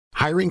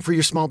Hiring for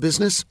your small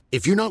business?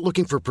 If you're not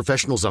looking for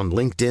professionals on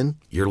LinkedIn,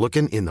 you're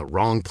looking in the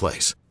wrong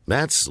place.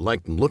 That's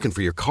like looking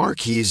for your car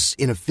keys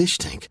in a fish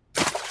tank.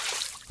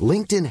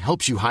 LinkedIn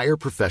helps you hire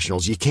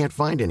professionals you can't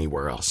find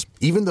anywhere else,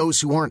 even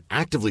those who aren't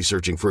actively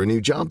searching for a new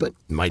job but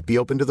might be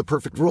open to the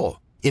perfect role.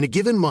 In a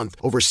given month,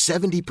 over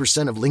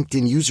 70% of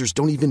LinkedIn users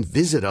don't even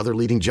visit other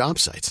leading job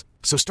sites.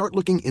 So start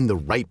looking in the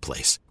right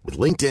place. With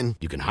LinkedIn,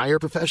 you can hire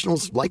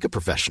professionals like a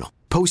professional.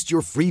 Post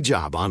your free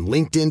job on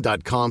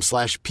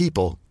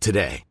linkedin.com/people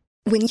today.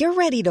 When you're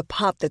ready to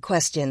pop the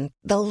question,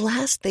 the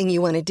last thing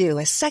you want to do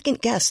is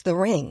second-guess the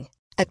ring.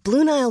 At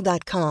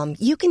BlueNile.com,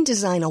 you can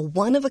design a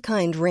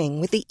one-of-a-kind ring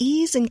with the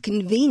ease and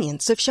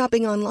convenience of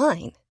shopping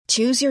online.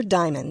 Choose your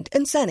diamond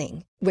and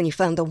setting. When you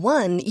find the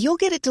one, you'll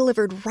get it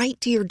delivered right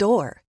to your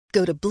door.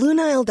 Go to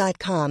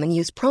BlueNile.com and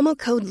use promo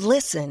code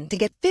LISTEN to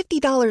get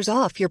 $50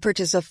 off your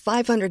purchase of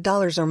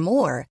 $500 or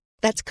more.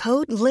 That's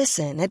code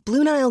LISTEN at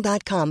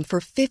BlueNile.com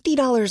for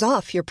 $50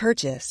 off your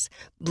purchase.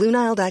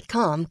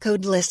 BlueNile.com,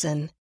 code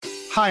LISTEN.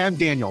 Hi, I'm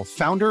Daniel,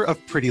 founder of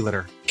Pretty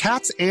Litter.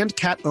 Cats and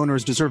cat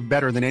owners deserve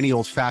better than any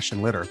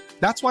old-fashioned litter.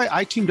 That's why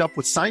I teamed up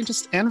with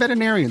scientists and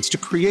veterinarians to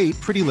create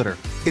Pretty Litter.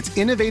 Its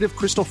innovative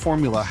crystal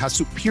formula has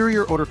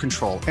superior odor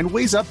control and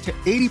weighs up to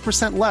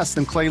 80% less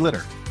than clay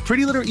litter.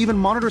 Pretty Litter even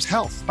monitors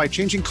health by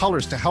changing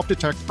colors to help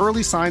detect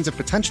early signs of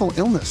potential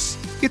illness.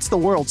 It's the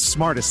world's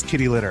smartest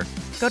kitty litter.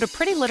 Go to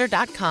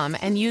prettylitter.com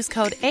and use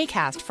code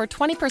ACAST for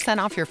 20%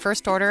 off your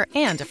first order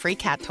and a free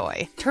cat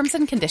toy. Terms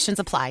and conditions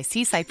apply.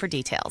 See site for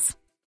details.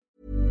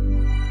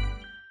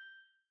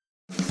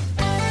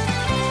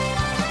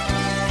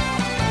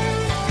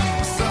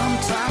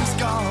 Sometimes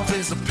golf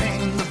is a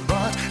pain in the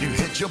butt. You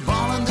hit your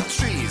ball in the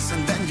trees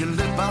and then you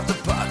lip out the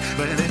putt.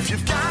 But if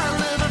you've got a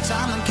little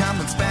time, then come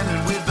and spend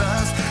it with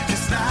us.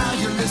 'Cause now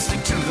you're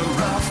listening to The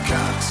Rough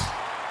Cut.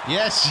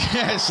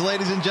 Yes,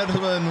 ladies and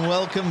gentlemen,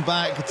 welcome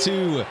back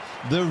to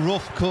the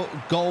Rough Cut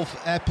Golf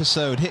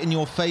episode, hitting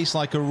your face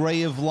like a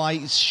ray of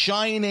light,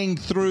 shining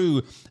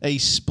through a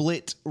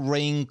split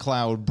rain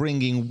cloud,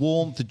 bringing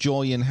warmth,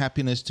 joy, and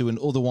happiness to an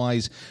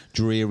otherwise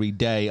dreary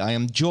day. I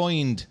am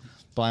joined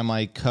by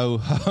my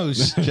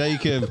co-hosts,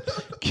 Jacob,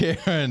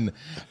 Kieran,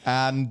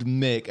 and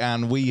Mick,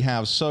 and we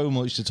have so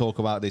much to talk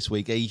about this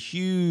week. A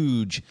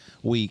huge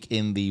week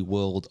in the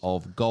world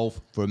of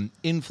golf, from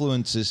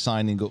influencers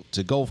signing up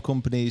to golf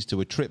companies,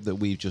 to a trip that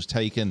we've just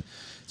taken,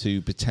 to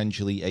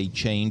potentially a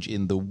change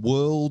in the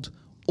world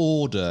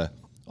order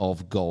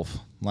of golf.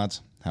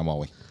 Lads, how are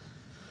we?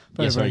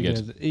 Very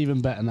good.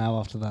 Even better now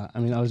after that. I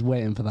mean, I was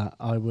waiting for that.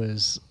 I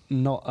was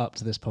not up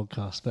to this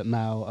podcast, but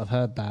now I've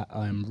heard that,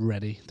 I'm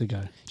ready to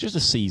go. Just a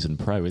seasoned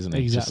pro, isn't it?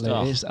 Exactly.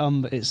 Just,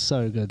 it's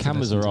so good.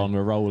 Cameras are on,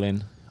 we're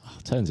rolling.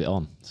 Turns it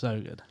on.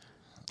 So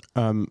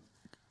good.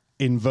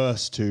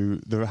 Inverse to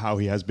how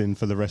he has been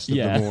for the rest of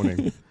the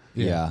morning.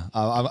 Yeah,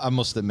 I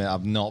must admit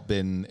I've not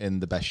been in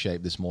the best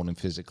shape this morning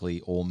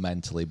physically or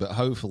mentally, but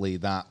hopefully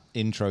that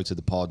intro to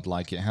the pod,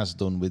 like it has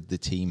done with the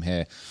team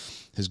here,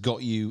 has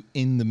got you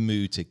in the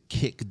mood to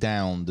kick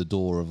down the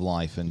door of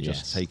life and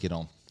just take it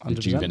on. 100%.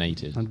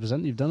 Rejuvenated.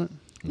 100%, you've done it.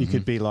 You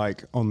could be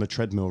like on the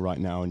treadmill right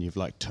now and you've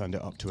like turned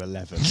it up to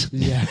 11.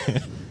 Yeah.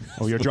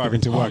 Or you're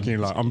driving to work and you're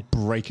like, I'm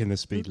breaking the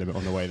speed limit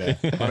on the way there.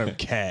 I don't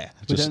care.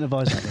 We don't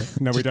advise that,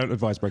 though. No, we don't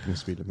advise breaking the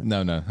speed limit.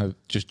 No. I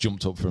just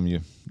jumped up from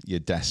your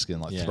desk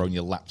and thrown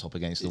your laptop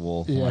against the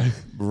wall. Like,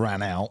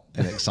 ran out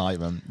in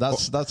excitement.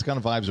 That's the kind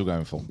of vibes we're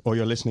going for. Or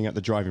you're listening at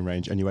the driving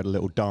range and you had a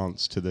little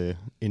dance to the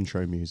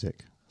intro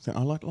music. So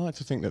I like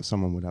to think that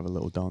someone would have a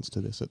little dance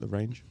to this at the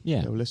range.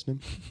 Yeah. They were listening.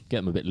 Get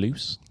them a bit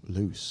loose.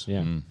 Loose.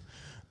 Yeah.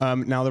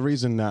 Now, the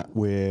reason that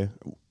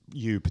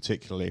you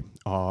particularly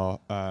are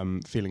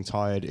feeling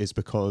tired is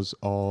because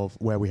of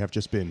where we have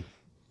just been.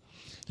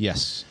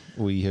 Yes,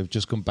 we have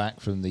just come back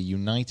from the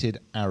United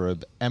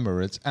Arab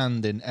Emirates,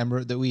 and an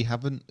emirate that we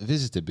haven't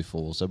visited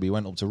before. So we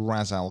went up to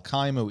Ras Al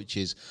Khaimah, which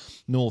is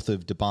north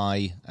of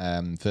Dubai,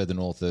 further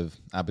north of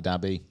Abu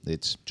Dhabi.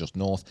 It's just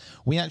north.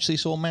 We actually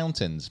saw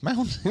mountains.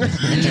 Mountains. Do it.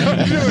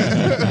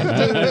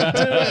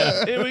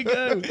 Here we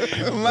go.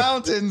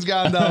 Mountains,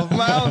 Gandalf.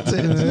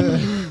 Mountains.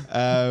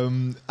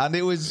 And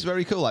it was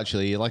very cool,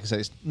 actually. Like I said,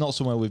 it's not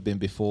somewhere we've been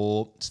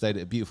before. Stayed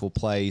at a beautiful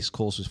place.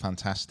 Course was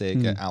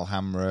fantastic at Al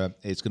Hamra.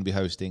 It's going to be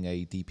hosting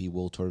a DP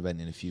World Tour event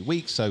in a few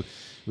weeks, so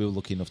we were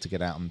lucky enough to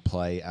get out and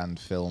play and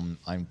film.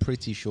 I'm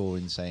pretty sure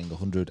in saying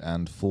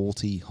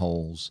 140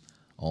 holes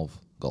of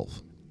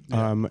golf.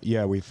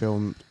 We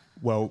filmed.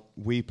 Well,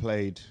 we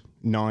played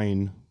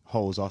 9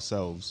 holes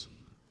ourselves.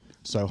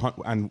 So,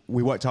 and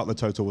we worked out the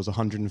total was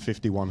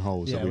 151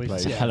 holes that we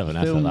played. Hell of an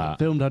effort, that.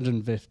 Filmed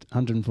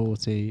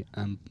 140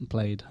 and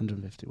played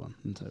 151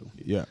 in total.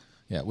 Yeah.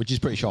 Yeah, which is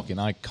pretty shocking.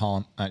 I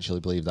can't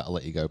actually believe that I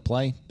let you go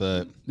play,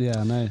 but yeah,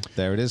 I know.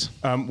 There it is.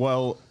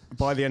 Well,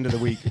 by the end of the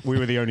week, we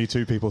were the only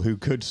 2 people who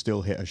could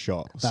still hit a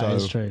shot. That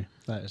is true.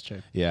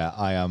 Yeah,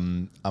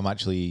 I'm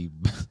actually,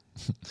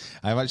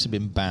 I've actually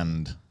been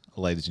banned,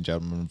 ladies and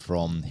gentlemen,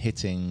 from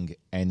hitting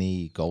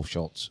any golf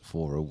shots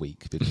for a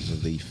week because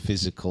of the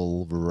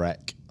physical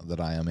wreck that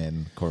I am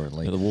in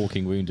currently. You're the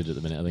walking wounded at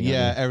the minute, I think.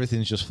 Yeah, aren't you?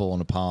 everything's just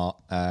fallen apart.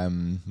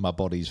 My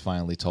body's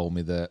finally told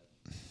me that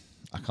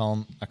I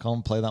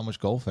can't play that much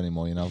golf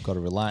anymore. You know, I've got to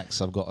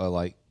relax. I've got to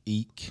like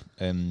eke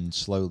and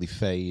slowly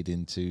fade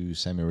into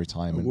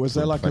semi-retirement. Was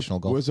there like professional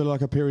golf. was there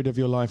like a period of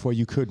your life where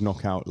you could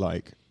knock out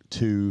like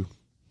two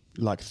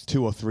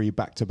or three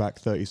back-to-back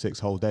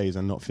 36-hole days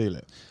and not feel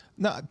it?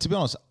 No, to be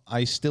honest,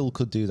 I still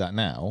could do that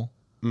now.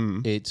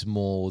 It's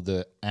more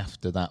that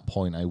after that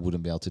point, I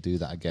wouldn't be able to do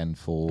that again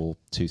for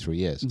 2-3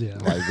 years. Yeah.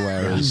 Like,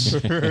 whereas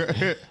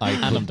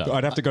I'm done.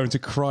 I'd have to go into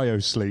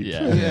cryo sleep.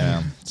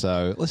 yeah.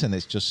 So listen,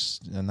 it's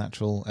just a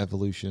natural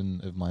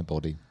evolution of my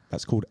body.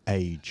 That's called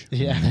age.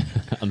 Yeah.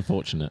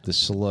 Unfortunate. The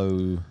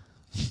slow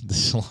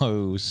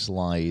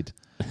slide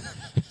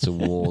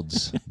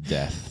towards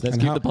death. Let's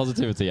keep the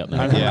positivity up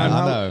now. And, Yeah, and I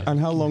how, know. And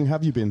how long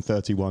have you been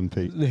 31,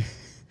 Pete?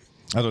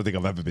 I don't think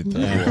I've ever been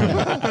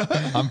 31.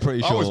 I'm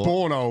pretty sure. I was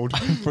born old.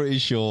 I'm pretty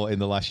sure in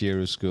the last year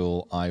of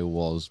school, I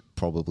was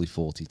probably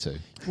 42.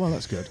 Well,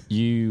 that's good.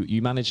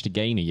 You managed to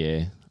gain a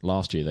year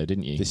last year, though,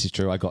 didn't you? This is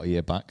true. I got a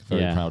year back.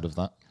 Very Yeah. proud of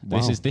that.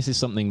 This Wow. is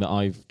something that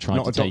I've tried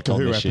Not to a take Doctor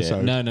on Who this year.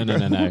 episode. No.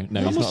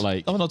 It's not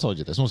like I've not told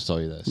you this. I must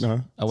tell you this.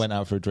 No. I went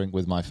out for a drink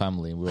with my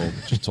family and we were all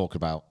just talking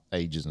about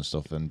ages and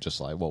stuff and just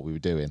like what we were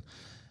doing.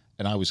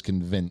 And I was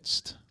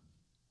convinced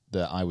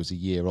that I was a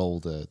year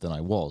older than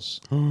I was.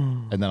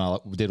 And then I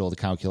did all the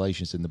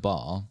calculations in the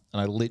bar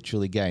and I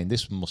literally gained,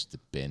 this must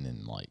have been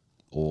in like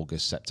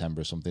August,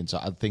 September or something. So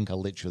I think I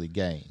literally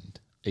gained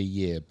a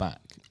year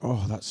back,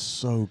 Oh, that's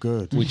so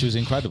good. which was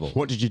incredible.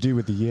 What did you do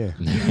with the year?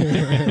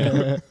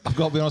 I've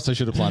got to be honest, I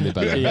should have planned it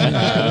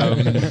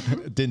better.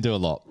 Didn't do a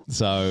lot.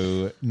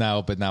 So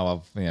now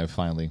I've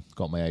finally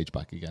got my age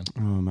back again.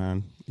 Oh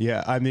man,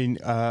 yeah. I mean,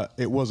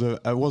 it was a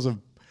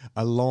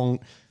long.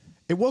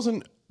 It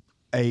wasn't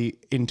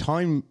in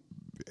time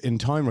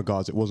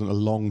regards. It wasn't a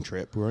long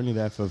trip. We were only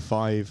there for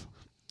five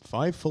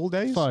full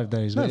days. 5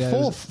 days. No, but yeah,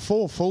 it was-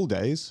 four full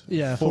days.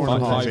 Yeah, four four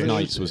and a half. 5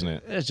 nights, wasn't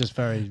it? It's just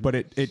very. But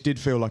it did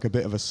feel like a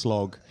bit of a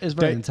slog. It's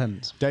very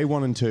intense. Day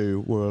 1 and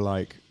 2 were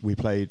like you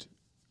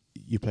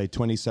played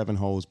 27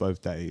 holes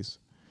both days,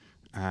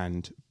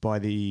 and by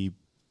the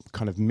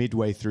kind of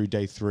midway through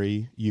day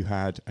 3, you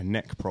had a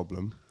neck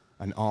problem,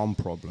 an arm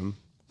problem,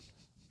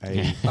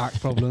 a back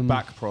problem.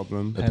 back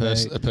problem,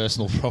 A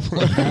personal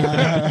problem.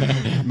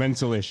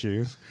 mental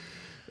issue.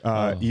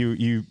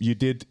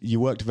 You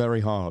worked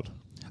very hard.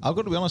 I've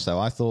got to be honest though,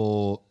 I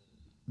thought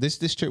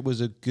this trip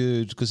was a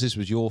good, because this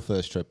was your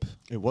first trip.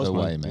 It was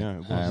away, mine. mate. Yeah, it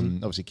was.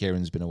 Obviously,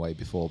 Kieran's been away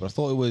before, but I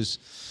thought it was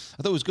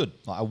good.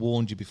 Like, I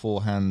warned you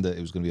beforehand that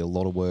it was going to be a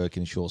lot of work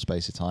in a short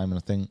space of time, and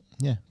I think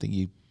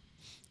you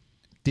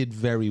did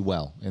very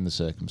well in the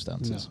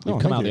circumstances. We've Oh,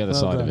 come thank out the you. other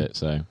Well side done. of it,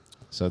 so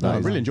So No, that I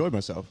is- really enjoyed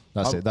myself.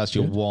 that's it. That's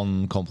your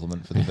one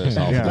compliment for the first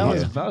half. Yeah. of the That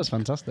year. was, that was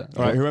fantastic.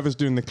 All right, whoever's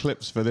doing the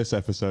clips for this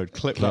episode,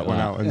 clip that one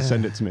out and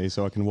send it to me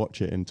so I can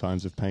watch it in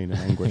times of pain and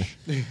anguish.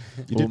 You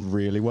did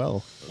really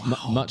well.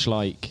 much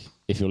like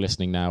if you're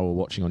listening now or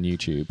watching on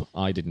YouTube,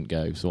 I didn't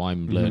go, so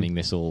I'm learning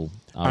this all.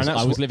 I And that's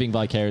was what- living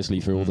vicariously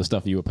through all the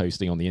stuff you were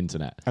posting on the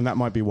internet. And that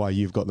might be why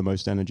you've got the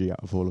most energy out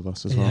of all of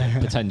us as well.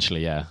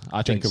 Potentially, yeah.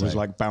 I think Jacob so. was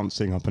like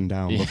bouncing up and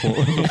down before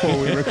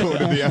we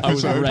recorded the episode. I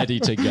was ready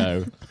to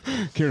go.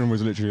 Kieran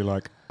was literally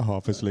like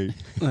half asleep.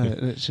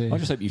 Literally. I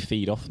just hope you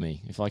feed off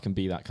me. If I can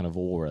be that kind of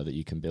aura that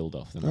you can build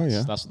off, then Oh,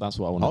 yeah. that's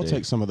what I want to I'll do.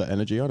 take some of the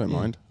energy. I don't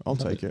mind. I'll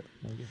take it.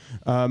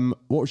 What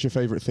was your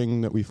favourite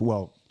thing that we've...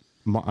 Well,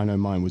 I know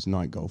mine was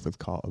night golf with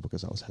Carter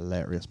because that was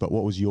hilarious. But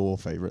what was your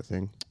favourite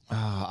thing?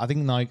 I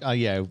think night.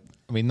 I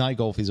mean, night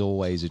golf is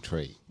always a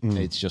treat.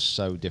 It's just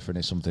so different.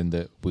 It's something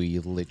that we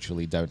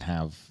literally don't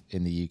have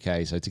in the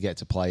UK. So to get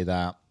to play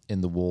that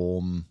in the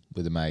warm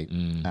with a mate,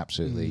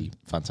 absolutely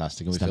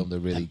fantastic. And we filmed a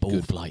really ball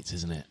good flights,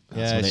 isn't it? That's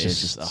Yeah, what it's it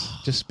is.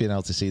 just, just being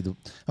able to see the.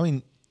 I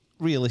mean,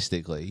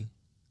 realistically,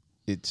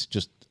 it's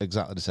just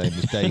exactly the same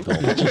as day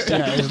golf.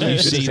 You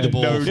see the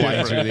ball no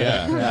flying different. through the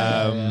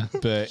air,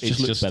 but it's just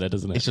looks just better,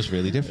 doesn't it? It's just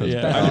really different.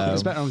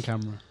 It's better on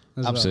camera.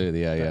 as well.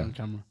 Absolutely, yeah, Better yeah. on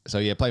camera. So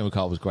yeah, playing with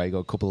Carl was great. Got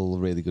a couple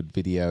of really good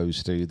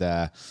videos through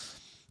there.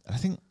 And I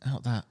think out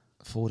of that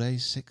 4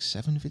 days, 6,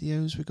 7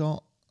 videos we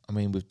got. I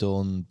mean, we've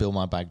done Build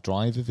My Bag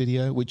Driver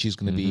video, which is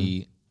going to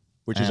be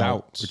Which is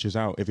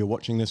out. If you're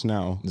watching this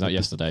now... Is that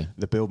yesterday?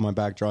 The Build My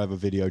Bag Driver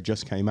video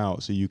just came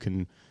out, so you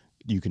can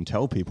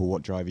tell people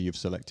what driver you've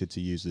selected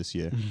to use this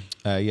year.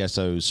 Yeah.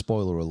 So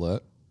spoiler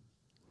alert.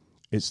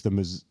 It's the...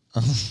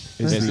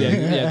 This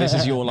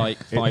is your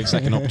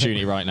 5-second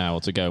opportunity right now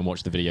to go and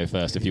watch the video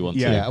first if you want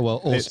Yeah. to. Yeah,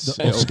 well, or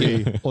It'll skip,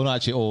 be- or no,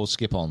 actually, or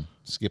skip on.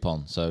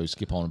 So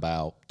skip on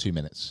about 2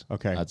 minutes.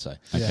 Okay. I'd say.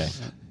 Okay.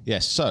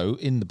 Yes. So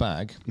in the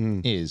bag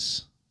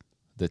is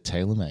the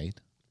TaylorMade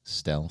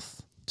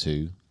Stealth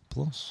 2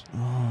 Plus.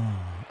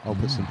 I'll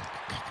put some...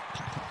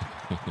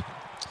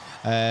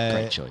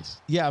 Great choice.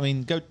 Yeah, I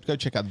mean, go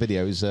check out the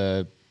video. It was,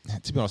 to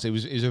be honest, it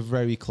was a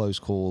very close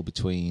call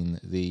between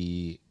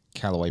the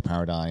Callaway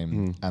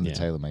Paradigm and the Yeah.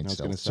 TaylorMade I was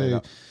Stealth gonna say 2.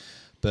 that.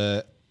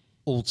 But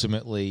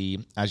ultimately,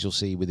 as you'll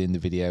see within the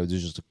video,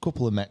 there's just a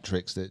couple of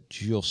metrics that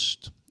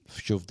just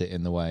shoved it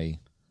in the way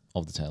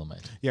of the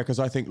TaylorMade. Yeah, because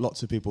I think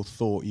lots of people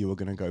thought you were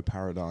going to go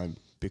Paradigm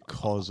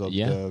because of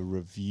the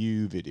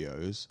review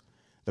videos.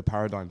 The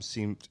Paradigm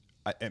seemed...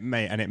 It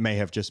may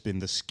have just been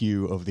the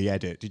skew of the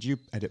edit. Did you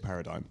edit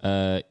Paradigm?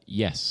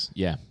 Yes,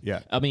 yeah.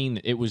 I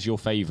mean, it was your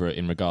favourite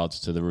in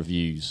regards to the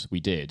reviews we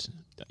did.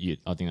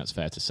 I think that's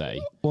fair to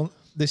say. Well,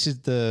 this is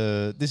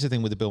the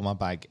thing with the Build My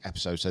Bag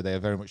episode. So they are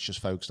very much just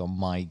focused on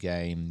my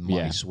game,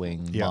 my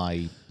swing,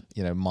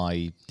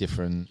 my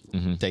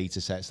different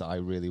data sets that I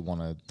really want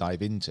to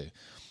dive into.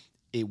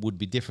 It would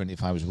be different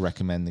if I was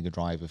recommending a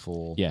driver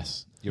for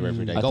your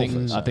everyday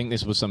golfers. I think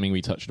this was something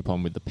we touched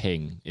upon with the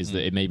Ping, is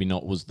that it maybe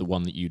not was the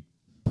one that you'd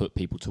put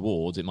people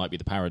towards. It might be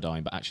the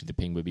Paradigm, but actually the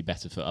Ping would be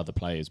better for other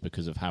players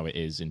because of how it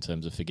is in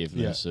terms of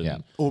forgiveness.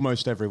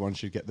 Almost everyone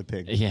should get the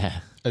Ping.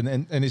 Yeah.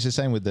 And it's the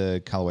same with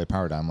the Callaway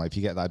Paradigm. Like, if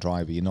you get that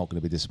driver, you're not going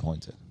to be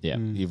disappointed. Yeah.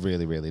 You're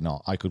really, really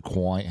not. I could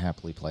quite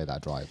happily play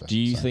that driver. Do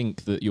you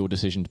think that your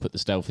decision to put the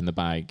Stealth in the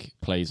bag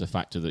plays a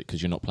factor that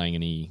because you're not playing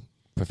any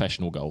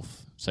professional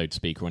golf, so to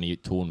speak, or any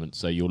tournaments,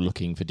 so you're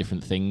looking for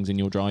different things in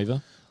your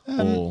driver?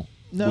 Or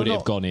would it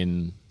have gone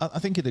in? I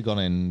think it'd have gone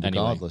in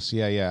regardless.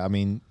 Anyway. Yeah. I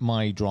mean,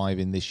 my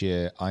driving this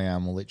year, I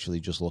am literally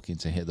just looking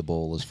to hit the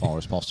ball as far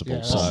as possible.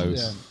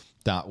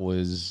 That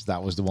was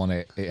the one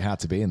it had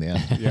to be in the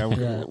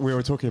end. We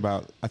were talking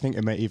about, I think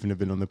it may even have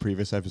been on the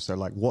previous episode,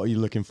 like, what are you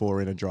looking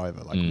for in a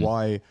driver?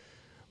 Like,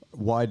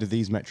 why do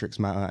these metrics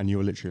matter? And you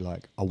were literally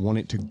like, I want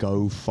it to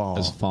go far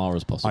as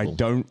possible. I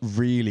don't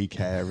really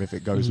care if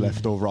it goes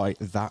left or right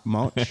that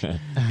much.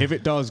 If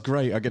it does,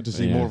 great. I get to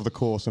see more of the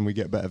course and we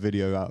get better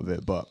video out of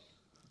it. But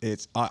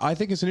I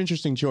think it's an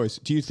interesting choice.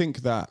 Do you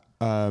think that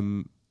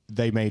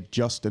they made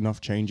just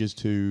enough changes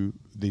to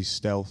the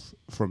Stealth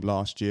from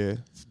last year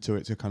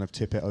to kind of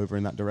tip it over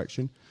in that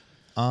direction?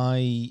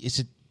 It's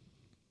a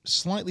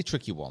slightly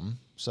tricky one.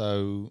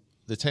 So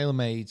the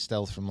TaylorMade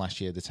Stealth from last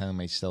year, the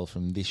TaylorMade Stealth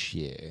from this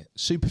year,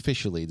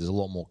 superficially, there's a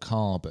lot more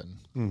carbon.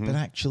 But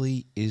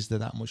actually, is there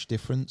that much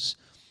difference?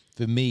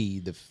 For me,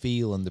 the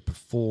feel and the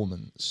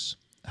performance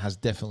has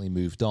definitely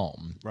moved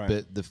on,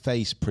 but the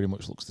face pretty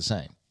much looks the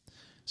same.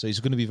 So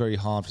it's going to be very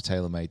hard for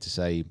TaylorMade to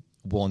say,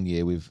 1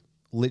 year we've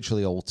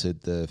literally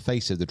altered the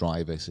face of the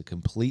driver. It's a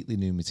completely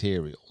new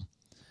material.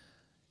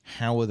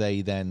 How are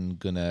they then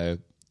going to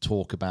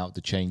talk about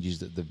the changes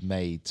that they've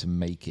made to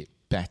make it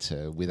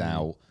better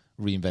without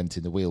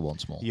reinventing the wheel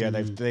once more? Yeah,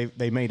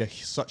 they made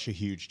such a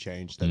huge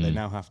change that they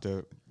now have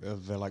to.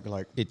 They're like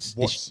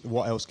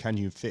what else can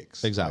you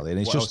fix? Exactly, like,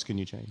 and what else can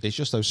you change? It's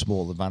just those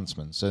small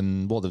advancements,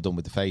 and what they've done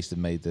with the face, they've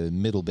made the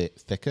middle bit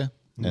thicker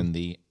and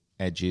the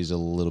edges a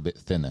little bit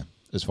thinner,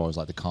 as far as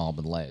like the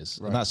carbon layers.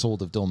 And that's all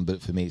they've done,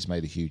 but for me it's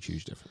made a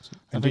huge difference.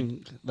 I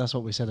think that's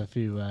what we said a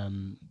few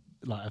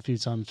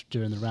times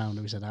during the round,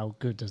 and we said, how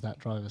good does that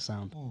driver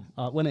sound?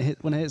 When it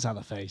hits out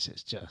the face,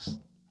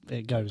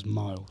 it goes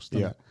miles.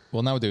 It?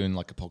 Well, now we're doing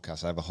like a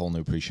podcast, I have a whole new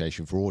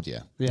appreciation for audio.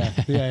 Yeah.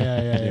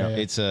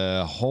 It's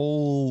a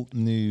whole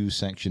new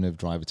section of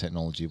driver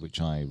technology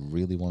which I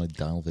really want to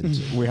delve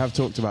into. We have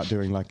talked about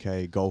doing like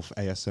a golf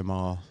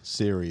ASMR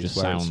series just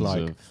where it's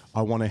like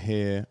I want to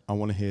hear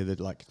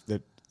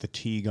the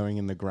tee going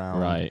in the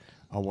ground. Right.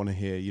 I want to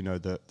hear,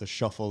 the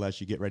shuffle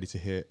as you get ready to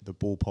hit, the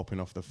ball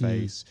popping off the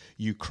face,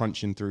 you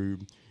crunching through,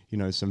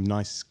 some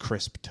nice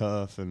crisp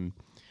turf, and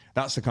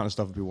that's the kind of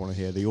stuff people want to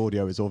hear. The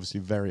audio is obviously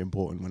very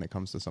important when it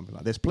comes to something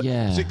like this.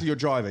 Particularly your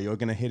driver, you're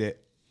going to hit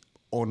it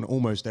on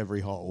almost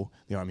every hole.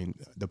 I mean,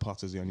 the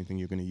putter's the only thing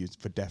you're going to use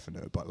for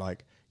definite, but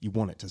like you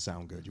want it to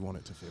sound good, you want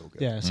it to feel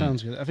good. Yeah, it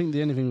sounds good. I think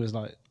the only thing was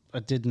like I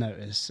did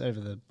notice over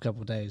the couple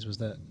of days was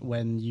that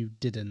when you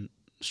didn't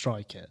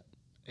strike it,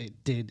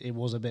 it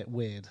was a bit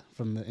weird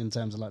in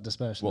terms of like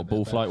dispersion. What,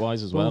 ball flight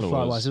wise as well? Ball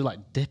flight wise, it was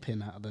like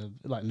dipping out of the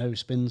like no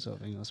spin sort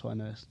of thing. That's what I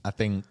noticed. I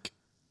think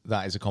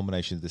that is a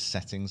combination of the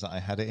settings that I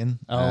had it in.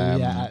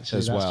 Actually,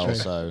 as well. True.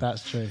 So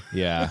that's true.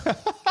 Yeah,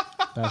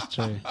 that's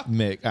true.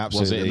 Mick, absolutely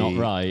was it not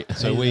right?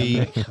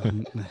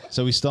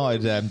 So we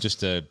started just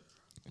to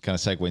kind of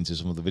segue into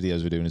some of the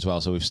videos we're doing as well.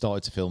 So we've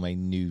started to film a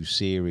new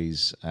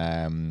series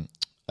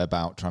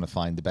about trying to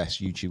find the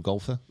best YouTube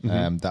golfer.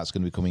 That's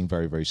going to be coming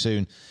very, very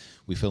soon.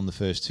 We filmed the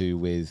first two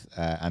with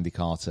Andy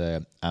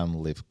Carter and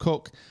Liv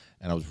Cook,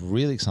 and I was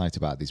really excited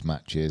about these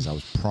matches. I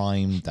was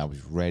primed, I was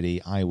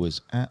ready, I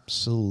was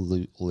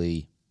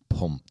absolutely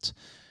pumped.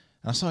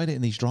 And I started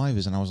hitting these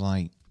drivers, and I was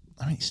like,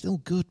 I mean, it's still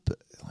good, but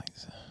like,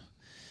 it's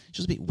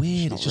just a bit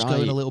weird. It's just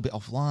going a little bit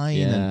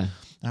offline and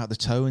out the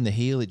toe and the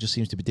heel. It just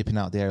seems to be dipping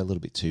out the air a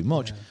little bit too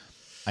much. Yeah.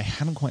 I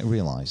hadn't quite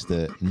realised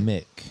that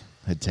Mick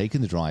had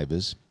taken the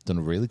drivers, done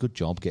a really good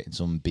job getting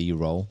some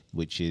B-roll,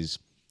 which is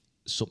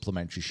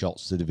supplementary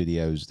shots to the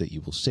videos that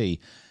you will see,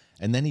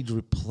 and then he'd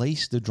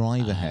replace the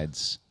driver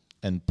heads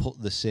and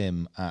put the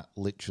sim at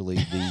literally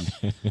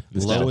the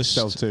lowest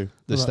Stealth 2.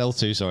 The Stealth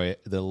 2, sorry,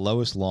 the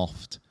lowest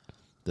loft,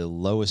 the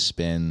lowest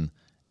spin,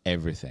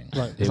 everything.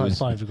 Right, it was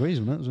like 5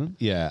 degrees, wasn't it?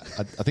 Yeah,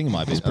 I think it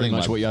might be. It's pretty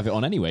much what you have it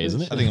on anyway,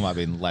 isn't it? I think it might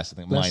be less. I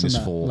think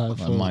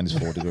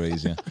 -4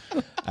 degrees. Yeah.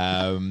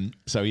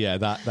 So yeah,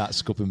 that's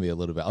scupping me a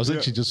little bit. I was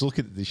actually just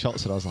looking at the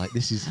shots and I was like,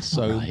 this is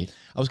so. Right.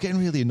 I was getting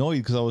really annoyed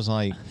because I was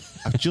like,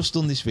 I've just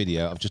done this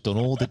video. I've just done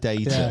all the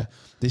data. Yeah.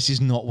 This is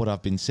not what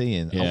I've been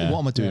seeing. Yeah. What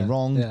am I doing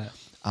wrong? Yeah.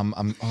 He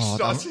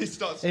Just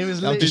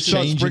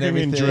starts bringing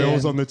in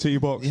drills on the tee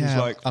box. Yeah, He's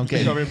like, I'm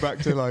getting- coming back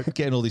to like.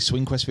 getting all these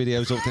Swing Quest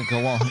videos up,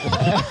 thinking, what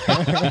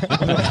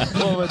What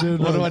am I doing?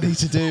 what do I need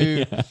to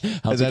do?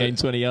 How And to then- gain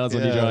 20 yards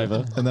on your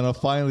driver. And then I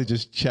finally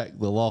just checked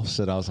the lofts,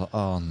 and I was like,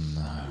 oh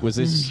no. Was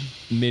this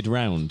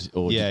mid-round?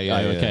 Or Yeah, yeah,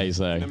 Okay, yeah.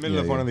 so... In the middle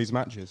of one of these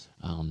matches.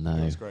 Oh, no.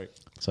 It was great.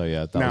 So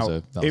yeah, that Now,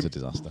 was a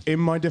disaster. In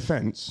my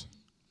defense,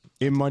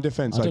 I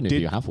don't know if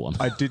you have one.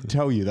 I did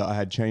tell you that I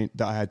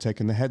had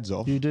taken the heads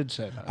off You did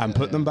say that. and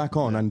put them back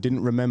on and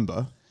didn't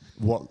remember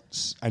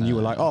and you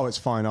were like, oh, it's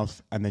fine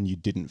off, and then you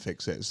didn't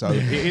fix it. So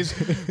it is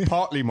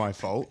partly my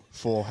fault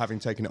for having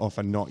taken it off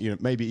and not,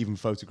 maybe even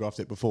photographed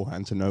it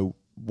beforehand to know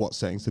what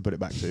settings to put it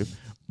back to.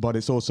 But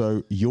it's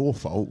also your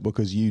fault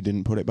because you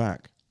didn't put it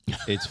back.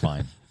 It's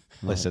fine.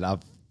 Listen,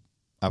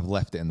 I've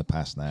left it in the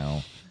past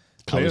now.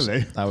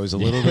 Clearly. I was a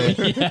little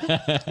bit.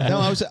 No,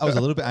 I was a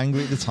little bit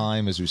angry at the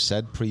time. As we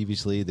said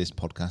previously, this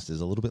podcast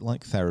is a little bit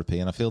like therapy,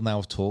 and I feel now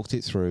I've talked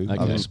it through.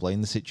 I've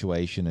explained the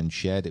situation and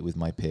shared it with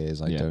my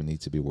peers. I don't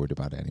need to be worried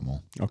about it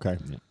anymore. Okay.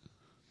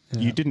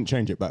 You didn't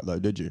change it back though,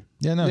 did you?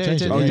 Yeah, no, Yeah,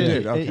 change he it. did. Oh, He you did.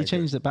 did? Okay, He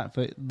changed it back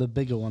for the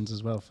bigger ones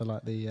as well, for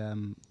like the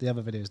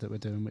other videos that we're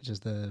doing, which is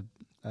the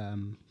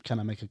Can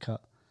I Make a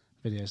Cut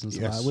videos and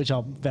stuff like that, which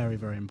are very,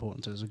 very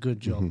important to us. A good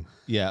job.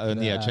 Yeah,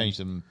 and changed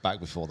them back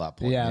before that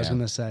point. Yeah, I was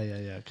going to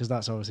say, because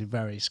that's obviously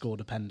very score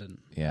dependent.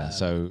 Yeah,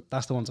 so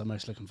that's the ones I'm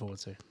most looking forward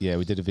to. yeah,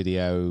 we did a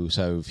video.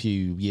 So a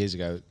few years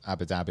ago,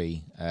 Abu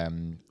Dhabi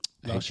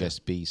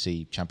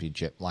HSBC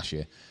Championship last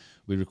year,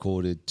 we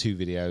recorded 2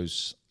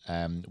 videos,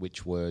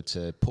 which were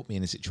to put me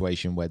in a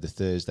situation where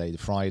the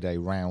Friday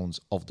rounds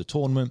of the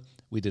tournament,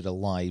 we did a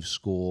live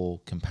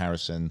score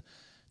comparison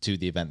to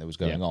the event that was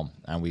going on.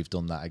 And we've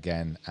done that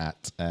again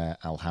at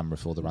Al Hamra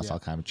for the Ras Al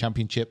Khaimah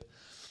Championship.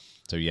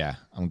 So, yeah,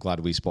 I'm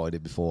glad we spotted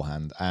it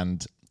beforehand.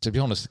 And to be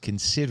honest,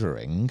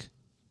 considering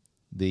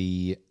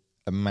the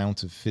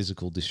amount of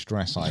physical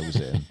distress I was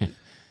in,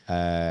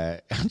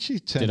 actually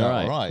turned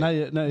out all right.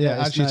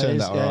 Actually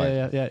turned out all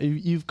right. Yeah.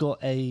 You've got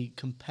a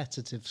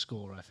competitive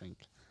score, I think.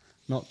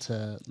 Not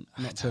to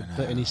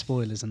put any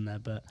spoilers in there,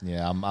 but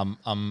yeah, I'm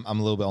a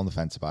little bit on the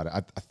fence about it.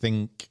 I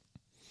think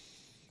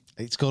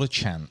it's got a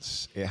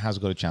chance. It has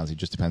got a chance. It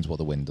just depends what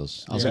the wind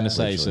does. I was going to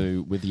say,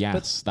 so with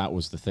Yas, that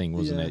was the thing,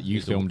 wasn't it?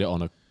 You filmed it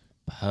on a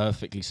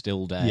perfectly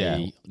still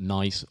day,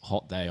 nice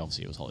hot day.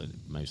 Obviously, it was hot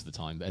most of the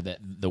time, but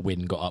the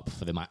wind got up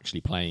for them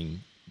actually playing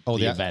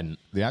the event.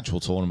 The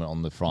actual tournament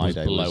on the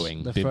Friday was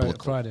blowing. The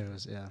Friday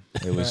was,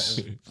 it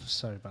was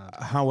so bad.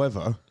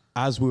 However,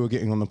 as we were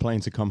getting on the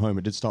plane to come home,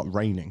 it did start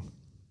raining.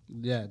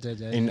 Yeah, it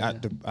did.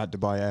 At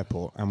Dubai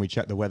Airport, and we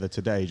checked the weather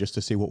today just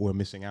to see what we're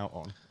missing out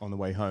on the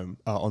way home,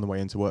 on the way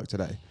into work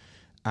today,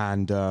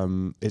 and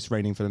it's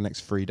raining for the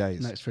next 3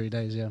 days. Next 3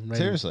 days, yeah. Raining.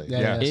 Seriously?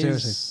 Yeah.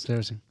 Is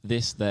seriously.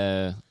 this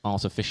their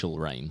artificial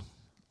rain?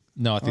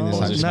 No, I think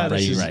this is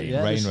rain.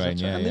 rain.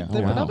 Yeah. They've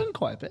been having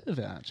quite a bit of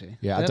it actually.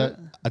 Yeah,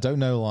 I don't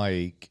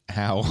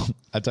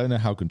know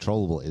how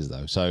controllable it is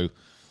though. So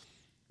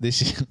in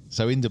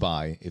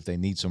Dubai, if they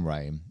need some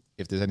rain,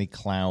 if there's any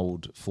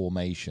cloud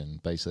formation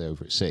basically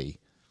over at sea,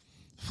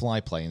 fly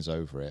planes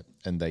over it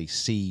and they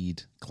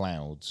seed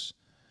clouds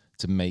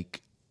to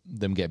make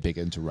them get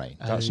bigger into rain.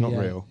 That's not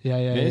real. Yeah.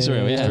 It is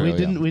real, yeah. We real,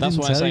 didn't. We That's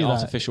didn't why I tell say you that.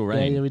 artificial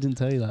rain. Yeah, we didn't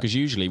tell you that. Because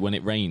usually when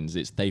it rains,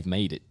 they've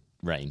made it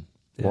rain.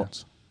 Yeah.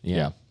 What?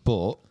 Yeah.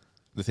 But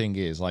the thing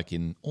is, like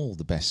in all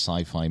the best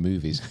sci-fi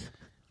movies,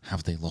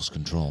 have they lost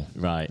control?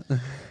 Right.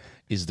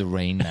 Is the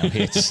rain now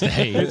here to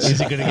stay?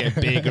 Is it going to get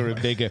bigger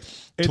and bigger?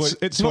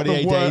 It's not the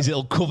 28 days,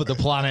 it'll cover the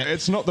planet.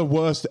 It's not the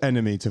worst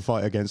enemy to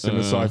fight against in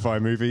a sci-fi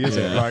movie, is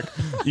it? Like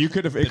it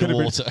could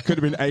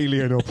have been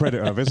Alien or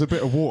Predator. There's a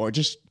bit of water.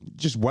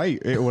 Just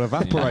wait. It will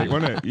evaporate,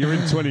 won't it? You're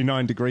in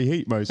 29-degree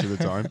heat most of the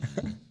time.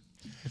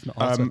 If not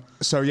hotter.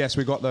 So yes,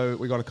 we got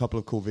a couple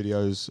of cool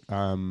videos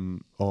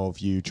of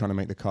you trying to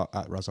make the cut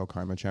at Ras Al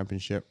Khaimah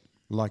Championship.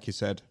 Like you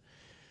said,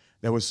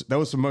 there was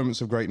some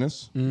moments of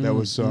greatness. There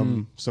was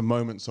some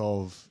moments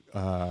of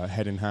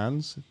head in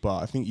hands, but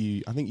I think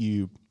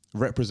you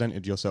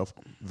represented yourself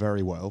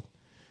very well.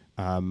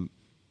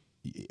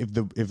 If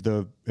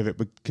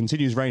it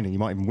continues raining, you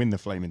might even win the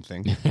flaming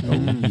thing.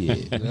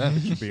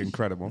 Which would be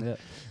incredible.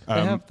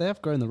 Yeah. They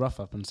have grown the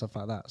rough up and stuff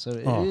like that. So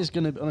it is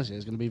going to, honestly,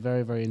 it's going to be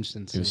very, very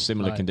interesting to It was see.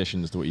 similar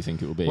conditions to what you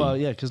think it will be. Well,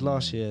 yeah, because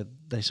last year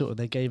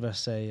they gave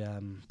us a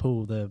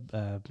Paul,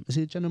 is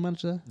he the general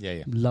manager?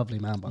 Yeah. Lovely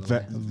man, by the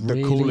way.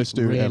 The coolest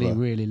dude ever.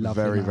 Really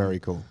lovely. Very, man. very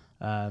cool.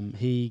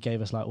 He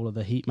gave us like all of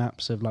the heat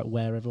maps of like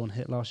where everyone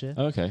hit last year.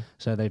 Okay.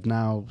 So they've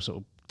now sort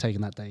of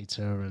taken that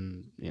data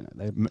and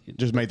they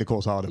Just made the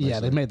course harder. yeah,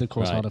 basically. they've made the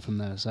course Right. harder from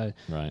there. So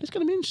Right. it's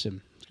going to be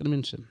interesting.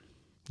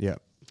 Yeah.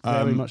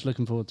 Very much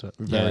looking forward to it.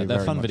 They're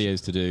very fun much.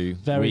 videos to do.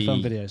 Very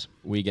fun videos.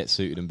 We get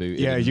suited and booted.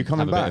 Yeah, and you're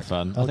coming have a bit back. of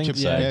fun. I think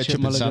so. Chip Chip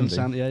and Mulligan,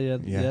 Sandy. Yeah,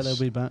 Yes. they'll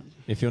be back.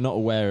 If you're not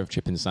aware of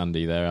Chip and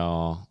Sandy, there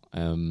are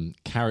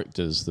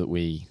characters that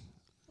we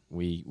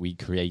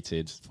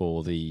created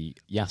for the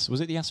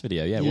was it the Yas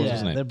video? Yeah, it was,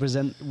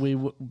 wasn't it? We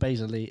were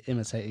basically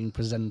imitating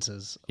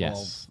presenters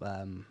Yes.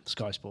 of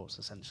Sky Sports,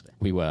 essentially.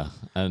 We were,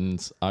 and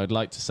I'd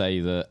like to say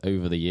that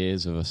over the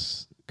years of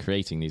us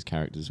creating these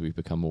characters, we've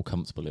become more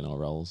comfortable in our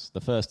roles.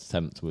 The first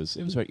attempt was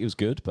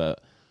good,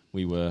 but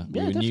we were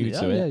new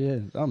to it.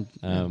 Yeah.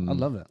 I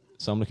love it.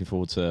 So I'm looking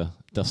forward to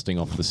dusting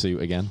off the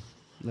suit again.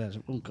 Yeah,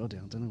 oh god, I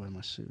don't know where my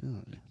suit is.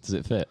 Does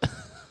it fit?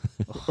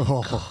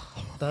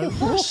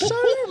 That's so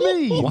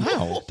mean.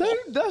 Wow.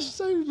 That's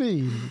so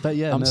mean. But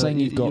yeah, I'm saying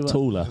you've got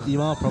taller.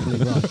 You are probably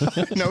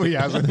right. No, he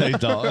hasn't.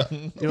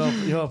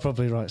 You are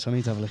probably right. So I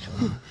need to have a look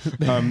at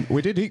that.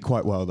 We did eat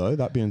quite well, though.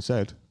 That being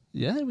said,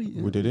 Yeah, we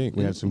did eat.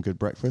 We had some good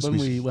breakfast. When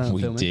we weren't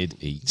We filming. did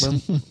eat.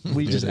 When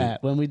we just ate.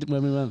 When we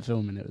weren't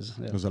filming, it was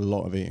There was a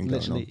lot of eating going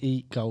literally on.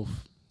 eat, golf,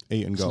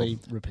 Eat and golf. sleep,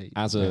 repeat.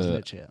 As That's a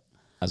literally it.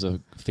 as a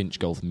Finch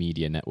Golf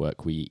Media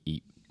Network, we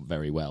eat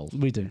very well.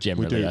 We do.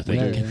 Generally, We do. I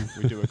think. Yeah.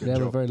 We do a good Yeah,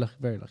 job. we're very lucky.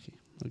 Very lucky.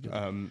 We're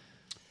good.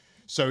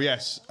 So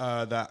yes,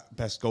 that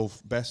best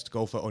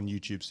golfer on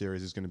YouTube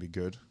series is going to be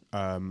good.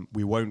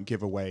 We won't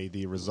give away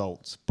the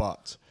results,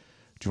 but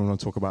do you want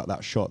to talk about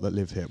that shot that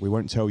Liv hit? We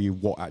won't tell you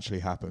what actually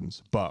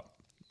happens, but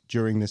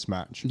during this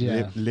match,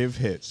 Liv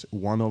hits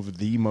one of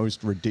the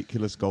most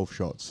ridiculous golf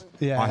shots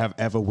I have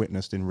ever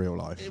witnessed in real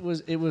life. It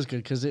was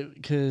good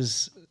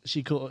because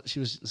she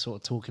was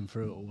sort of talking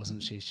through it all,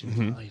 wasn't she? She was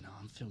like,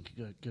 I'm feeling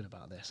good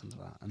about this and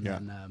that. And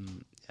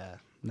then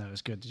no, it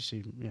was good.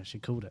 She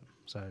called it.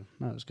 So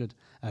no, it was good.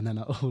 And then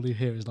all you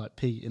hear is like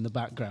Pete in the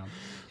background.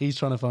 He's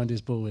trying to find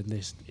his ball in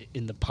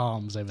the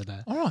palms over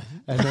there. All right.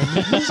 And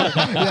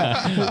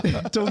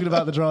then talking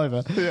about the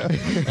driver.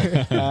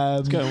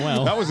 It's going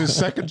well. That was his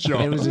second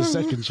shot. It was his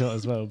second shot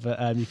as well,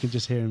 but you can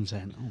just hear him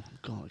saying, "Oh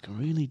God, I can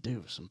really do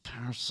with some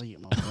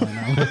paracetamol right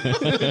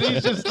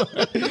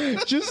now."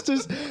 He's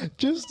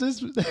just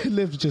as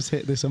Liv's just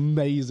hit this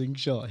amazing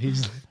shot.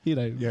 He's none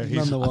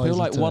the wiser. I feel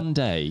like to one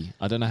day,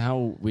 I don't know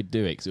how we'd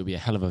do it because it would be a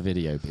hell of a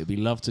video, but it'd be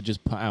love to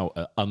just put out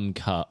an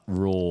uncut,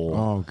 raw,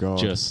 Oh, God.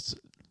 just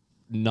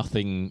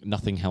nothing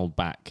held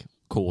back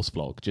course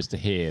vlog, just to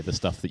hear the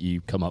stuff that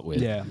you come up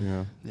with. Yeah.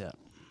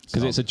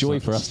 Because it's a joy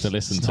for us to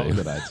listen to.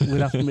 We'd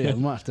have to, we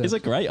might have to. It's a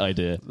great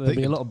idea. There'll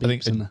be a lot of I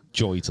think beeps in there.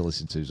 joy to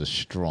listen to is a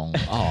strong,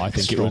 I think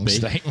it strong would be.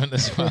 statement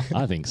as well.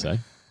 I think so.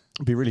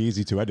 It'd be really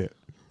easy to edit.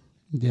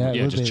 Yeah,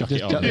 Yeah, just chuck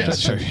it on. Yeah,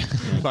 That's true.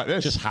 Like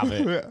this. Just have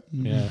it.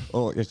 Yeah.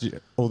 Or,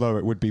 although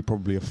it would be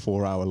probably a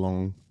 4-hour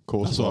long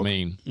course. That's what I vlog.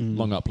 mean.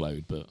 Long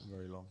upload, but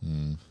Very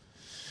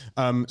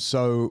long.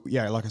 So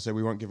yeah, like I said,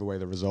 we won't give away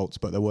the results,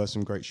 but there were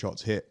some great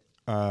shots hit.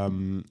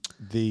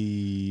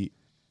 The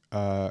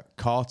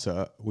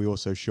Carter, we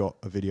also shot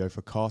a video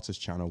for Carter's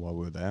channel while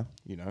we were there.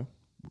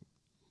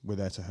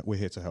 We're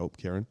here to help,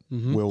 Kieran.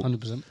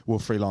 100%. We'll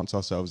freelance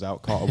ourselves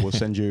out. Carter, we'll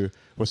send you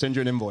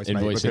an invoice, mate,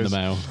 Invoice in the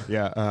mail.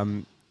 Yeah,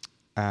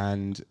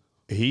 and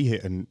he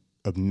hit an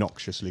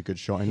obnoxiously good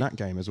shot in that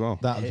game as well.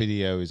 That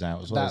video is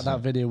out as well.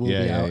 That video will be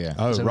Yeah, out. yeah.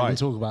 Oh, so right. we can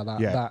talk about that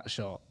Yeah. that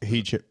shot.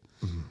 He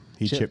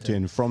chipped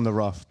in from the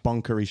rough,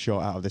 bunkery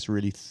shot out of this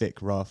really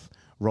thick rough,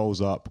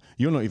 rolls up.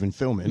 You're not even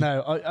filming.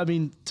 No, I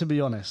mean, to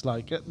be honest,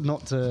 like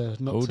not to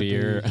Oh,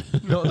 dear.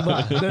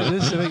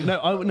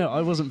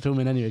 I wasn't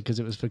filming anyway because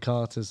it was for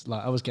Carter's.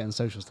 Like I was getting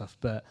social stuff,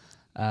 but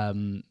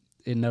in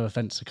no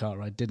offense to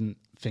Carter, I didn't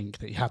think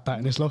that he had that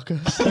in his locker.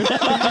 So,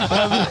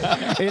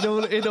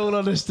 in all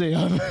honesty,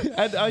 and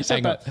I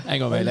said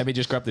hang on, mate. Let me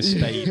just grab this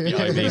spade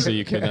behind me so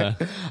you can.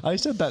 I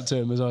said that to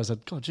him as well. I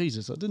said, "God,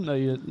 Jesus, I didn't know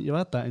you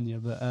had that in you."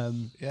 But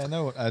Yeah,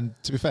 no, and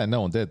to be fair,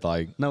 no one did.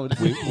 Like, no,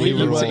 we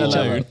looked were at each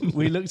alone. other.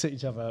 We looked at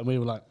each other and we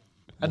were like,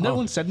 and no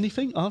one said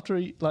anything after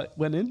he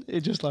went in.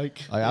 It just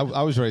like.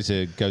 I was ready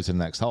to go to the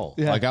next hole.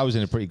 Yeah. Like I was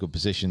in a pretty good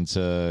position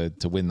to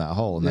win that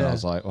hole, and then Yeah. I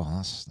was like, "Oh,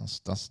 that's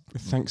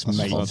Thanks, that's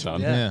mate. fun." Well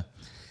done. Yeah.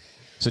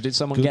 So did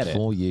someone Good get it?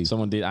 for you.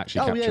 Someone did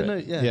actually capture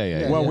it.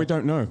 Yeah. Well, we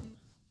don't know.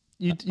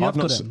 You I've have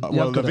not got s- it. You well,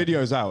 have the got it.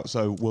 video's out,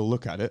 so we'll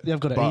look at it. Yeah, I've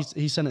got But it.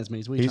 He sent it to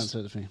me. So he he's-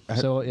 transferred it to me.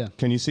 So yeah.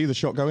 Can you see the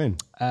shot go in?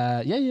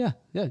 Yeah.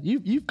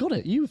 You've got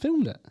it. You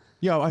filmed it.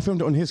 Yeah, I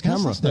filmed it on his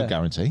camera. That's no Yeah.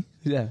 guarantee.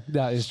 Yeah,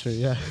 that is true.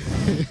 Yeah.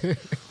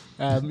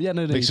 No. Nick's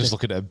you just did.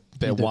 looking at a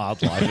bit of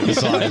wildlife at the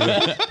side.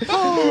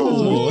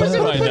 That's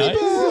quite nice.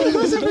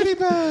 That's a pretty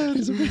bird.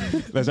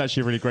 There's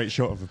actually a really great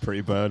shot of a pretty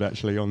bird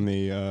actually on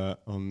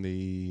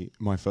the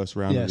my first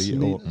round of Yes, the you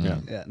year.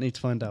 need, yeah, need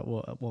to find out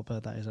what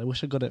bird that is. I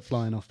wish I got it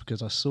flying off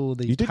because I saw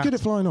the. You did get it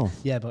flying off.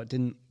 Yeah, but it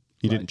didn't.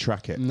 You didn't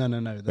track it. No.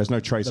 There's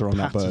no tracer on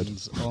that bird.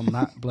 patterns on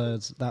that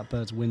bird's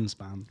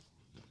wingspan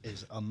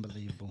is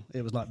unbelievable.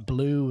 It was like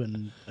blue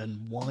and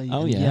white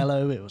Oh, and yeah.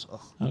 yellow. It was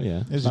Oh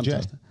yeah. It's a jet.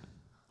 fantastic.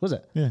 Was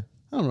it? Yeah.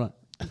 Oh right.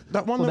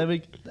 That one. Well,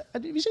 that-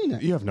 have you seen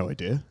it? you have no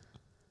idea.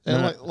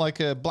 Like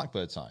a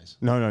blackbird size.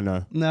 No.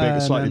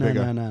 Slightly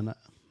bigger. No.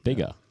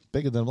 Bigger.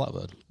 Bigger than a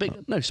blackbird.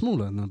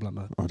 Smaller than a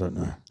blackbird. I don't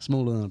know.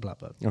 Smaller than a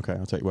blackbird. Okay,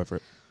 I'll take your word for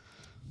it.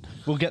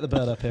 We'll get the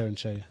bird up here and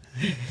show you.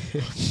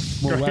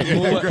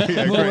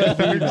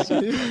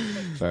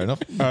 Fair enough.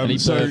 Any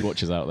so- bird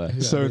watchers out there?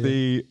 So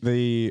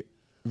the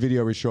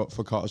video we shot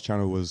for Carter's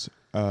channel was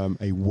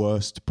a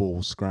worst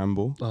ball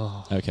scramble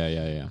Okay,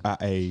 yeah.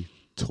 at a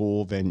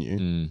tour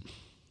venue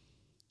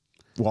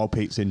while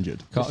Pete's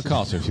injured.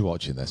 Carter, if you're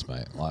watching this,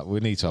 mate, like we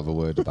need to have a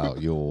word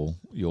about your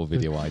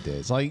video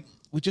ideas. Like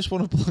we just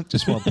want to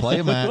play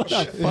a match,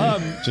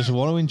 just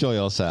want to enjoy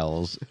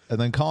ourselves, and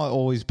then Carter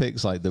always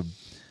picks like the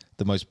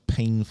most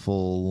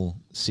painful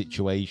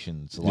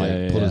situation to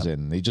put us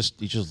in. He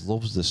just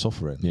loves the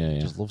suffering. Yeah,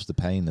 Just loves the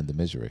pain and the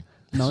misery.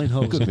 9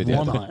 holes Good with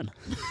video. 1 iron.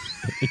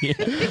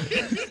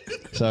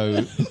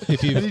 So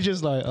if And he's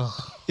just like,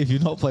 if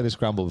you've not played a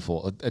scramble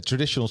before, a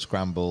traditional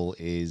scramble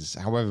is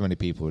however many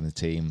people in a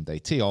team, they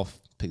tee off,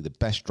 pick the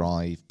best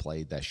drive,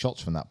 play their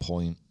shots from that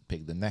point,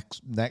 pick the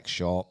next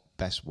shot,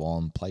 best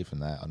one, play from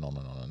there, and on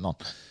and on and on.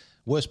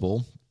 Worst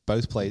ball,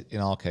 in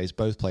our case,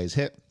 both players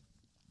hit.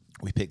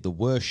 We pick the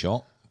worst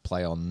shot,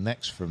 play on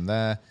next from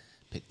there,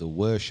 pick the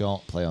worst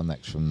shot, play on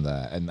next from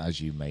there. And as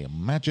you may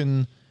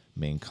imagine,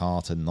 me and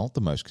Carter, not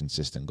the most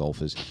consistent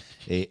golfers,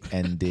 it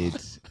ended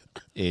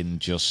in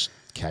just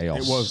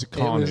chaos. It was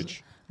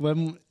carnage.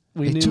 when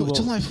we It knew took what,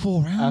 like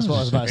 4 hours. that's what I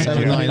was about to say.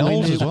 Yeah, 9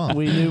 holes knew, as well.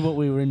 we knew what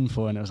we were in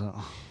for, and it was like,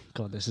 oh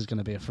god, this is going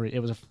to be a free. It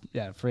was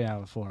a 3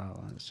 hour, 4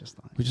 hour. It's just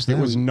like It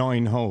was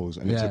 9 holes,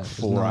 and it Yeah, took it was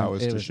 4 nine.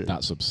 hours It to was- shoot.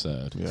 That's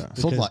absurd. Yeah.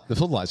 The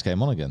floodlights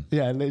came on again.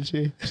 yeah,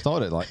 literally.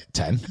 Started at like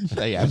 10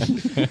 a.m.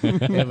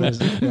 It was,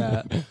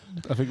 yeah.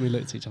 I think we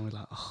looked at each other and we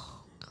were like, oh.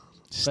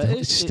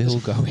 It's still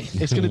going.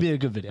 It's going to be a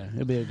good video.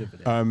 It'll be a good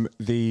video.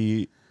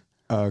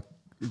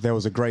 There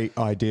was a great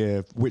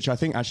idea, which I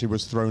think actually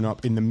was thrown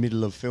up in the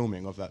middle of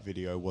filming of that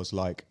video, was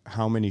like,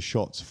 how many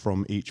shots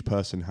from each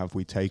person have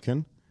we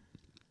taken?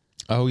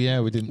 Oh yeah,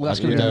 we didn't. Well, that's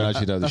we gonna don't be-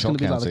 actually know the that's shot gonna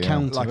be like counter. the yeah.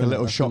 count. Like a That's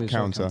little gonna shot be a shot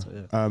counter.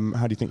 counter,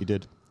 How do you think you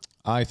did?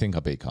 I think I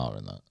beat Carter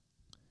in that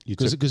You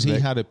took because he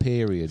had a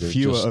period of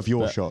fewer just, of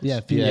your shots. Yeah,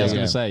 Yeah, I was Yeah.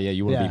 going to say,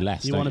 you want to be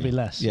less. You don't want to be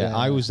less. Yeah,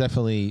 I was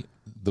definitely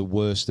the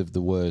worst of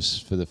the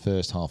worst for the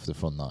first half of the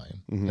front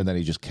 9, and then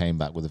he just came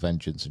back with a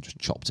vengeance and just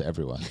chopped it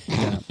everywhere,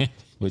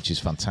 which is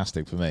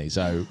fantastic for me.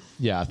 So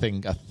yeah, I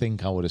think I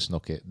would have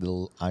snuck it.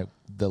 The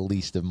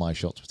least of my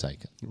shots were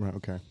taken. Right.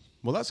 Okay.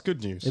 Well, that's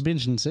good news. It'd be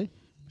interesting to see.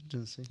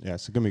 Yeah,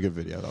 it's going to be a good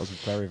video. That was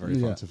very, very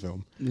fun to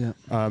film. Yeah.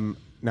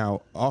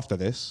 Now, after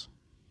this,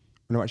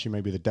 no, actually,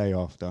 maybe the day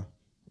after,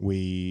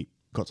 we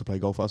got to play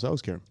golf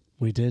ourselves, Kieran.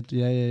 We did.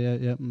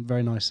 Yeah.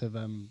 Very nice of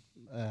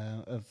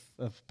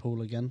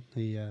Paul again.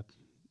 He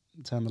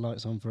turned the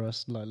lights on for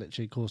us, like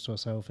literally course to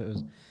ourselves. It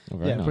was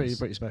nice.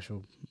 pretty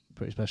special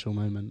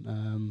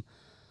moment.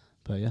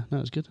 But yeah, no,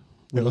 it was good.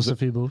 We lost a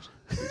few balls.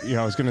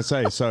 Yeah, I was going to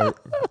say. So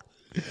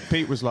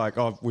Pete was like,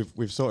 "Oh,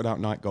 we've sorted out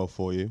night golf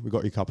for you. We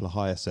got you a couple of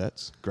higher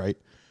sets. Great."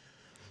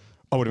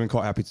 I would have been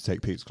quite happy to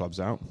take Pete's clubs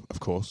out. Of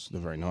course,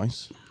 they're very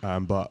nice,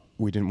 but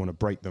we didn't want to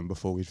break them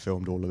before we'd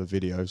filmed all of the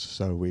videos,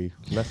 so we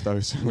left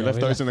those. We left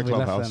those in the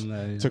clubhouse.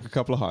 Took a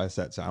couple of higher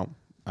sets out.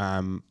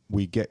 We're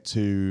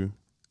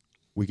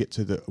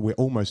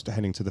almost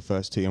heading to the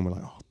first tee, and we're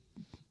like, "Oh,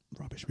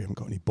 rubbish! We haven't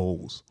got any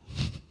balls."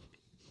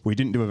 We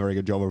didn't do a very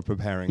good job of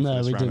preparing for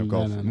this round of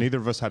golf. No. Neither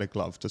of us had a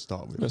glove to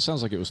start with. But it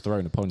sounds like it was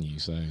thrown upon you.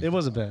 So It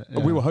was a bit.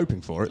 We were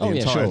hoping for it the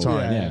entire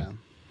time. Yeah.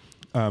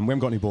 We haven't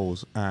got any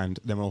balls, and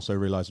then we also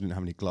realised we didn't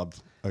have any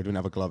glove. I didn't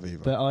have a glove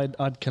either. But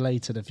I'd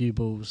collated a few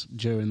balls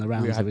during the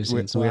rounds that we've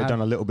seen. we had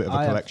done a little bit of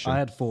a collection. I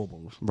had 4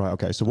 balls. Right,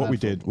 okay. So what we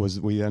did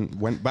was we then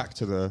went back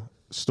to the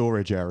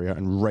storage area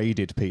and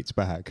raided Pete's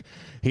bag.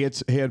 He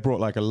had brought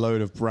like a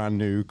load of brand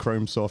new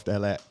Chrome Soft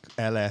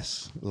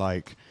LS,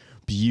 like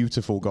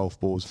beautiful golf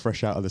balls,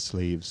 fresh out of the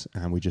sleeves,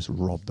 and we just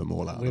robbed them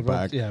all out of the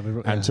bag.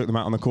 And took them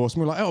out on the course,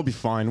 and we were like, "Oh, it'll be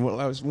fine.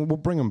 We'll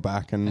bring them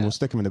back, and we'll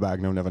stick them in the bag,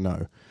 and they'll never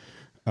know."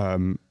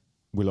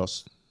 We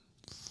lost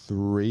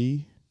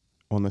 3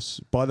 on this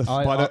by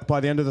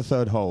the end of the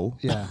third hole.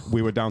 Yeah.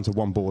 We were down to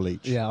 1 ball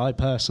each. Yeah, I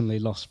personally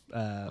lost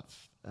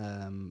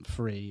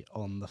 3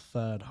 on the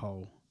third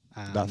hole.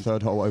 That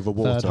third hole over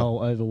water. Third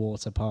hole over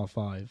water, par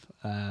 5,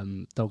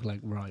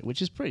 dogleg right,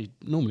 which is pretty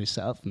normally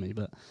set up for me,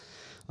 but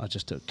I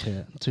just took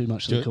too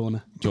much to the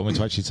corner. Do you want me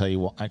to actually tell you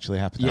what actually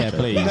happened? Yeah, after?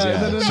 please.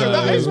 No,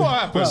 that is what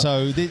happened.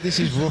 So this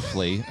is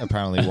roughly,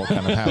 apparently, what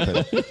kind of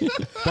happened.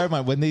 Bear in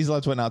mind, when these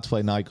lads went out to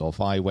play night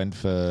golf, I went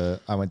to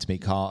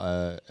meet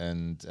Carter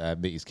and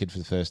meet his kid for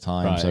the first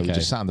time. Right, so we okay.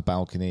 just sat on the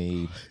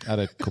balcony, had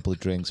a couple of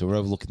drinks. We were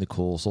overlooking the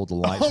course. All the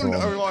lights were on.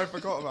 I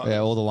forgot about Yeah,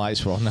 all the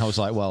lights were on. And I was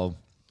like, well,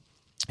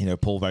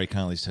 Paul very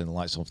kindly turned the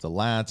lights on for the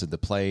lads and the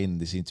plane.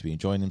 They seemed to be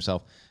enjoying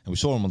themselves. And we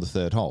saw him on the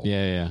third hole.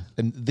 Yeah.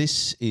 And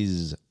this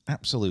is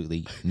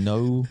absolutely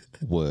no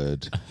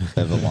word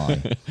of a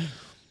lie.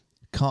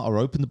 Carter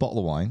opened the bottle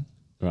of wine.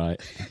 Right.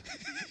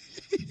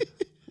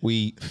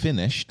 We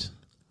finished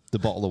the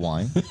bottle of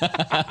wine.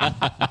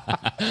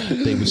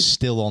 They were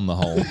still on the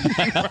hole. We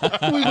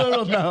were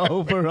on that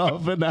hole for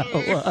half an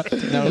hour.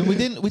 And we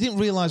didn't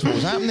realise what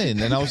was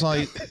happening. And I was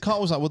like,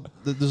 Carter was like, well,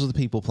 there's other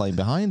people playing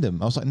behind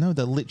him. I was like, no,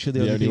 they're literally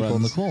the only people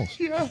on the course.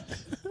 Yeah.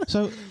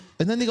 So,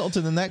 and then they got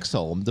onto the next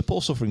hole. And the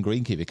poor suffering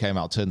greenkeeper came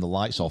out, turned the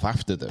lights off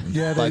after them.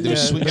 Yeah, they were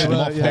switching them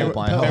off hole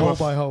by hole. Hole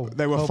by hole.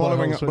 They were Hole by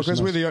following hole, up because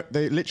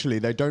switching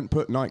they don't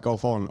put night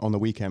golf on the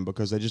weekend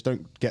because they just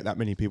don't get that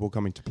many people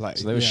coming to play.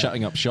 So they were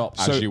shutting up shop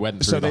as you went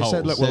through so the they holes.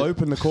 said, look, we'll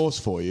open the course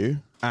for you.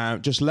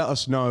 Just let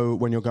us know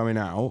when you're going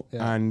out,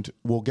 and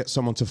we'll get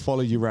someone to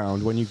follow you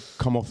around. When you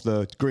come off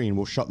the green,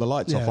 we'll shut the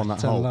lights off on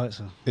that hole.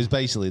 It was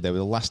basically they were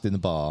the last in the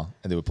bar,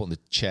 and they were putting the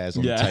chairs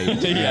on the table,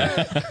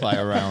 like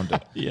around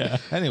it. Yeah.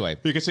 Anyway,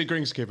 you can see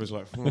greenskeepers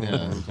like,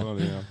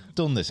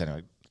 done this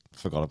anyway.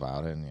 Forgot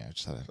about it, and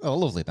just had a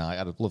lovely night.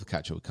 Had a lovely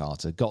catch up with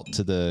Carter. Got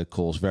to the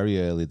course very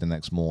early the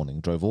next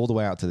morning. Drove all the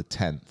way out to the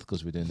 10th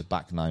because we were doing the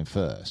back nine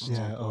first.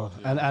 Yeah,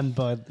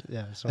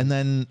 and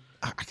then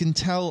I can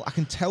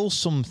tell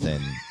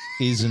something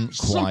isn't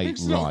quite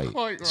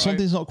right.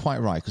 Something's not quite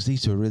right because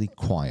these two are really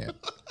quiet.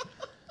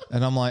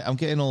 And I'm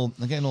getting all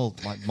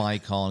like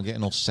mic on,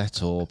 getting all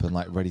set up and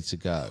like ready to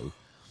go.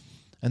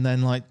 And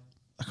then like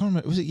I can't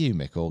remember, was it you,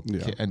 Mick, or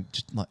and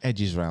just like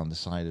edges around the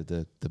side of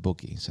the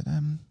buggy and said,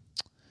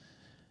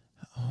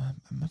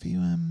 have you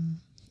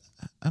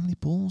how many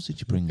balls did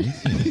you bring with you?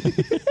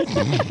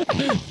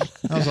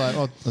 I was like,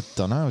 I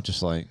don't know,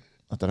 just like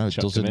I don't know,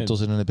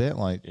 dozen and a bit,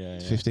 like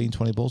 15,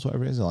 20 balls,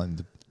 whatever it is, like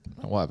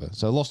whatever.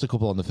 So I lost a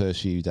couple on the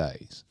first few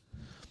days.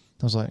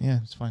 I was like, yeah,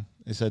 it's fine.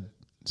 He said,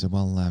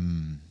 well,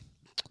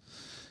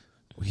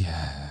 we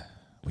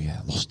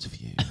lost a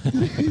few.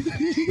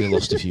 We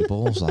lost a few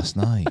balls last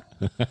night.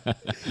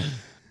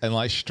 And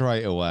like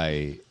straight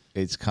away,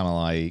 it's kind of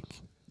like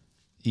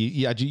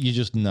you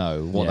just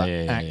know what that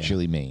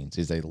actually means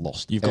is they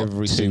lost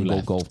every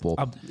single golf ball.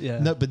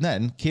 No, but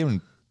then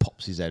Kieran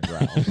pops his head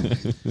round.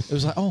 It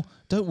was like, oh,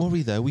 don't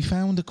worry though, we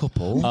found a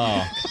couple.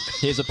 Oh,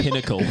 here's a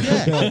pinnacle. Go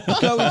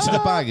into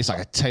the bag. It's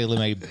like a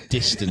tailor-made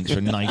distance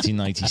from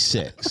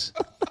 1996.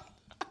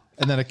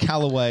 And then a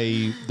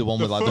Callaway, the one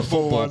with like the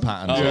football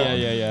pattern. Oh,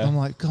 yeah. I'm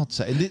like, God's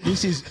sake. And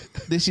this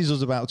is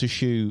us about to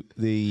shoot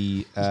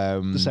the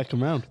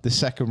second round. The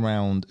second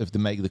round of the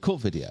Make the Cut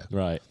video.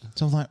 Right.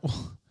 So I'm like,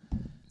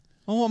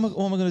 what am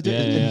I going to do?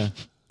 Yeah.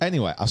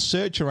 Anyway, I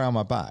search around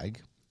my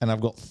bag and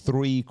I've got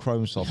 3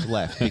 Chrome Softs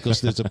left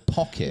because there's a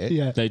pocket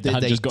that they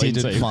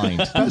didn't find.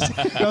 That's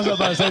what I was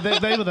about to say.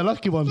 They were the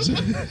lucky ones.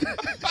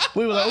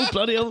 We were like, oh,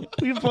 bloody hell,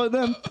 we can find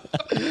them.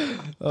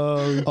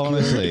 Oh,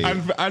 honestly.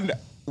 And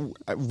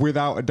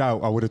without a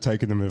doubt, I would have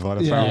taken them if I'd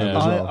have found them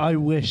as well. I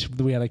wish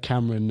we had a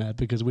camera in there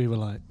because we were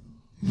like,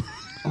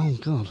 oh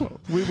God.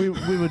 We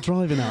were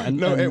driving out.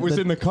 And it was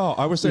in the car.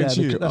 I was saying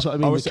to you. That's what I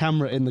mean, the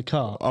camera in the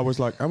car. I was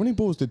like, how many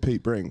balls did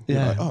Pete bring?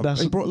 Yeah. Like,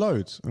 he brought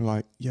loads. I'm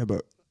like, yeah,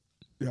 but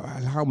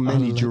how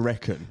many do you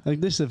reckon? I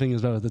think this is the thing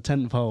as well. The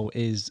 10th hole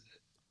is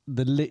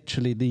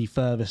literally the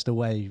furthest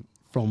away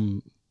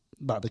from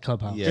the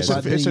clubhouse. Yeah, it's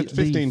a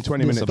 15,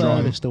 20 minute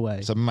drive. Furthest away.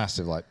 It's a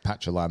massive like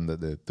patch of land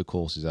that the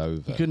course is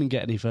over. You couldn't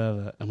get any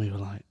further, and we were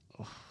like,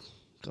 oh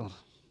God.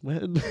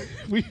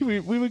 we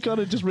were kind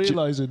of just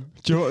realising.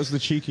 Do you know what was the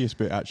cheekiest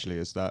bit actually?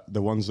 Is that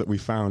the ones that we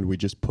found we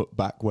just put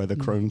back where the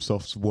Chrome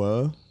Softs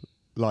were,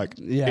 like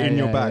in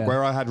your bag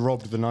where I had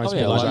robbed the nice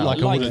balls out. Like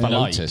a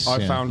Lotus.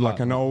 I found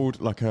like an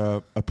old like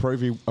a Pro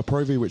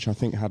V which I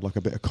think had like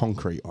a bit of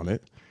concrete on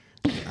it.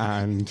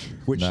 And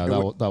which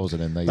that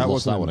wasn't in there. That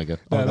lost that one again.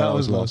 Yeah, that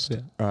was lost.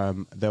 Yeah.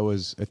 There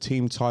was a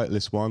Team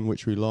Titleist one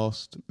which we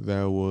lost.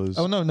 There was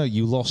no,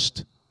 you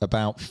lost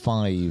about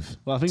 5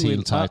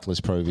 Team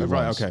Titleist Pro V.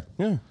 Right, okay,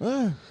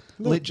 yeah.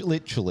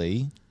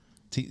 Literally,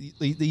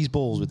 these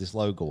balls with this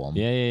logo on.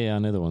 Yeah, I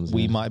know the ones.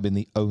 We might have been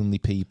the only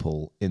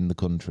people in the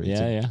country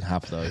to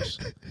have those,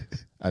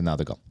 and now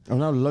they're gone. Oh,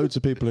 now loads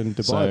of people in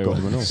Dubai have got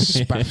them and all.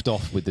 Spaffed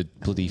off with the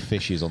bloody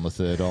fishes on the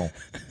 3rd hole.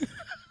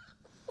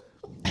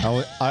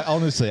 I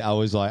honestly, I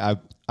was like,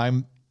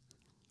 I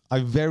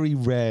very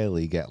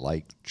rarely get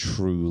like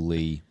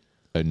truly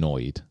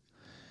annoyed,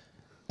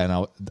 and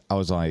I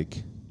was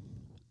like,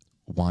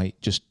 why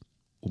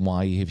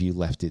have you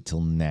left it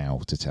till now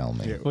to tell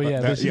me?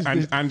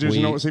 And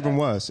you know what's even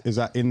worse is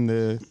that in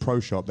the pro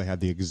shop they had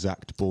the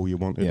exact ball you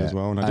wanted as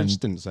well, and I just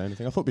didn't say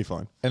anything. I thought it'd be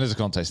fine. And as a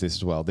context, this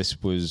as well.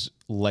 This was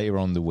later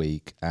on the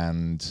week,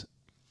 and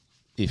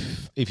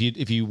if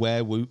you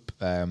wear Whoop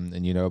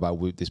and you know about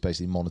Whoop, this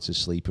basically monitors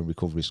sleep and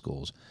recovery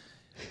scores.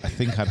 I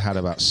think I'd had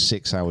about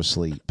 6 hours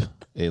sleep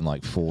in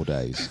like 4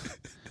 days.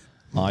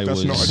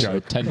 That's not a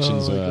joke.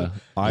 Tensions were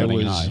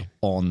high.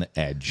 On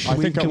edge. I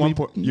think at one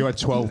point you had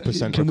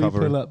 12%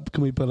 recovery.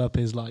 Can we pull up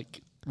his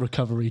like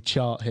recovery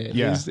chart here?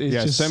 Yeah, it's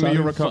just send me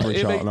your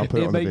recovery chart and I'll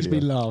put it on the video. It makes me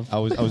laugh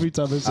every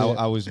time I see it.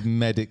 I was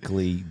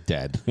medically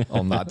dead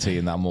on that tee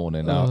in that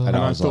morning. And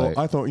I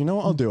thought, you know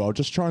what I'll do? I'll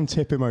just try and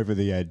tip him over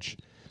the edge.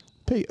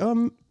 Pete,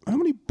 how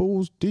many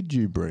balls did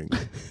you bring?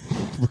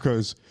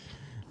 Because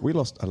we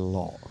lost a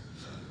lot.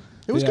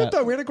 It was good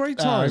though. We had a great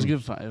time. It was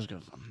good fun. It was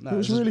good fun. It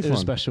was really fun. It was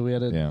special. We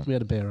had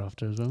a beer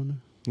after as well. No?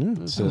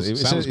 So it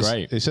sounds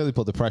great. It certainly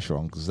put the pressure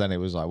on because then it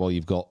was like, well,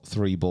 you've got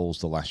 3 balls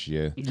to last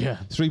you. Yeah.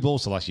 3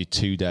 balls to last you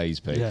 2 days,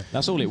 Pete. Yeah.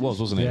 That's all it was,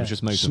 wasn't it? It was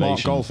just motivation.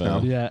 Smart golf now.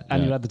 Yeah,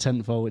 and you had the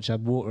 10th hole, which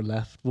had water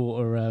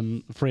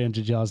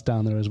 300 yards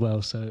down there as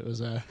well. So it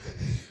was a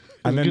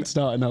good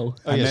starting hole.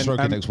 Oh, yeah,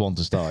 stroke next one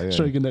to start. Yeah.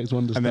 Stroke next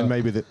one to start. And then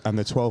maybe the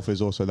 12th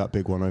is also that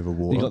big one over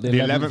water. You got the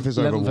 11th is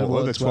over 11th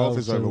water. The 12th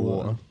is over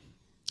water. water.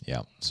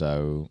 Yeah.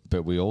 So,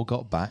 but we all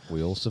got back.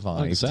 We all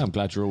survived. Like I say, I'm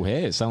glad you're all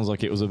here. It sounds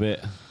like it was a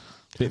bit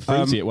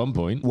fruity at one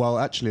point. Well,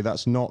 actually,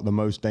 that's not the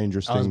most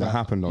dangerous thing that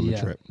happened on the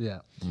trip. Yeah.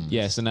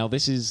 Yeah, so now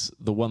this is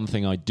the one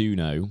thing I do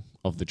know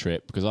of the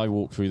trip because I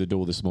walked through the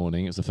door this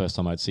morning. It was the first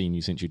time I'd seen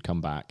you since you'd come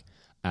back.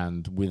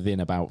 And within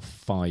about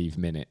 5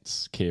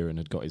 minutes, Kieran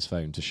had got his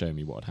phone to show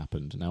me what had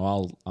happened. Now,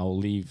 I'll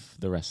leave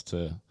the rest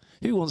to...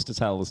 Who wants to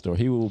tell the story?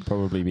 Who will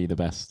probably be the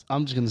best?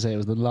 I'm just going to say it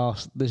was the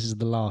last... This is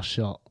the last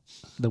shot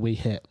that we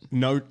hit.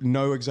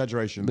 No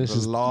exaggeration. This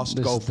is the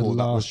last golf ball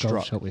that was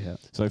struck. Shot we hit.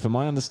 So, for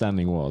my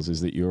understanding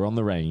is that you were on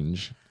the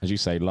range, as you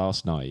say,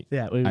 last night.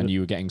 Yeah, and you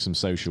were getting some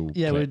social.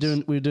 Yeah, clips.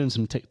 we were doing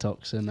some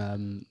TikToks,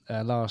 and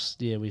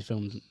last year we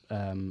filmed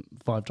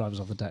 5 drivers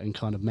off the deck and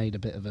kind of made a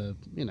bit of a,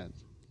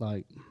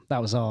 like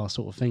that was our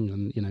sort of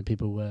thing, and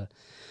people were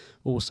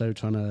also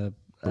trying to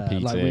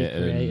recreate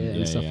it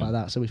and stuff like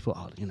that. So we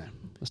thought,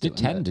 let's did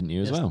 10, didn't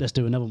you as well? Let's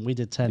do another one. We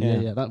did 10.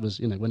 Yeah. That was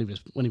when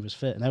he was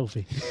fit and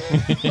healthy.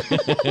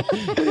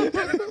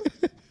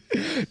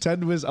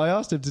 10 was. I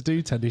asked him to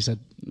do 10. He said,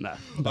 "No."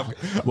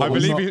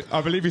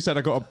 I believe he said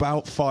I got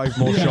about 5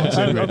 more shots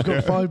in me. I've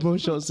got 5 more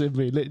shots in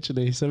me,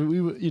 literally. So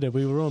we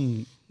were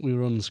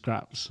on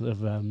scraps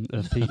of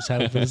Pete's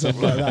health and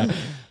stuff like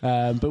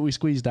that. But we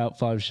squeezed out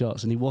 5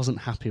 shots, and he wasn't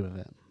happy with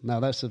it. Now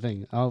that's the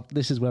thing.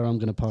 This is where I'm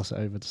going to pass it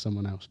over to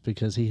someone else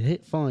because he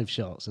hit 5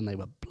 shots and they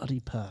were bloody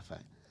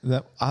perfect.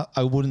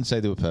 I wouldn't say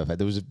they were perfect.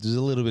 There's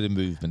a little bit of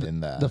movement in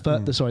there.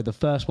 The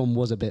first one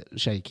was a bit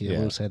shaky. I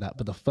will say that,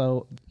 but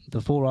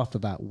the 4 after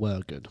that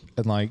were good.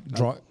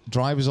 And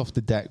drivers off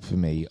the deck for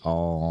me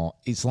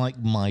it's like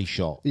my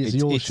shot. It's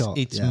your shot.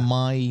 It's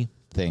my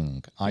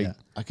thing. I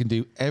can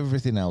do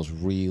everything else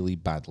really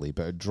badly,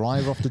 but a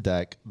drive off the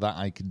deck that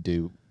I can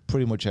do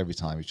pretty much every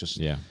time. It's just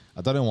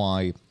I don't know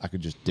why I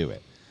could just do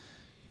it.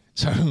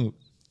 So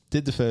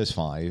did the first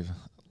 5,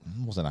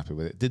 wasn't happy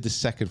with it. Did the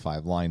second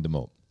 5, lined them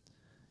up.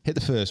 Hit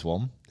the first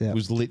one. It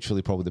was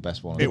literally probably the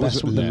best one. It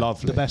was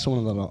lovely. The best one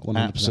of the lot. 100%.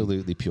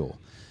 Absolutely pure.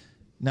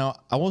 Now,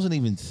 I wasn't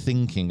even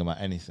thinking about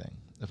anything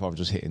if I was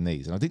just hitting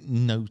these. And I didn't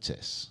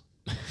notice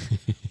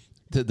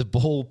that the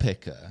ball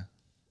picker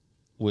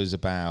was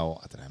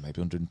about, I don't know,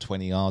 maybe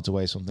 120 yards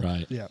away or something.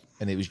 Right. Yeah.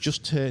 And it was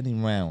just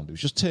turning round. It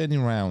was just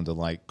turning round and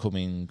like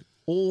coming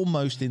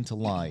almost into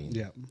line.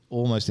 Yeah.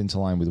 Almost into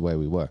line with where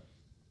we were.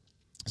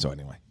 So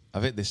anyway,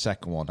 I've hit this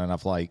second one and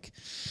I've like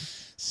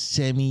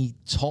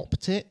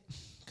semi-topped it.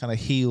 Kind of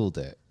healed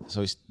it,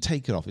 so it's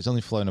taken off. It's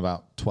only flown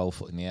about 12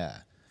 foot in the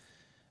air,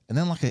 and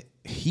then like a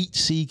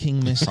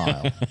heat-seeking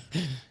missile,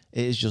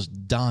 it has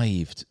just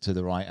dived to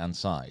the right-hand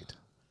side.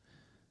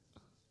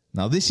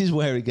 Now this is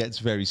where it gets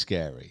very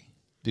scary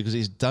because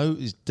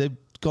they've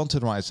gone to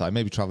the right side,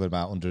 maybe traveling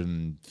about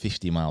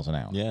 150 miles an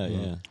hour.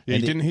 Yeah. He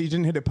didn't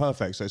hit it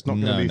perfect, so it's not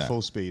going to be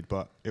full speed,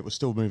 but it was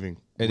still moving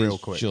real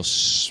quick. It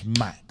just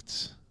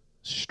smacked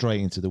straight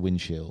into the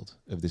windshield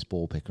of this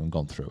ball picker and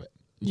gone through it.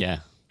 Yeah.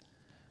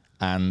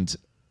 And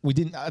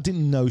I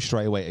didn't know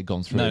straight away it had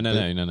gone through.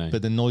 No.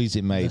 But the noise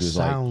it made was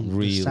like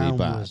really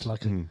bad. Was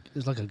like it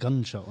was like a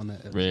gunshot on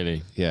it.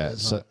 Really? Yeah.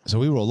 So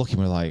we were all looking.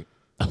 We were like,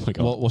 "Oh my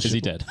god, is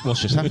he dead?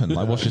 What's just happened?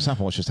 Like, what's just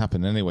happened? What's just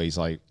happened?" Anyway,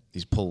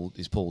 he's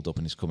pulled up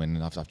and he's coming,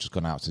 and I've just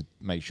gone out to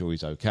make sure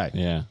he's okay.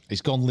 Yeah.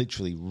 It's gone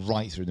literally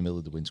right through the middle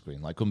of the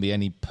windscreen. Like, couldn't be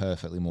any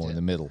perfectly more in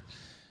the middle.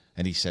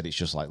 And he said it's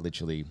just like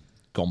literally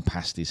gone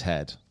past his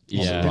head.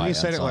 Yeah. Didn't he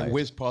say it like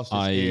whizzed past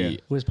his ear?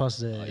 Whizzed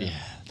past his ear.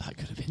 Yeah, that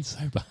could have been so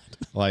bad.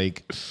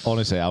 Like,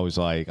 honestly, I was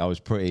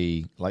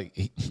pretty,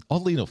 like,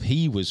 oddly enough,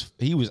 he was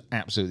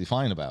absolutely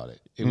fine about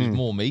it. It was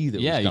more me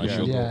that was kind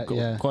of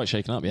shook. Quite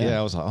shaken up, Yeah,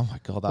 I was like, oh my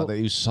God,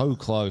 he was so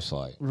close.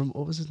 Like,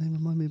 what was his name?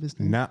 Remind me of his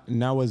name.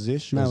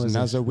 Nawazish?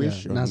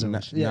 Nazawish.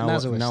 Nazawish.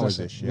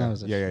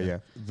 Yeah.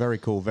 Very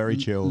cool, very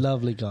chill.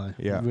 Lovely guy.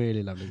 Yeah.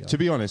 Really lovely guy. To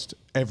be honest,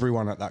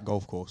 everyone at that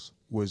golf course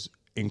was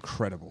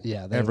incredible.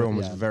 Yeah, everyone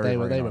was very They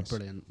nice. were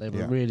brilliant. They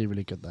were really,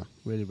 really good there.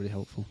 Really, really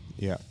helpful.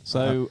 Yeah.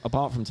 So,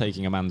 apart from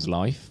taking a man's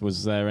life,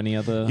 was there any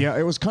other? Yeah,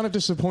 it was kind of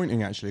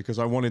disappointing actually because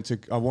I wanted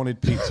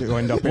Pete to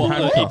end up in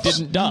handcuffs. He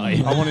didn't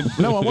die. I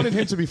wanted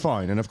him to be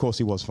fine, and of course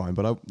he was fine.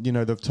 But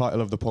the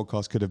title of the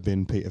podcast could have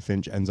been Peter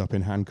Finch ends up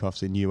in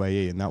handcuffs in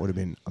UAE, and that would have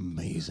been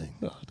amazing.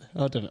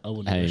 I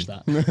wouldn't wish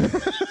that.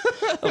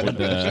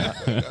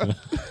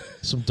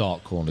 some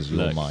dark corners of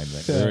your mind,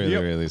 mate. There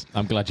really is.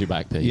 I'm glad you're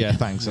back, Pete. Yeah,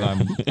 thanks,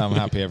 and I'm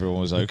happy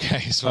everyone was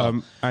okay as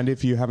well. And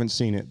if you haven't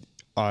seen it,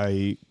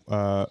 I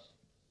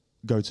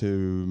go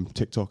to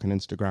TikTok and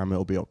Instagram.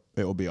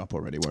 It'll be up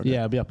already, won't it? Yeah,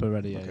 it'll be up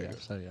already. Yeah, Okay, yeah.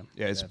 So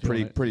Yeah, it's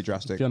pretty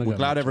drastic. We're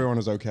glad everyone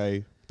is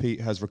okay.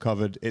 Pete has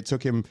recovered. It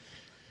took him.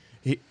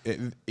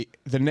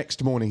 The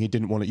next morning, he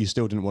didn't want it. You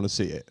still didn't want to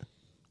see it.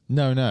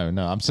 No.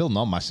 I'm still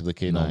not massively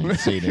keen on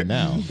seeing him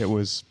now. It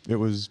was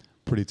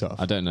pretty tough.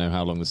 I don't know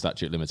how long the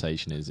statute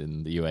limitation is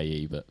in the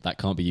UAE, but that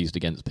can't be used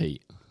against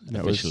Pete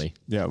officially.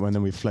 And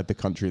then we fled the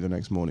country the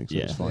next morning, so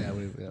it's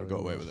fine. We got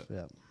away with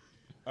it.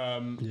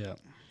 Yeah.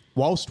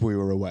 Whilst we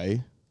were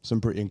away, some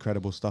pretty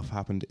incredible stuff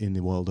happened in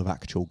the world of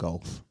actual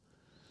golf.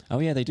 Oh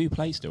yeah, they do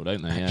play still,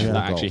 don't they? Yeah, Actual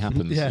that actually golf.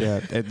 happens.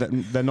 Yeah.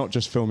 They're not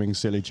just filming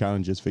silly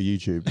challenges for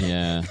YouTube.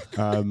 Yeah.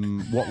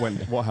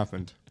 What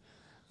happened?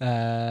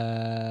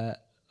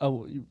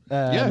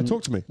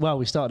 Talk to me. Well,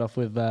 we started off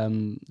with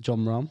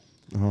John Rahm.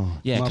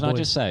 Yeah, My can I boy.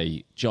 just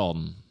say,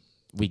 John,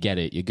 we get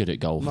it. You're good at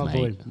golf, My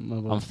mate.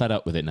 boy. I'm fed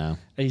up with it now.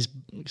 He's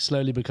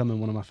slowly becoming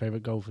one of my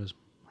favourite golfers,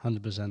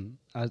 100%.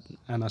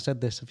 And I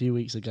said this a few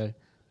weeks ago.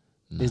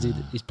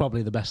 He's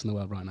probably the best in the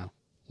world right now,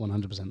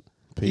 100%.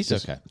 He's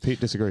okay. Pete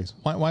disagrees.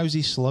 Why was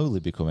he slowly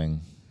becoming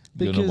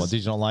your number one?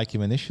 Did you not like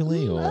him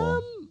initially,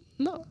 or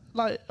No,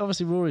 like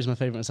obviously Rory's my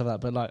favourite and stuff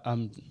like that, but like I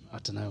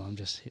don't know,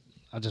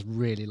 I just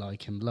really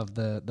like him. Love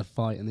the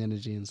fight and the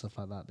energy and stuff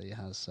like that he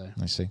has. So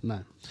I see. No.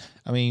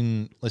 I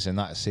mean, listen,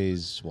 that's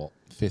his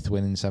 5th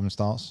win in 7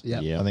 starts.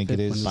 Yeah. I think it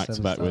is.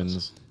 Back-to-back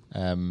wins.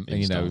 And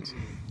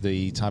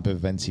the type of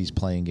events he's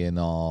playing in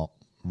are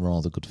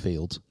rather good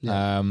fields.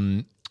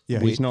 Yeah.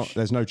 He's not.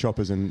 There's no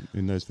choppers in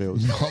those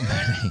fields.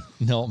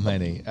 Not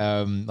many.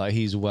 Like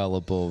he's well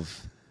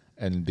above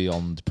and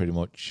beyond pretty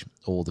much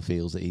all the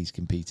fields that he's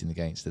competing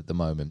against at the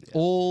moment. Yeah.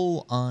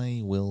 All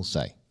I will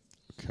say,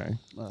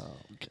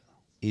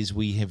 is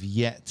we have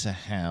yet to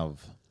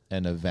have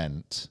an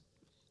event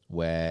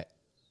where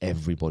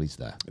everybody's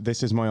there.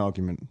 This is my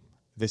argument.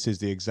 This is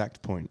the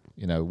exact point.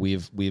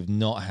 We've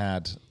not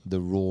had the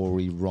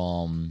Rory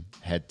Rahm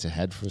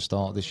head-to-head for a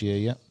start this year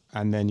yet.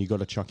 And then you got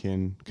to chuck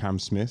in Cam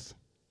Smith,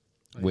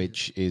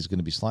 which is going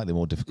to be slightly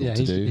more difficult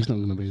to do. He's not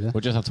going to be there. We'll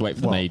just have to wait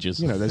for the majors.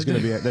 There's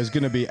going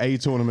to be a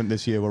tournament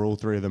this year where all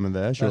 3 of them are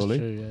there. Surely.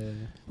 That's true.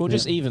 Yeah. Well,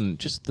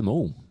 just them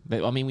all.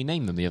 I mean, we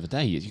named them the other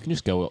day. You can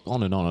just go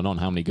on and on and on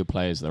how many good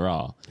players there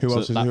are. Who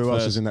else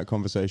is in that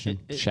conversation?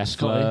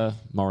 Scheffler,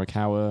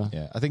 Morikawa.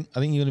 Yeah, I think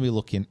you're going to be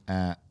looking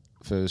at,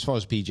 as far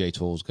as PGA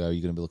Tours go,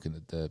 you're going to be looking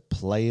at the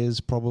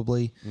players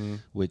probably,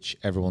 which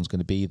everyone's going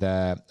to be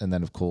there, and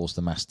then of course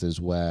the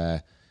Masters,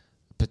 where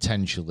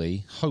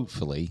potentially,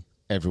 hopefully,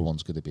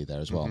 everyone's going to be there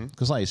as well.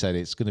 Because like you said,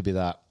 it's going to be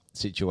that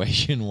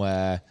situation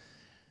where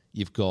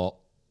you've got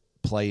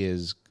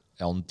players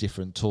on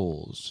different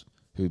tours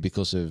who,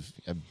 because of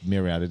a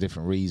myriad of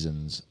different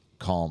reasons,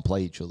 can't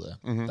play each other.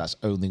 That's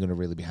only going to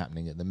really be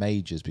happening at the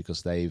majors,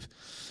 because they've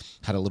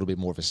had a little bit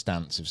more of a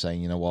stance of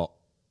saying, you know what,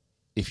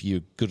 if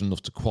you're good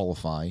enough to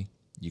qualify,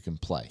 you can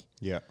play.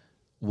 Yeah.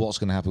 What's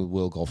going to happen with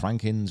World Golf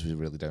Rankings, we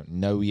really don't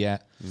know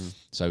yet.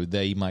 So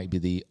they might be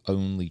the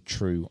only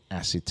true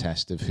acid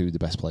test of who the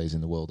best players in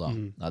the world are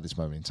at this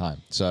moment in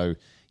time. So,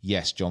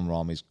 yes, John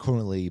Rahm is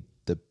currently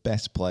the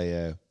best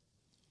player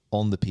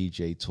on the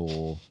PGA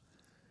Tour,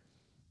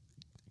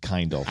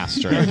 kind of.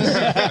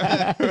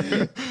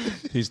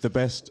 He's the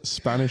best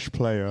Spanish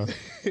player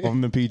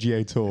on the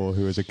PGA Tour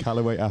who is a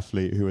Callaway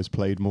athlete who has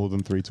played more than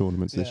 3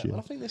 tournaments this year.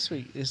 Well, I think this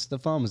week it's the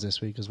Farmers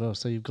this week as well.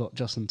 So you've got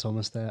Justin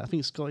Thomas there. I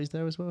think Scotty's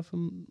there as well, if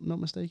I'm not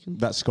mistaken.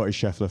 That's Scotty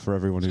Scheffler for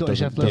everyone who Scotty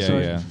doesn't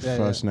Scheffler,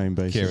 first name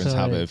basis. Kieran's Sorry.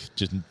 habit of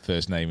just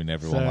first naming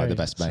everyone like the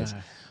best mates.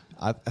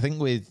 I think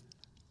with,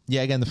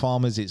 again, the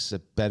Farmers, it's a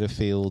better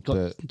field.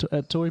 Got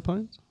but Torrey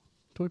Pines?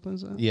 Torrey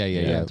Pines there?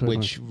 Yeah. Torrey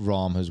Which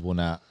Rahm has won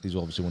at. He's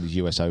obviously won his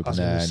US Open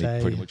there, and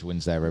he pretty much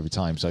wins there every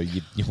time. So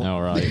you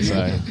want,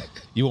 so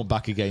you want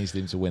back against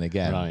him to win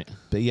again. Right.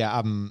 But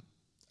yeah,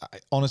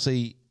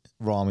 honestly,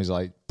 Rahm is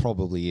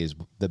probably is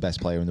the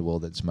best player in the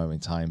world at this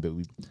moment in time. But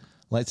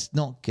let's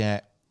not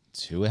get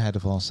too ahead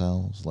of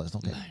ourselves. Let's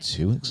not get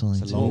too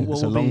excited. It's a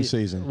long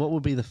season. What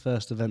would be the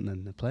first event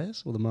then? The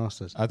Players or the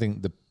Masters? I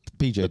think the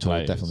PGA Tour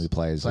are definitely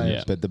players.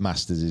 Yeah. But the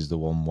Masters is the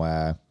one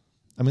where,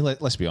 I mean,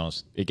 let's be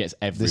honest. It gets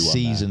The everyone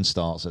season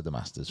starts at the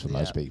Masters for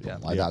most people.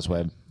 Yeah. That's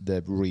where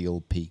the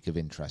real peak of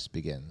interest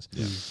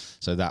begins.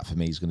 So that for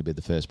me is going to be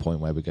the first point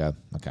where we go,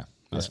 okay.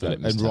 That's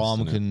And Philip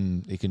Rahm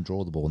Mistess, he can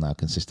draw the ball now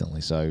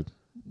consistently. So,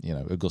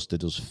 Augusta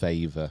does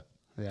favour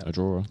a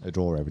drawer. a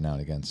draw every now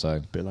and again. So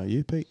Bit like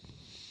you, Pete.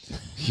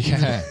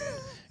 yeah.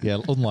 Yeah,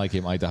 unlike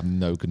him, I'd have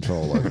no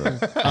control over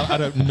it. I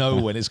don't know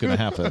when it's going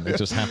to happen. It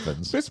just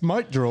happens. This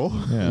might draw.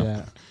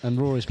 Yeah. And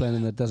Rory's playing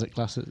in the Desert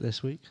Classic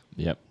this week.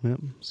 Yep. Yep.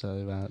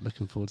 So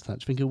looking forward to that.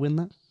 Do you think he'll win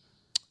that?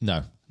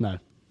 No. No.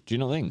 Do you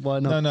not think? Why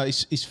not? No,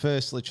 it's his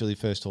first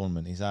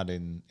tournament he's had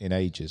in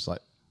ages.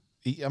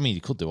 He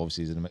could do.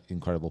 Obviously, he's an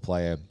incredible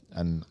player,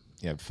 and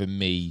for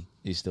me,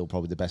 he's still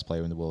probably the best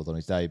player in the world on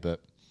his day. But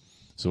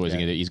So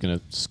he's going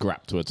to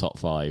scrap to a top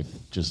 5,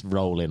 just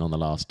roll in on the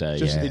last day.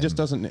 He just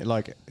doesn't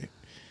like.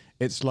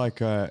 It's like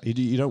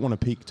you don't want to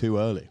peak too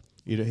early.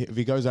 If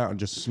he goes out and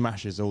just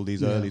smashes all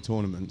these early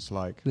tournaments,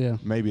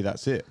 maybe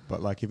that's it.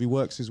 But if he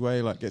works his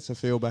way, gets a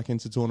feel back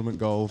into tournament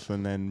golf,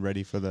 and then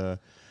ready for the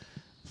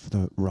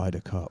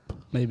Ryder Cup.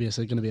 Maybe it's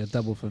going to be a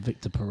double for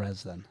Victor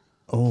Perez then.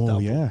 Oh,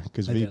 double. yeah,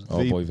 because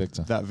boy,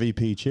 Victor. That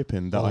VP chip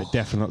in that I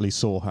definitely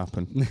saw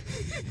happen.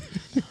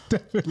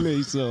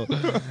 Definitely so.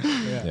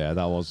 Yeah,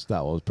 that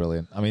was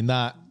brilliant. I mean,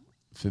 that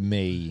for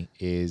me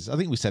is, I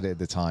think we said it at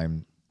the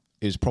time,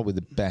 it was probably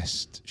the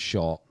best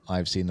shot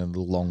I've seen in a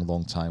long,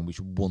 long time,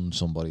 which won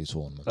somebody a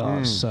tournament.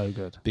 Oh, so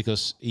good.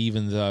 Because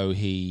even though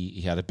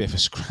he had a bit of a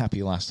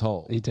scrappy last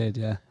hole, He did,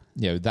 yeah.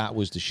 you know, that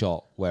was the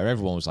shot where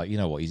everyone was like, you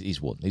know what,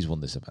 he's won this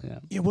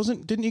event. Yeah.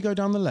 Didn't he go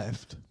down the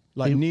left?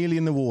 Like nearly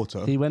in the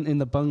water? He went in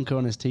the bunker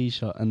on his tee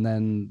shot and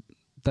then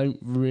don't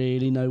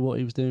really know what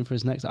he was doing for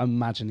his next. I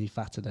imagine he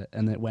fatted it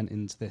and it went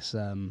into this...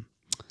 the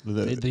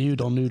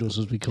udon noodles,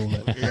 as we call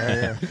it.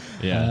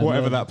 Yeah.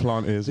 Whatever that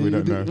plant is, we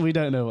don't know. We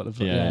don't know what the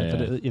plant. Yeah.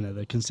 But it,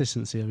 the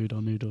consistency of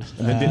udon noodles.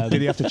 And then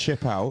did he have to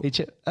chip out? Did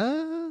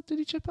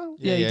he chip out?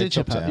 Yeah, he did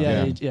chip chopped out. it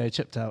out. He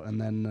chipped out,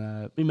 and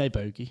then he made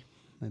bogey.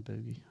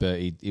 But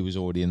he was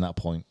already in that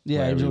point. Yeah,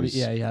 where he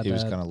was already. He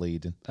was kind of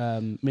leading.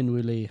 Min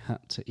Woo Lee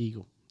had to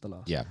eagle the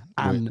last. Yeah,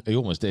 and he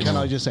almost did. Can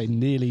I just say,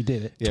 nearly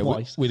did it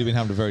twice? We'd have been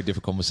having a very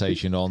different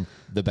conversation on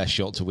the best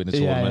shot to win a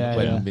tournament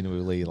when Min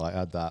Woo Lee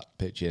had that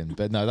pitch in.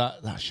 But no,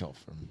 that shot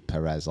from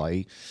Perez,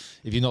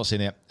 if you've not seen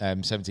it,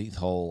 17th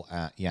hole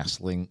at Yas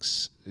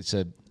Links, it's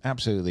a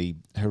absolutely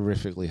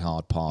horrifically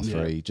hard par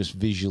 3, just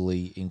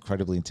visually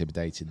incredibly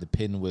intimidating. The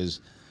pin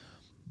was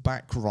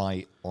back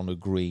right on a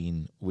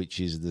green which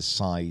is the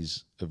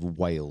size of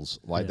Wales.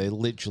 They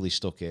literally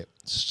stuck it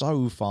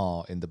so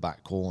far in the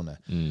back corner,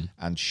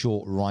 and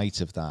short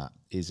right of that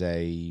is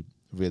a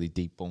really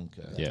deep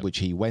bunker, which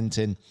he went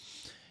in,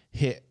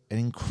 hit an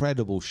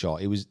incredible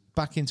shot. It was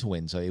back into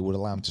wind, so it would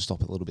allow him to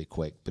stop it a little bit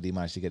quick, but he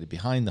managed to get it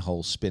behind the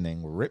hole,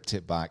 spinning, ripped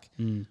it back,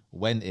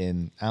 went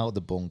in, out of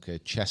the bunker,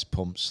 chest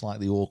pump,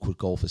 slightly awkward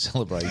golfer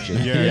celebration.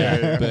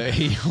 But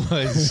he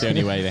was... It's the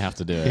only way they have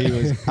to do it. He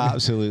was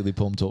absolutely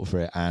pumped up for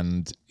it.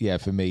 And yeah,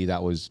 for me,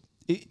 that was...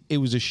 It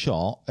was a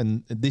shot,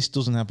 and this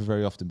doesn't happen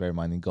very often, bear in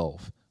mind, in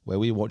golf, where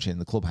we watch it in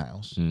the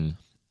clubhouse.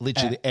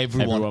 Literally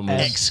everyone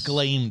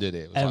exclaimed at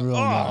it. It was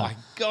my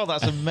God,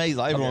 that's amazing.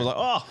 Everyone was like,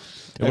 oh...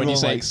 When you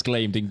say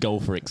exclaimed in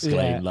golfer,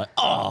 exclaimed good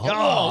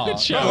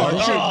shot.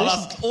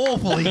 That's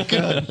awfully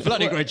good.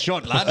 Bloody great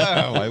shot, lad.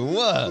 Oh, my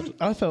word.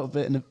 I felt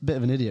a bit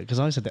of an idiot because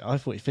I said that I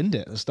thought he finned it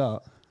at the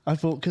start. I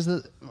thought, because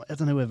I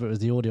don't know whether it was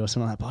the audio or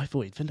something like that, but I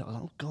thought he'd finned it. I was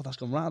like, oh, God, that's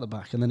gone right at the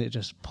back. And then it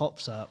just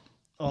pops up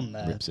on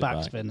there,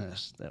 backspin.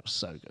 That was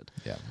so good.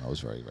 Yeah, that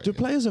was very, very Do good.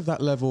 players of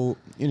that level,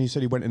 you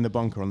said he went in the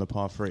bunker on the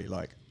par 3,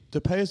 do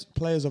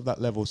players of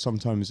that level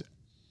sometimes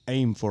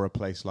aim for a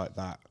place like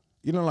that?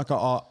 Like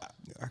a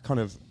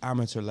kind of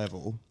amateur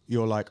level,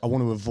 you're like, I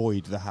want to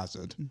avoid the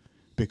hazard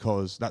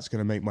because that's going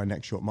to make my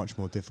next shot much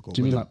more difficult.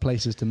 Do you mean like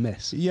places to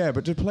miss? Yeah,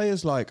 but do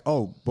players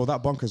that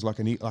bunker's I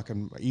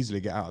can easily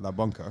get out of that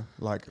bunker.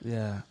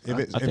 If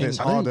it's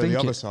harder the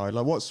other side,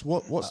 what's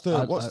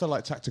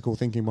the tactical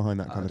thinking behind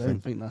that kind of thing? I don't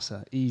think that's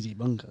an easy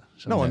bunker.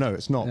 No, I know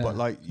it's not,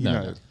 but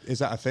is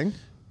that a thing?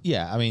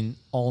 Yeah, I mean,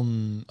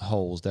 on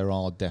holes, there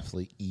are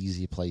definitely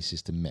easier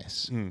places to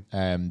miss.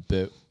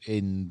 But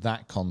in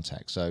that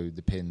context, so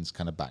the pin's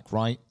kind of back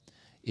right.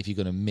 If you're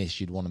going to miss,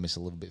 you'd want to miss a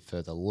little bit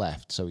further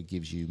left, so it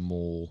gives you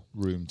more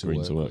room to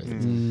work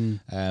with.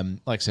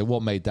 Like I said,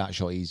 what made that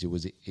shot easier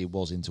was it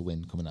was into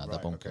wind coming out of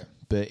that bunker. Okay.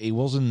 But it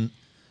wasn't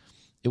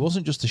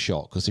just the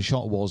shot, because the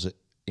shot was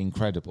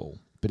incredible,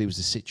 but it was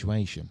the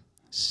situation.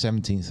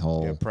 17th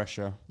hole. Yeah,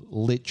 pressure.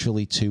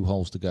 Literally 2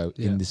 holes to go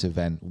in this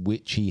event,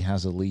 which he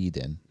has a lead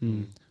in.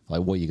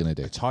 What are you going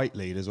to do? A tight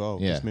lead as well.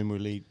 Yeah. Min Woo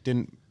Lee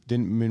didn't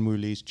Min Woo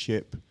Lee's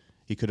chip.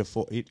 He could have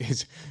fought.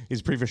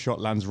 His previous shot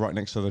lands right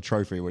next to the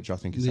trophy, which I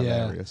think is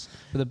hilarious.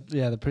 But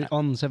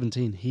on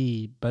 17,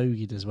 he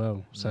bogeyed as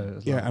well. So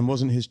and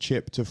wasn't his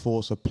chip to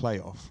force a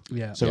playoff?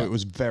 Yeah. So it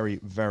was very,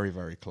 very,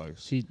 very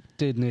close. He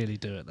did nearly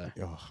do it though.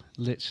 Oh.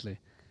 Literally,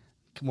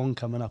 one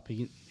coming up,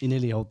 he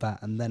nearly held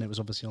that, and then it was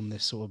obviously on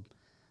this sort of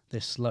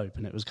this slope,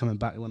 and it was coming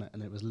back, wasn't it?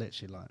 And it was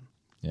literally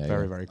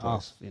very, very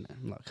close.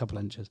 Like a couple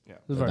of inches. Yeah.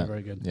 It was very,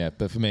 very good. Yeah,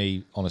 but for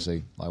me,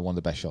 honestly, one of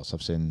the best shots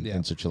I've seen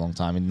in such a long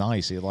time. And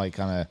nice, it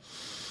kind of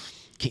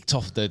kicked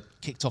off the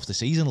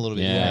season a little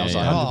bit. Yeah, I was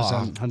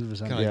 100%.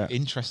 kind of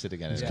interested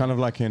again. It's kind of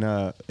like in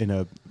a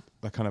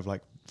kind of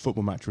like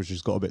football match which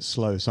has got a bit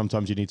slow.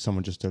 Sometimes you need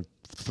someone just to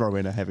throw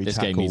in a heavy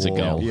tackle. This game needs a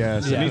goal.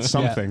 Yeah, so it needs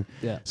something.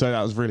 Yeah. So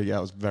that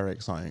was very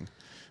exciting.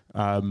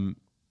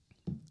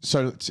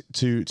 So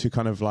to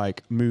kind of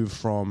move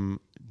from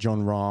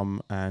Jon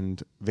Rahm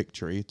and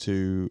victory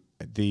to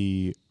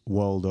the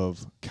world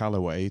of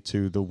Callaway,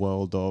 to the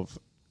world of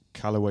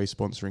Callaway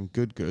sponsoring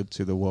Good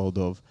to the world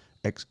of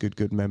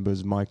ex-Good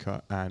members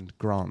Micah and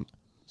Grant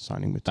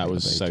signing with That Taylor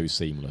was Page. so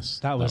seamless.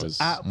 That was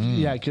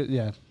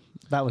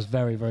that was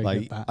very, very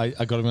good. I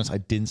got to be honest, I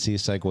didn't see a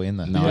segue in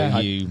there. No,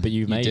 but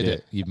you made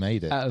it. You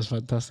made it. That was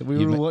fantastic.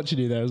 We were all watching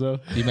you there as well.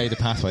 You made a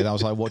pathway. That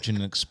was like watching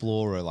an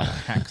explorer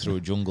hack through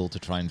a jungle to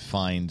try and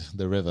find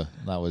the river.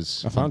 That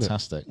was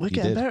fantastic. We're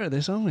getting better at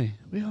this, aren't we?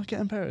 We are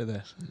getting better at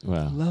this.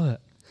 Well, love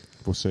it.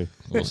 We'll see.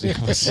 We'll see.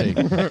 You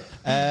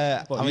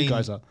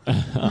guys are.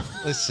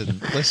 Listen.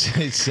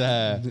 It's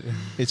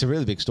a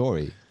really big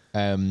story.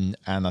 And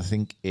I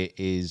think it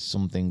is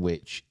something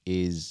which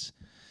is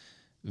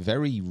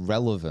very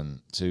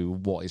relevant to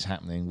what is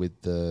happening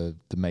with the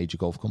major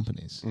golf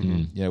companies.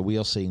 You know, we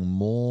are seeing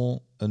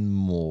more and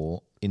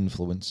more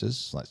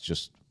influencers, let's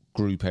just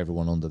group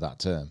everyone under that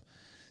term,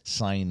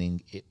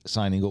 signing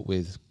up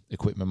with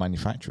equipment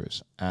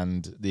manufacturers,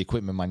 and the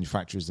equipment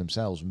manufacturers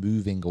themselves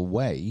moving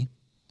away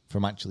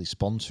from actually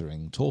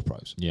sponsoring tour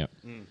pros. Yeah.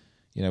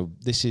 You know,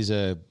 this is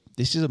a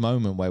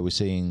moment where we're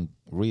seeing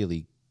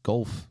really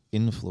golf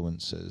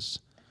influencers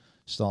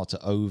start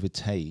to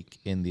overtake,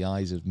 in the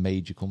eyes of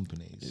major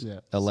companies,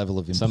 a level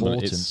of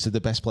importance to the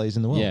best players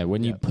in the world. Yeah,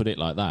 when you put it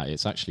like that,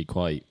 it's actually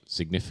quite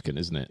significant,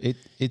 isn't it?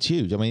 It's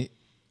huge. I mean,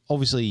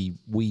 obviously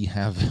we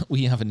have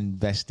an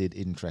invested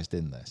interest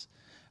in this,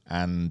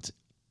 and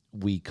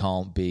we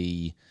can't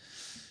be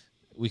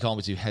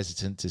too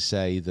hesitant to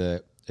say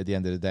that at the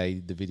end of the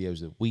day, the videos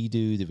that we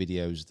do, the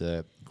videos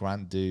that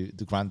Grant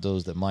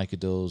does, that Micah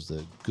does,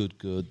 that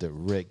Good, that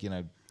Rick, you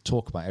know,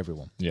 talk about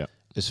everyone. Yeah.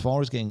 As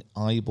far as getting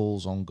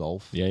eyeballs on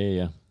golf,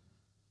 Yeah.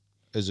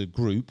 as a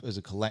group, as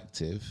a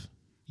collective,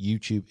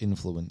 YouTube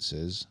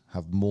influencers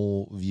have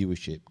more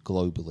viewership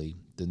globally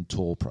than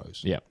tour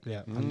pros. Yeah.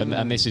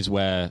 And this is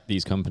where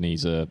these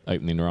companies are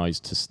opening their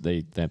eyes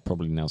to. They're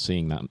probably now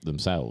seeing that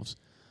themselves.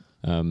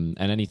 And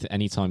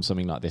anytime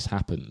something like this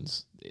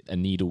happens, a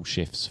needle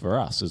shifts for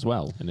us as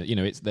well. And you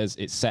know,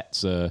 it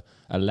sets a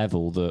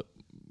level that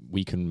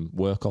we can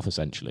work off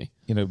essentially.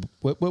 You know,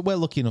 we're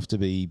lucky enough to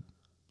be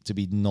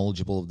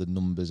knowledgeable of the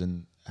numbers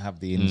and have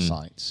the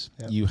insights.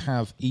 You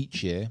have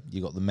each year,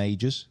 you got the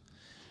majors,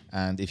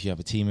 and if you have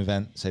a team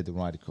event, say the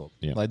Ryder Cup,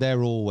 like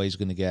they're always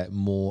going to get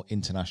more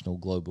international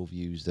global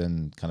views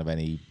than kind of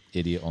any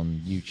idiot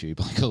on YouTube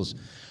like us.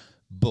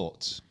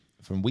 But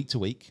from week to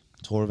week,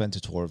 tour event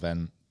to tour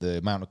event, the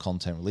amount of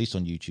content released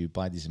on YouTube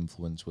by these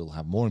influencers will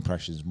have more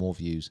impressions, more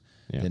views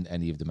than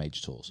any of the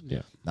major tours.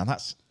 Yeah. Now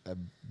that's a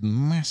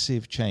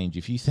massive change.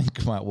 If you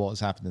think about what's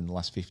happened in the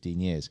last 15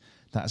 years,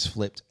 that's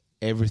flipped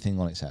everything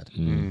on its head.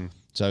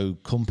 So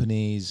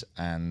companies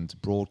and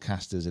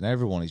broadcasters and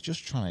everyone is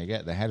just trying to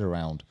get their head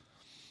around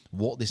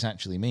what this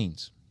actually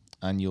means.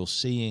 And you're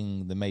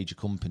seeing the major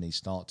companies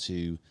start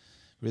to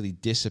really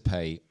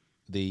dissipate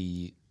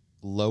the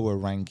lower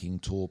ranking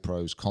tour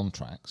pros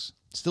contracts,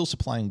 still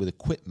supplying with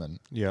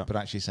equipment, but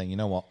actually saying, you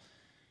know what,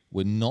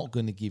 we're not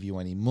going to give you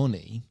any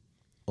money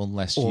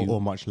unless or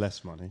much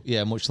less money.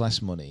 Yeah, much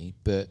less money,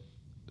 but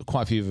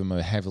quite a few of them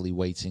are heavily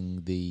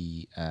weighting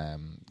the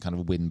kind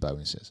of win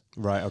bonuses.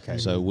 Right, okay.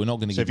 So we're not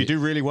going to So if you do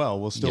really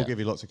well, we'll still give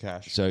you lots of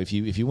cash. So if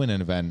you win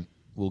an event,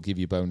 we'll give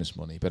you bonus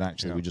money, but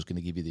actually we're just going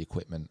to give you the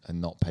equipment and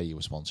not pay you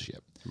a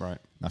sponsorship. Right.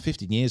 Now,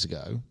 15 years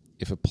ago,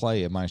 if a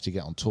player managed to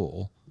get on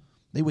tour,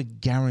 they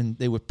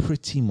were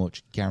pretty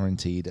much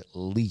guaranteed at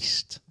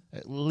least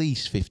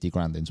 50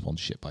 grand in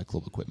sponsorship by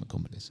club equipment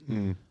companies.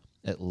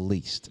 At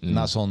least. And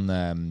that's on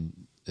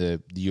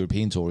the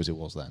European tour as it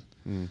was then.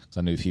 Because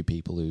I knew a few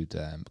people who'd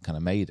kind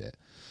of made it.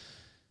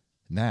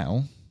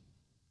 Now,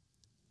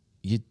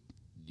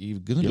 you're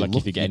going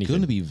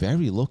to be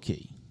very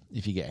lucky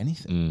if you get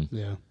anything.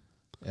 Yeah.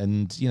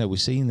 And, you know, we're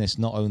seeing this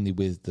not only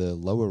with the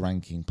lower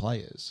ranking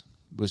players,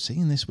 we're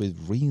seeing this with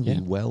really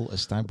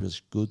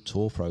well-established good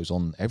tour pros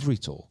on every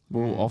tour.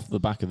 Well, off the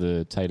back of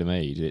the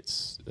TaylorMade,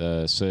 it's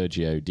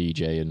Sergio,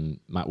 DJ,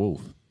 and Matt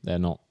Wolf. They're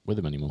not with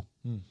him anymore.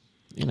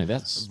 You know,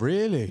 that's...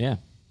 Really? Yeah.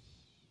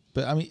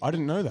 But, I mean... I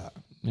didn't know that.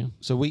 Yeah.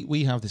 So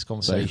we have this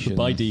conversation... So,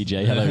 bye,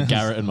 DJ. Hello,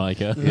 Garrett and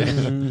Micah.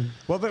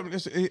 Well,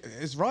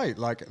 it's right.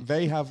 Like,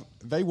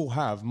 they will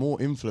have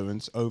more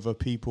influence over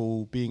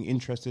people being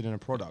interested in a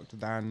product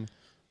than...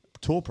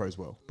 tour pros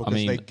will,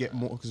 because they get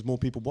more, because more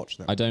people watch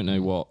them. I don't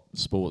know what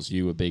sports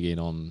you were big in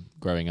on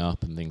growing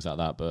up and things like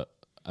that, but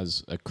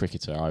as a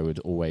cricketer, I would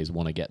always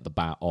want to get the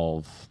bat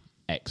of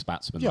X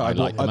batsman. Yeah, I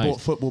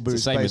bought football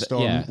boots based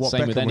on what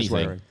Beckham was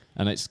wearing.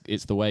 And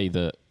it's the way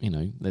that, you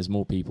know, there's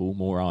more people,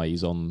 more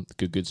eyes on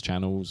Good Goods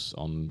channels,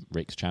 on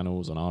Rick's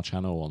channels, on our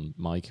channel, on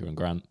Micah and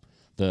Grant,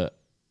 that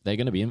they're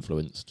going to be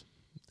influenced.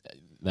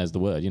 There's the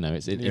word, you know,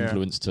 it's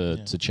influence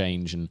to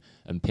change and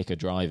pick a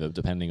driver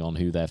depending on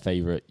who their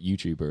favourite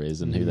YouTuber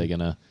is and who they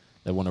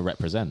want to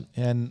represent.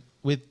 And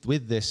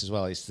with this as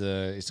well, it's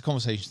the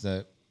conversation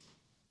that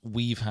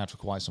we've had for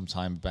quite some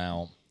time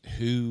about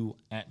who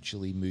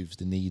actually moves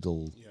the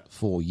needle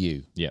for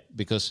you. Yeah.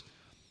 Because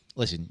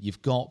listen,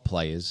 you've got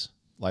players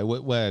like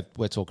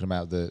we're talking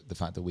about the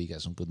fact that we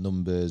get some good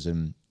numbers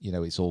and, you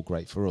know, it's all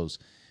great for us.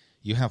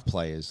 You have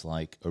players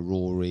like a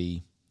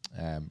Rory,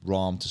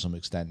 Rahm to some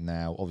extent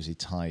now, obviously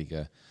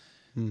Tiger,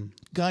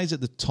 guys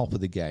at the top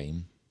of the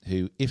game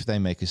who, if they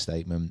make a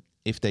statement,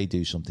 if they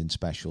do something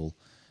special,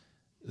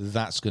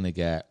 that's going to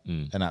get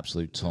an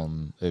absolute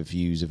ton of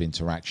views, of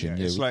interaction.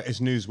 Yeah, it's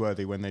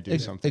newsworthy when they do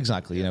something.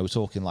 Exactly. You know, we're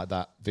talking like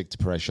that Victor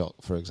Perez shot,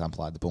 for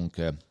example, like the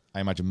bunker. I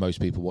imagine most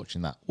people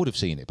watching that would have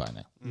seen it by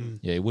now.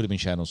 Yeah, it would have been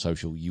shared on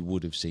social. You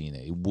would have seen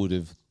it. It would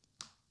have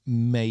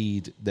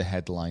made the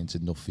headlines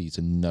enough for you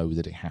to know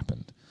that it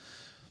happened.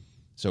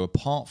 So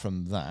apart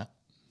from that,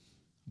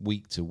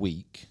 week to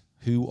week,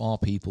 who are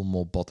people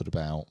more bothered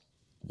about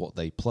what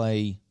they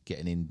play,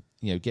 getting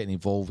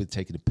involved with,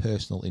 taking a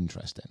personal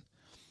interest in.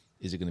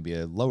 Is it going to be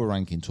a lower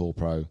ranking Tour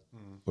Pro,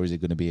 or is it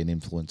going to be an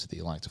influencer that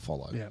you like to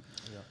follow? Yeah.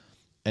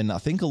 And I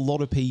think a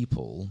lot of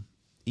people,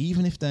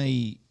 even if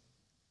they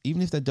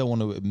don't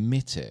want to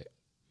admit it,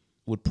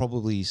 would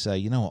probably say,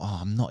 you know what,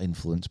 I'm not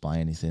influenced by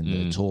anything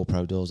that a Tour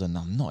Pro does, and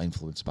I'm not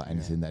influenced by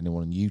anything that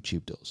anyone on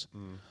YouTube does.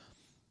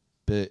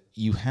 But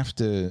you have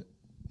to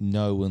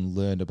know and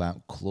learn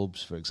about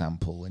clubs, for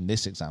example, in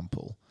this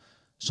example,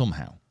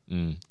 somehow.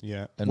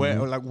 Yeah. And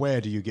where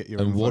do you get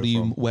your info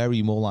from? Where are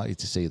you more likely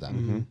to see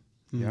that?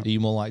 Yeah. Are you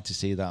more likely to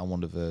see that on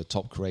one of the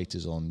top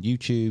creators on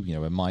YouTube? You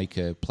know, a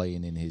Micah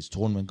playing in his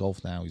tournament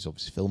golf now. He's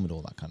obviously filming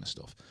all that kind of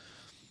stuff.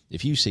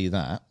 If you see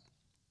that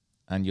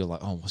and you're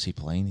like, oh, what's he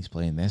playing? He's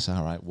playing this.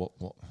 All right,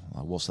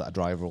 what's that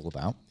driver all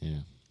about? Yeah.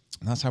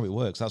 And that's how it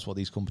works. That's what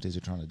these companies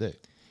are trying to do. It'd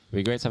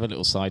be great to have a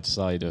little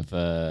side-to-side of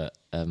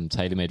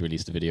TaylorMade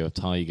released a video of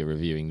Tiger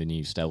reviewing the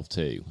new Stealth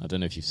 2. I don't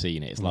know if you've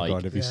seen it. It's like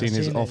God, have you seen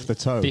his off the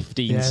toe?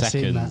 15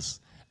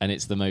 seconds, and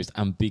it's the most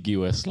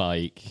ambiguous,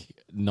 like,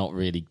 not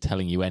really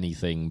telling you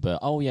anything, but,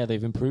 oh, yeah,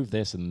 they've improved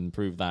this and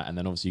improved that, and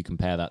then obviously you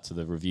compare that to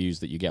the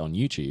reviews that you get on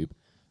YouTube,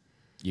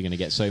 you're going to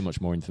get so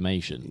much more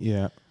information.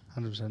 Yeah.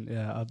 100%,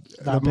 yeah.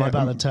 That bit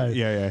about the toe.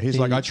 Yeah. He's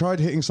like, I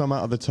tried hitting some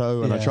out of the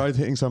toe, and I tried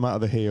hitting some out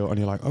of the heel, and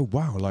you're like, oh,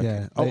 wow. Like,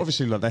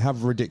 obviously, look, they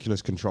have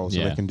ridiculous control,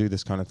 so they can do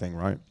this kind of thing,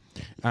 right?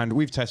 And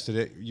we've tested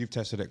it. You've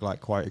tested it, like,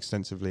 quite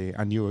extensively,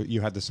 and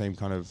you had the same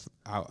kind of,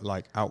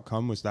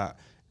 outcome, was that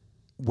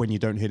when you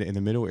don't hit it in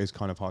the middle, it's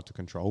kind of hard to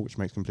control, which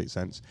makes complete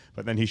sense.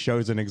 But then he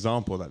shows an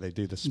example that they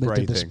do the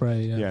spray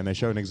thing. And they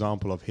show an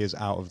example of his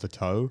out of the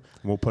toe,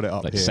 and we'll put it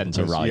up like here.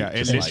 Center right. Yeah,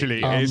 it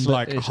literally is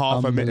like it's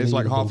half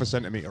a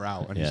centimetre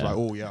out, and he's like,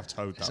 oh yeah, I've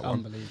towed that one.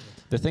 Unbelievable.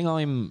 The thing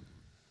I'm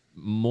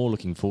more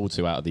looking forward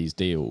to out of these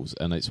deals,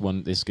 and this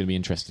is going to be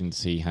interesting to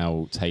see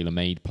how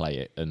TaylorMade play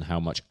it and how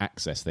much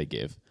access they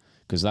give.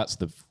 Because that's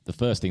the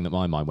first thing that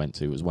my mind went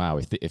to was, wow,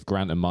 if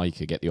Grant and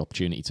Micah get the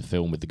opportunity to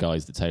film with the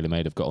guys that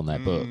TaylorMade have got on their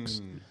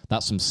books,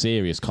 that's some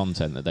serious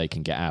content that they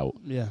can get out.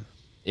 Yeah.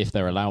 If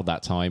they're allowed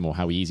that time, or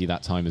how easy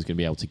that time is going to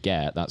be able to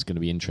get, that's going to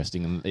be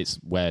interesting. And it's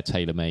where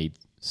TaylorMade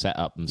set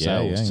up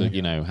themselves. So,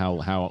 you know,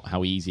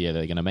 how easy are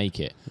they going to make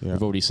it? Yeah.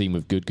 We've already seen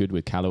with Good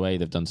with Callaway,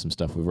 they've done some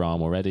stuff with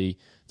Rahm already,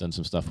 done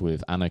some stuff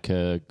with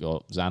Annika,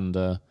 got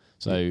Xander.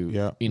 So,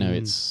 you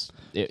know,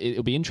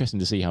 it'll be interesting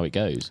to see how it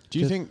goes.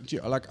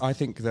 I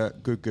think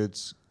that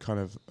Good's kind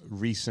of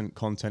recent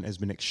content has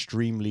been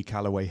extremely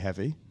Callaway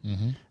heavy,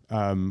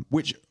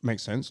 which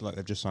makes sense. Like,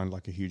 they've just signed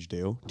like a huge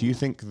deal. Do you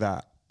think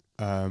that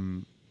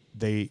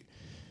they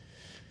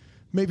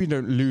maybe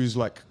don't lose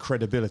like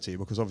credibility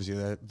because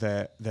obviously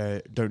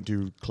they don't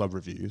do club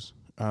reviews,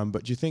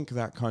 but do you think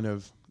that kind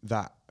of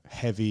that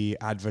heavy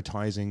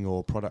advertising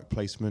or product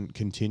placement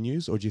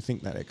continues, or do you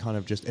think that it kind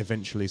of just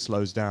eventually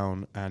slows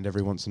down and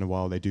every once in a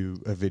while they do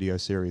a video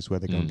series where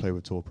they go and play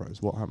with Tour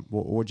Pros?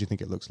 What do you think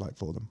it looks like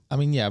for them? I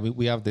mean,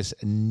 we have this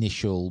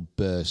initial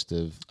burst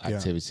of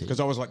activity. Because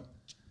I was like,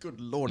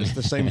 good Lord, it's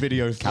the same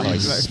video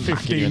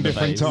 15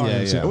 different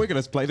times. We're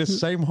going to play the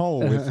same hole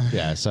with,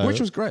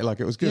 which was great. Like,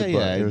 it was good,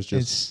 but it was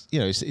just...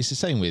 It's the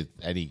same with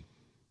any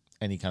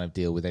kind of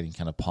deal with any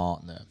kind of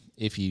partner.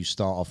 If you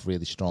start off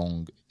really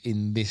strong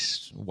in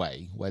this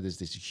way, where there's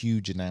this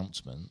huge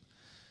announcement,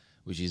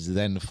 which is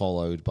then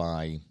followed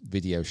by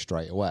video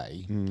straight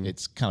away,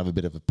 it's kind of a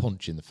bit of a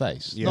punch in the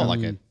face. Not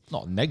like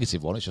not a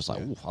negative one. It's just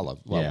like, hello.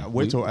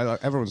 Well,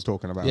 everyone's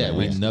talking about it. Yeah,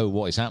 we know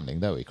what is happening,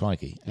 don't we?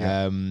 Crikey.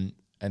 Yeah.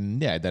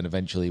 And then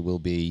eventually there'll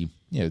be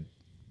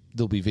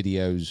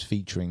videos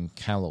featuring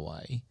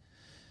Callaway,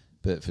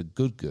 but for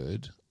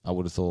Good, I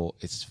would have thought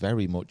it's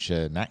very much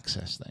an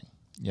access thing.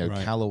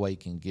 Callaway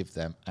can give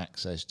them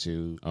access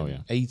to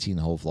an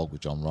 18-hole vlog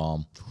with John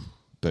Rahm.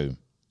 Boom.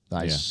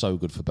 That is so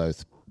good for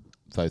both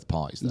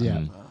parties.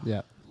 There.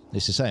 Yeah.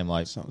 It's the same.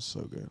 Like, sounds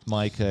so good.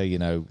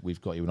 Micah, we've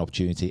got you an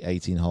opportunity,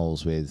 18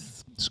 holes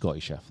with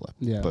Scotty Scheffler.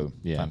 Yeah. Boom.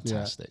 Yeah.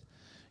 Fantastic.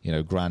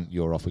 Yeah. Grant,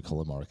 you're off with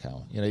Colin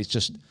Morikawa. It's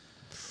just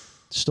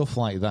stuff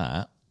like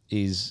that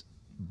is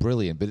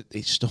brilliant, but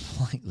it's stuff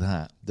like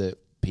that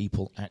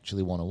people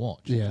actually want to watch.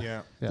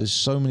 Yeah. There's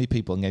so many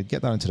people, and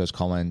get that into those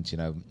comments,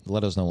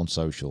 let us know on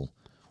social.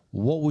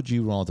 What would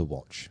you rather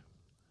watch?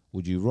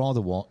 Would you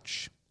rather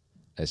watch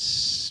a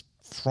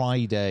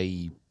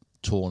Friday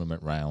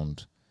tournament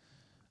round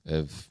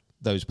of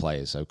those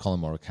players, so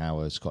Colin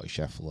Morikawa, Scotty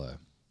Scheffler,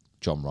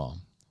 John Rahm?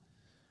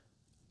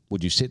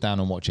 Would you sit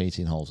down and watch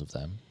 18 holes of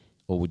them,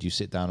 or would you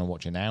sit down and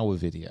watch an hour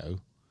video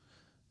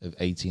of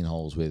 18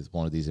 holes with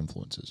one of these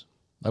influencers?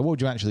 Like, what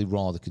would you actually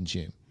rather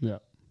consume? Yeah.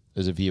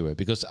 As a viewer,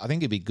 because I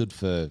think it'd be good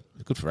for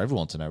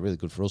everyone to know, really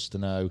good for us to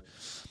know,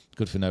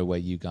 good for know where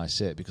you guys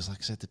sit, because like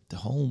I said, the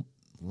whole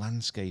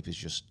landscape has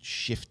just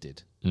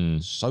shifted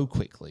so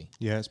quickly.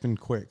 Yeah, it's been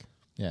quick.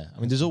 Yeah, I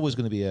mean, there's always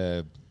going to be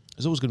a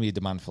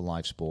demand for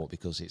live sport,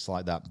 because it's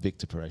like that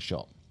Victor Perez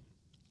shot.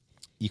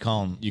 You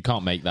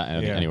can't make that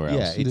anywhere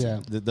else.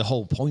 The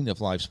whole point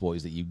of live sport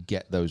is that you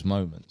get those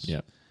moments.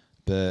 Yeah,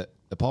 but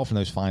apart from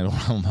those final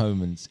round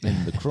moments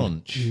in the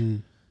crunch.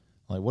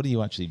 Like, what are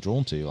you actually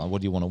drawn to? Like,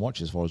 what do you want to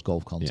watch as far as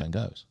golf content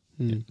goes?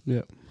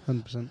 Yeah,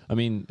 100%. I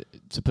mean,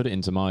 to put it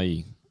into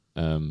my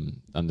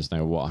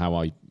understanding of how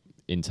I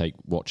intake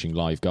watching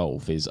live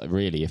golf is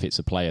really if it's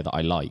a player that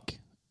I like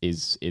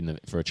is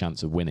for a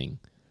chance of winning.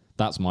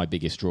 That's my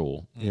biggest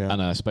draw. Yeah.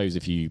 And I suppose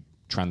if you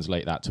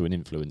translate that to an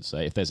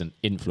influencer, if there's an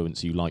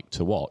influencer you like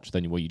to watch,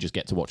 then you just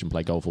get to watch and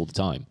play golf all the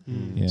time.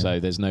 Yeah. So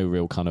there's no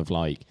real kind of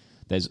like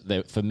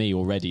for me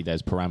already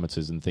there's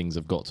parameters and things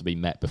have got to be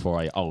met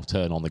before I'll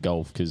turn on the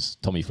golf, because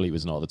Tommy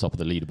Fleetwood's not at the top of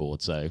the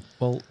leaderboard. So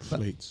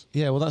Fleets.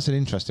 Well, that's an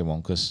interesting one,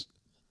 because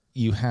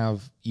you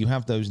have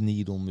those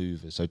needle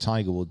movers. So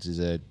Tiger Woods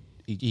is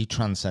he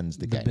transcends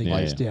the game.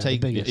 biggest,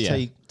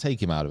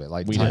 Take him out of it.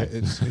 Like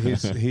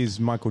He's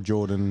Michael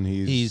Jordan.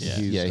 He's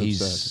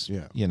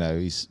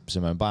he's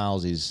Simone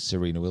Biles. He's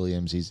Serena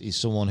Williams. He's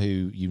someone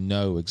who you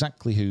know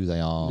exactly who they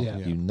are. Yeah.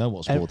 You know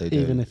what sport they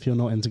do. Even if you're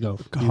not into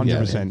golf,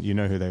 100%. You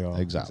know who they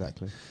are.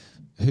 Exactly.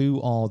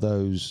 Who are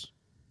those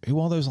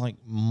like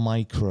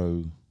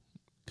micro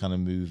kind of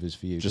movers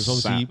for you? Just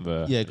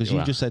because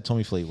you just said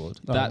Tommy Fleetwood.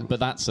 But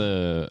that's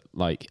I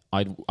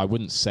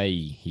wouldn't say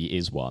he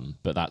is one,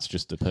 but that's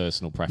just a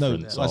personal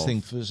preference. No, I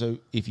think so.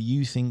 If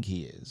you think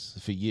he is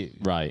for you,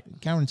 right?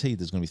 Guaranteed,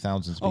 there's going to be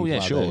thousands of people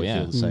out there who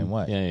feel the same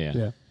way.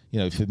 Yeah. You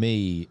know, for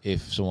me,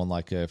 if someone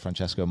like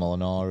Francesco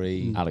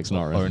Molinari, Alex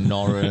Noren, or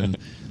Noren,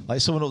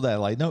 like someone up there,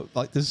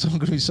 there's going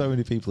to be so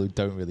many people who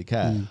don't really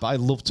care, but I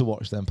love to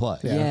watch them play.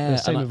 Yeah,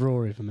 same with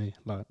Rory for me.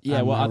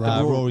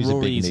 Rory's a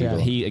big needle.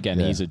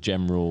 He's a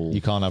general. You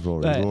can't have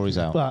Rory. Rory's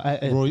out.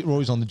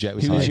 Rory's on the jet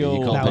with Who's Tiger. your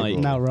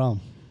now Rahm?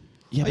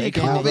 Yeah, but you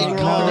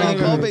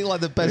can't be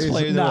like the best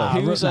player in the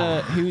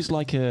world. Who's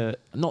like a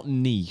not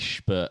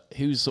niche, but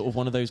who's sort of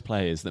one of those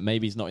players that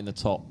maybe is not in the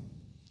top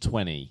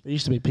 20. It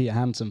used to be Peter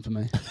Hansen for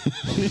me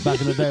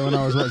back in the day when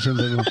I was watching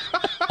them.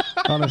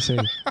 Honestly,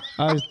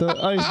 I used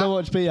to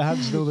watch Peter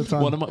Hansen all the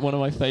time. One of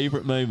my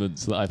favourite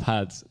moments that I've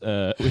had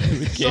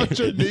with such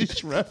a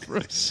niche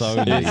reference.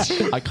 So niche.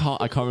 I can't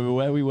remember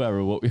where we were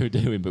or what we were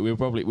doing, but we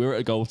were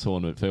at a golf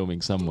tournament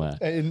filming somewhere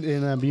in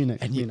Munich.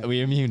 And we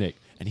were in Munich.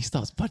 And he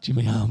starts budging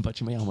my arm. I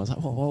was like,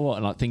 what?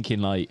 And like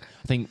thinking, I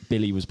think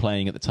Billy was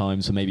playing at the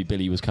time, so maybe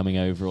Billy was coming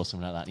over or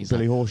something like that. And he's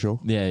Billy Horshaw.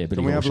 Yeah, Billy.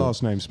 Can we have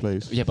last names,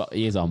 please? Yeah, but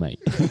he is our mate.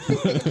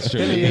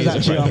 Billy is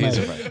actually our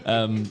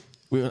mate.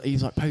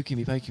 He's like poking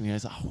me. I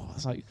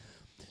was like,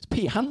 it's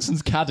Pete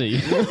Hansen's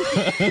caddy. I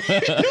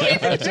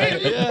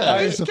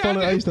used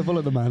to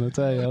follow the man. I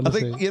tell you, honestly.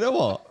 I think, you know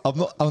what? I'm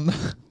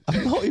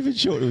not even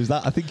sure it was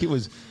that. I think it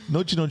was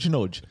nudge, nudge,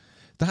 nudge.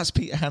 That's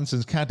Peter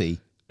Hansen's caddy.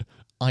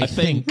 I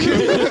think.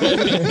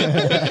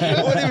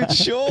 What even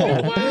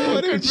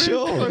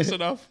sure? Close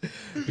enough.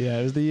 Yeah,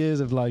 it was the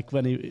years of like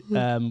when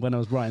I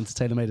was writing to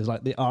TaylorMade. It was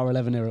like the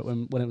R11 era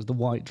when it was the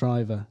white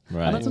driver.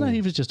 Right. And I don't know,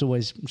 he was just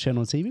always shown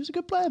on TV. He was a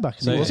good player back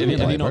in the day. So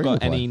have you not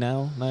got any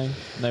now?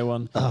 No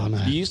one. Oh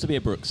no. You used to be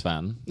a Brooks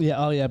fan. Yeah.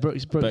 Oh yeah,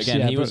 Brooks. But again,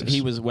 yeah,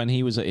 he was when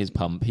he was at his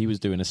pump. He was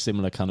doing a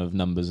similar kind of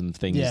numbers and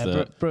things. Yeah,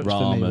 that Brooks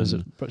for me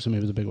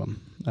was a big one.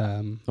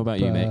 What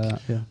about you,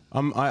 Mick? Yeah.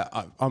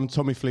 I'm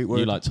Tommy Fleetwood.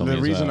 You like Tommy The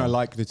as reason well. I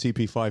like the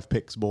TP5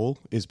 Picks ball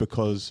is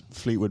because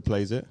Fleetwood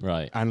plays it.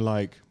 Right. And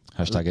like...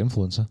 Hashtag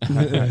influencer.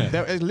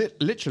 there is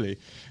literally.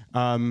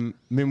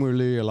 Minwoo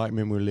Lee, I like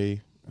Minwoo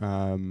Lee.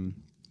 I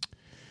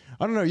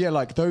don't know,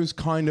 like those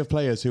kind of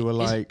players who are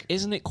like...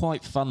 Isn't it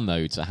quite fun,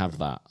 though, to have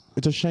that?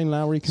 Does Shane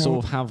Lowry count?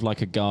 Sort of have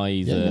like a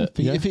guy that...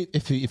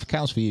 If it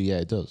counts for you,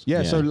 it does.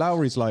 Yeah, so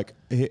Lowry's like...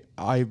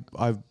 I've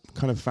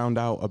kind of not found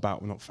out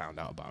about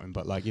him,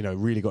 but like,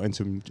 really got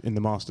into him in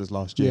the Masters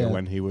last year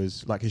when he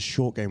was like, his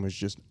short game was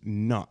just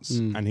nuts.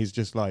 And he's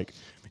just like,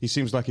 he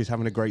seems like he's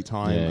having a great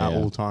time at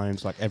all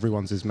times. Like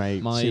everyone's his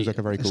mate. Seems like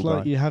a very cool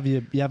guy. You have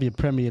your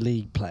Premier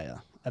League player,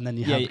 and then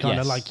you have kind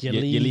of like your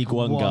League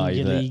One guy,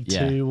 your League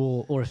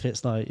Two, or if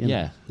it's like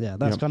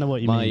that's kind of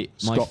what you mean.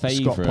 My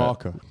favourite Scott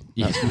Parker.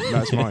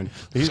 That's mine.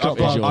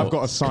 I've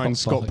got a signed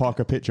Scott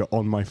Parker picture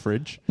on my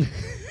fridge.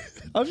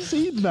 I've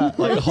seen that.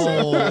 Like the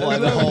whole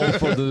front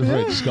of the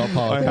fridge, Scott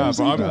Parker. I have.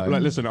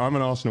 Listen, I'm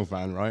an Arsenal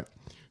fan, right?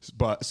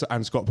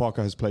 And Scott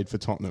Parker has played for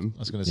Tottenham. I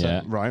was going to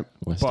say, right?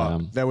 West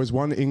Ham. There was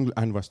one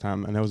and West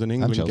Ham, and there was an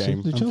England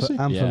game. Chelsea.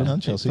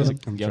 And Chelsea.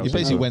 Fulham. He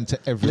basically went to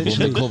every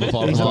club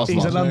apart from Arsenal.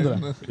 He's a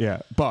Londoner.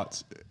 Yeah,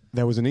 but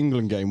there was an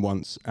England game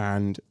once,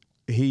 and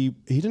he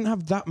didn't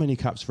have that many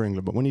caps for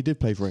England, but when he did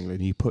play for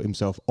England, he put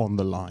himself on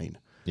the line.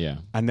 Yeah.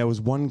 And there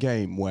was one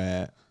game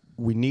where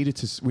we needed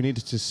to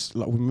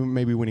like, we were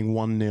maybe winning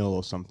 1-0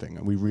 or something,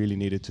 and we really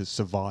needed to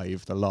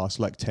survive the last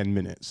like 10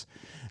 minutes.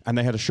 And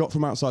they had a shot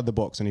from outside the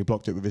box, and he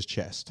blocked it with his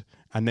chest.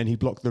 And then he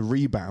blocked the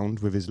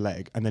rebound with his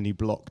leg, and then he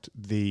blocked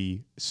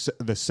the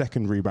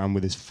second rebound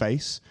with his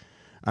face.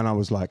 And I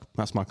was like,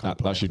 that's my kind of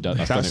player.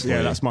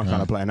 That's my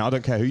kind of player. Now, I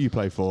don't care who you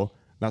play for.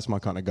 That's my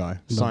kind of guy.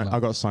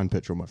 I got a signed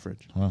picture on my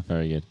fridge. Well,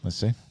 very good. Let's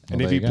see.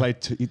 And if he played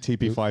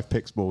TP5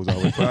 Picks balls, I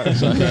would play.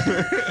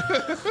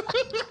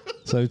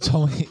 So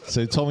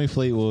Tommy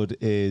Fleetwood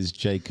is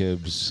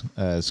Jacob's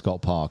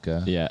Scott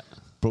Parker. Yeah.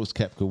 Brooks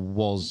Koepka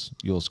was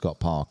your Scott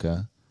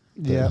Parker.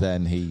 But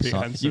then he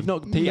You've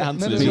not Pete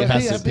Hansen.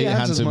 Pete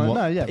Hansen.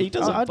 No, yeah. He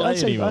doesn't play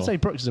anymore. I'd say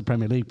Brooks is a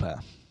Premier League player.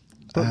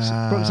 Brooks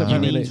is a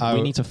Premier League.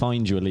 We need to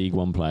find you a League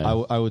One player.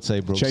 I would say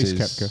Brooks Chase is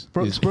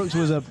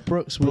Koepka.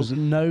 Brooks was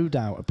no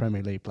doubt a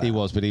Premier League player. He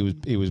was, but he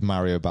was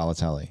Mario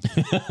Balotelli.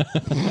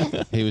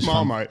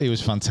 He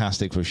was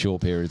fantastic for a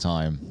short period of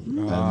time,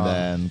 and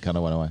then kind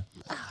of went away.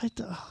 I'm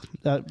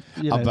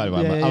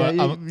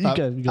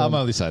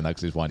only saying that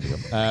because it's winding up.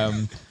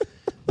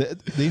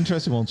 The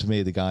interesting one to me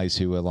are the guys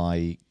who are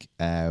like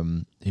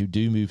who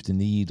do move the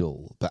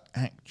needle, but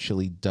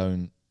actually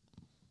don't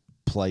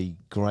play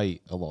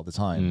great a lot of the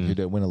time. Who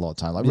don't win a lot of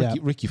time. Like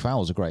Ricky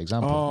Fowler's a great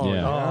example.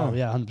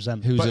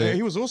 100%. But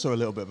he was also a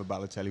little bit of a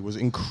Balotelli. Was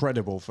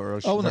incredible for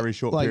a very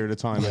short period of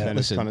time, and then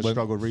has kind of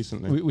struggled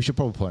recently. We should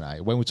probably point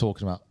out when we're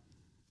talking about.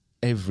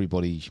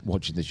 Everybody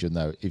watching this should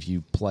know if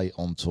you play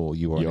on tour,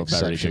 you're an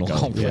exceptional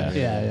golfer.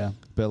 Yeah.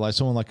 But like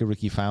someone like a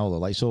Ricky Fowler,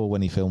 like saw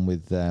when he filmed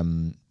with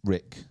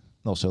Rick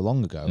not so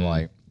long ago,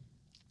 like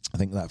I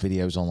think that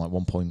video's on like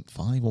 1.5,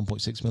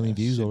 1.6 million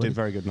views already. It did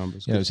very good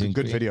numbers. Yeah, it's a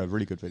good video,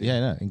 really good video. Yeah,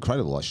 no,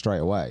 incredible, like straight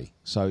away.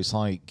 So it's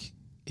like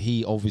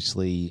he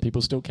obviously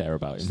people still care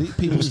about him.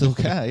 People still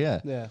care,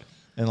 yeah. Yeah.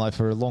 And like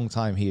for a long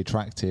time, he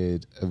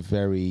attracted a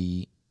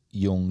very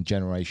young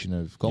generation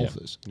of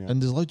golfers,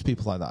 and there's loads of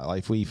people like that. Like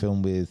if we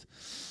film with,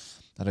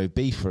 I don't know,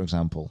 Beef, for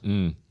example,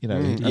 you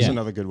know, that's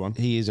another good one.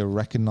 He is a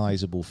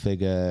recognisable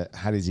figure.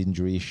 Had his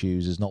injury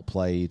issues, has not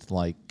played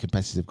like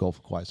competitive golf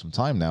for quite some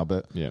time now,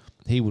 but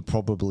he would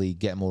probably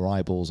get more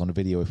eyeballs on a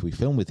video if we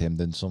film with him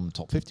than some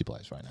top 50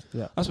 players right now.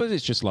 Yeah, I suppose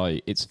it's just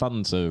like it's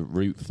fun to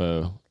root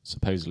for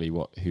supposedly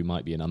who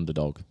might be an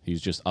underdog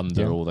who's just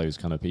under all those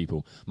kind of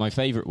people. My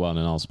favourite one,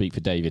 and I'll speak for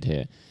David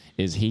here,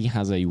 is he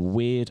has a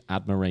weird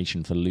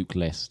admiration for Luke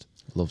List.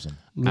 Loves him.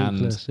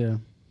 List,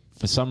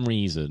 for some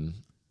reason,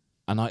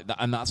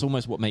 and that's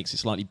almost what makes it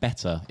slightly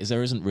better, is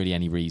there isn't really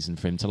any reason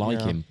for him to like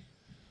him.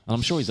 And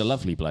I'm sure he's a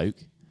lovely bloke.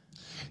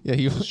 Yeah,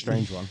 he's a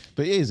strange one.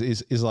 But he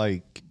is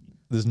like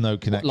there's no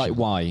connection. Like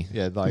why?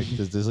 Yeah, like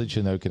there's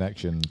literally no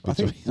connection. I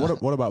think.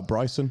 What about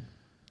Bryson?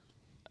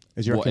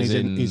 Do you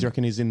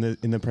reckon he's in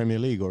the Premier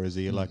League, or is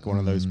he like one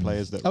of those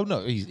players that? Oh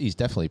no, he's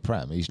definitely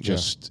Prem. He's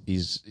just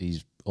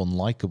he's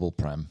unlikable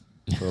Prem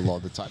for a lot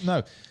of the time.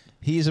 No,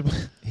 he's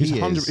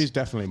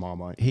definitely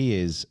Marmite. He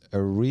is a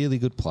really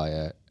good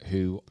player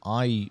who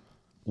I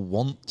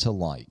want to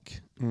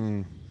like,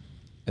 and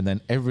then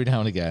every now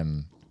and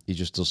again he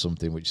just does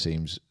something which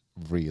seems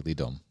really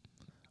dumb,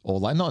 or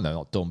like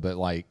not dumb, but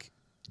like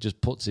just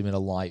puts him in a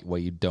light where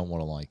you don't want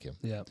to like him.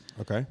 Yeah.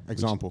 Okay.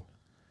 Example.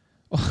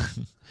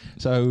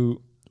 So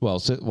I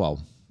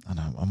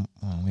know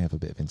we have a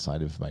bit of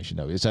inside information,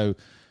 don't we? So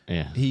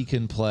he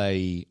can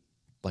play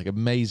like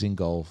amazing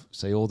golf,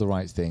 say all the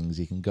right things.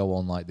 He can go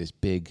on like this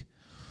big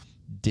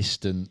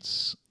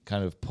distance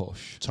kind of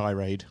push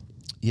tirade.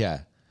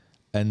 Yeah.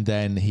 And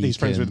then he's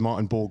friends with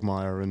Martin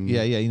Borgmeyer and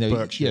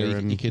Berkshire.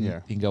 He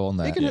can go on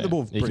there. He can hit the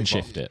ball. He can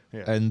shift it,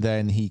 and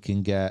then he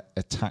can get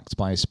attacked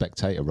by a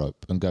spectator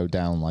rope and go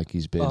down like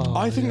he's been.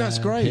 I think that's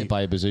great. Hit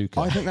by a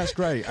bazooka. I think that's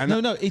great. And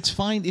no, it's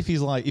fine if he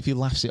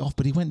laughs it off.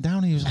 But he went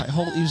down. And he was like,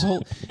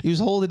 he was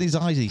holding his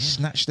eyes. He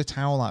snatched the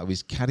towel out of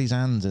his caddy's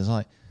hands. And it's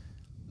like,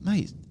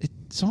 mate,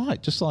 it's all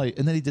right. Just like,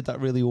 and then he did that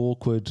really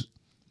awkward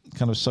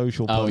kind of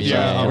social. Oh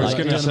yeah, I was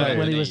going to say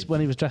when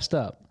he was dressed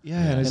up.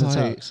 Yeah, and it's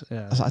like,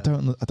 I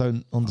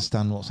don't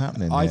understand what's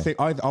happening. I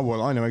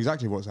know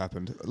exactly what's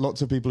happened.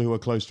 Lots of people who are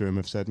close to him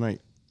have said,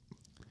 mate,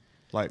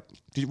 like,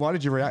 why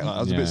did you react like that?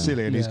 That was a bit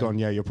silly. And he's gone,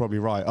 yeah, you're probably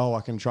right. Oh,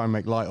 I can try and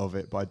make light of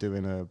it by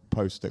doing a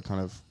post that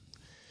kind of.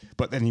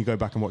 But then you go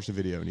back and watch the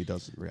video and he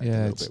does react a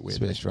little bit weird.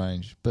 It's a bit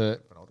strange.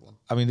 But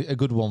I mean, a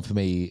good one for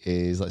me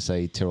is, let's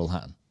say, Tyrrell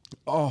Hatton.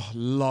 Oh,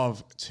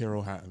 love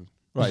Tyrrell Hatton.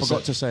 Right, I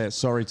forgot to say it.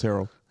 Sorry,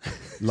 Tyrrell.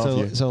 Love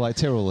you. So like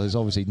Tyrrell has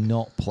obviously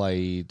not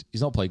played.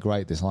 He's not played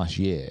great this last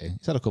year.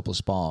 He's had a couple of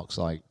sparks.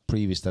 Like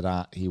previous to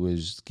that, he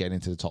was getting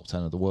into the top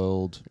 10 of the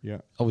world. Yeah,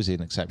 obviously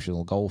an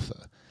exceptional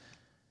golfer.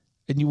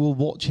 And you will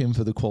watch him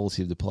for the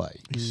quality of the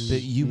play.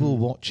 But you will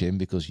watch him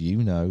because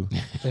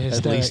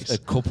at least a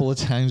couple of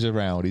times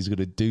around he's going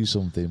to do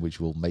something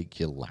which will make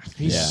you laugh.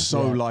 He's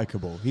so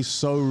likable. He's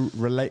so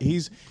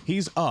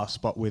He's us,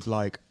 but with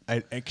like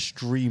an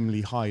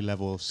extremely high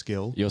level of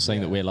skill. You're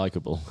saying that we're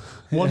likable.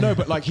 Well, no,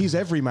 but like he's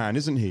every man,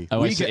 isn't he?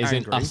 Oh, we get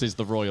angry. Us is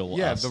the royal.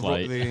 Yeah, us,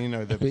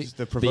 the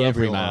the proverbial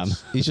everyman.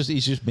 He's just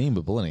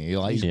memeable, isn't he?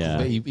 Like,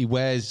 he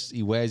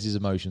wears his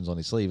emotions on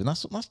his sleeve, and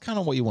that's kind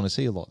of what you want to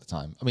see a lot of the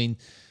time. I mean,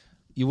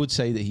 you would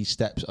say that he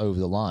steps over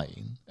the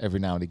line every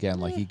now and again.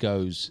 Like he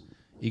goes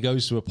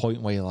to a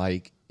point where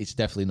like it's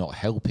definitely not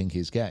helping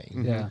his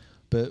game. Yeah.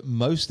 But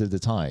most of the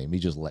time he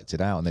just lets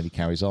it out and then he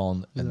carries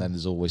on, and then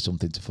there's always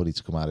something funny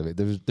to come out of it.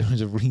 There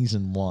is a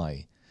reason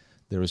why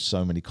there are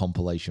so many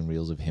compilation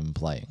reels of him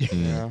playing,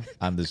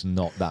 and there's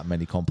not that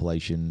many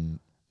compilation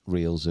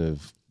reels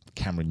of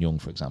Cameron Young,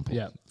 for example.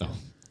 Yeah.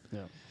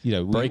 You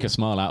know, break a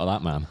smile out of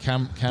that man.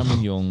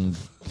 Cameron Young,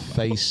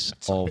 face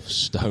of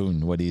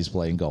stone when he's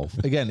playing golf.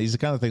 Again, he's the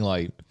kind of thing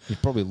like he's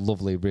probably a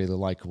lovely, really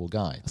likable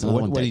guy. So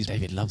when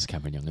David loves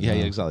Cameron Young. Yeah,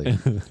 exactly.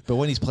 But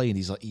when he's playing,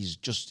 he's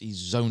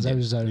zoned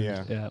in.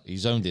 Yeah.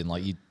 He's zoned in.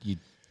 Like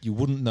you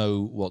wouldn't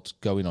know what's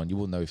going on. You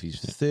wouldn't know if he's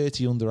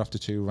 30 under after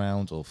 2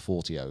 rounds or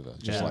 40 over.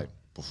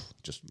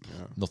 Just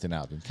nothing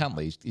out of him.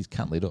 Cantley, he's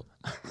Cantleyed up.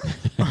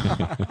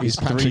 He's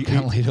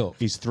Cantleyd up.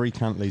 He's 3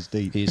 Cantleys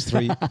deep. He's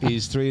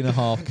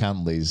 3.5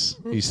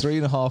 Cantleys. He's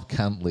 3.5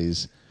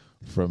 Cantleys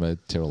from a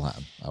Tyrrell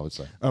Hatton, I would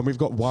say. We've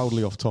got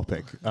wildly off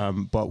topic,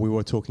 but we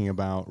were talking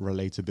about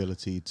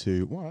relatability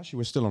to. Well, actually,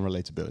 we're still on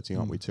relatability,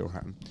 aren't we, Tyrrell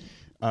Hatton?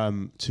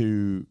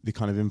 To the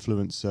kind of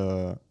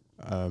influencer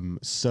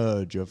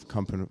surge of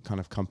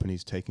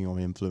companies taking on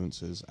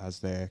influencers as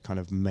their kind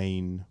of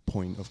main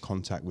point of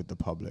contact with the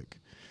public.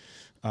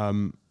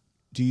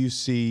 Do you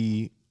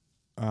see?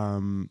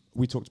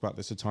 We talked about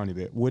this a tiny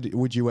bit.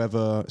 Would you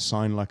ever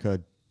sign like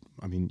a?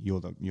 I mean, you're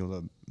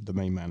the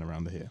main man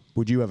around here.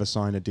 Would you ever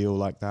sign a deal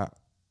like that?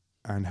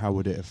 And how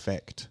would it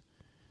affect?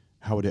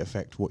 How would it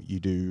affect what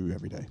you do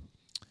every day?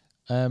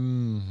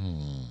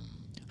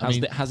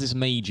 Has this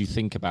made you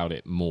think about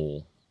it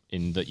more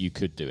in that you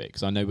could do it?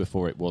 Because I know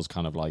before it was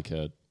kind of like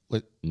a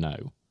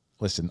no.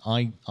 Listen,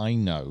 I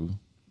know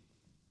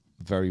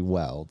very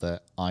well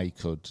that I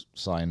could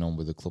sign on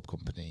with a club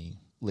company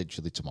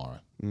literally tomorrow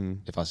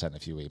if I sent a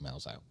few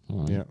emails out.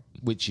 Yeah,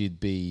 which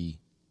would be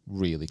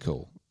really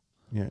cool.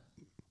 Yeah.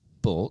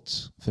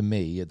 But for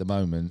me at the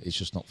moment, it's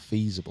just not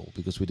feasible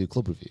because we do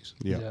club reviews.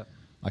 Yeah.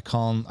 I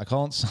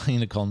can't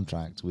sign a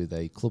contract with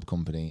a club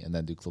company and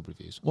then do club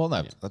reviews. Well,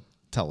 no, I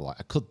tell a lie,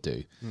 I could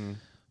do,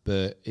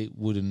 but it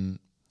wouldn't.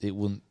 There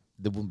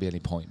wouldn't be any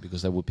point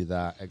because there would be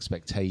that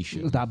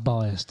expectation, that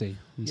bias,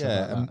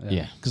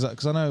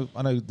 Because I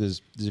know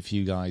there's a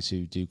few guys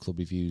who do club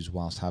reviews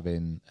whilst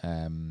having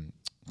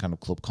kind of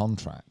club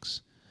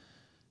contracts,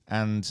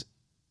 and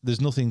there's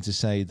nothing to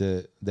say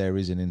that there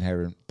is an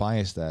inherent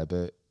bias there,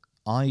 but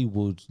I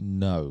would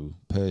know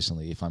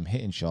personally if I'm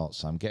hitting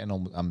shots, I'm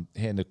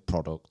hitting a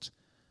product,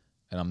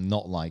 and I'm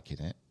not liking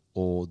it,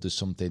 or there's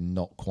something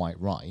not quite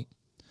right.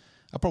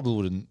 I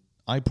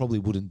probably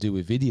wouldn't do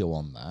a video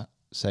on that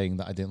saying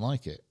that I didn't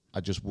like it.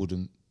 I just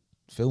wouldn't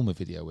film a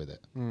video with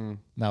it.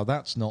 Now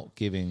that's not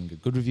giving a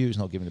good review, it's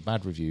not giving a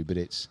bad review, but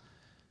it's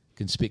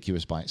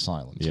conspicuous by its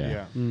silence.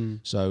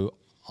 So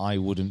I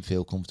wouldn't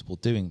feel comfortable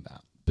doing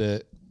that.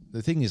 But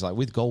the thing is, like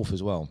with golf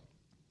as well,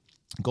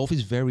 golf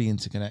is very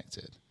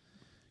interconnected.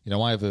 You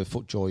know, I have a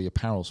FootJoy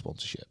apparel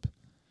sponsorship,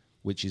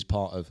 which is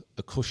part of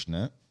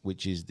Acushnet,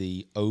 which is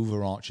the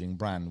overarching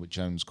brand which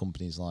owns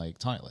companies like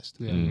Titleist.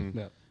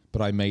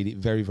 But I made it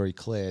very, very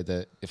clear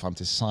that if I'm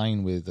to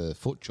sign with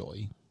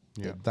FootJoy,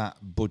 that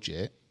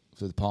budget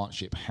for the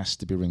partnership has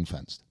to be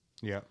ring-fenced.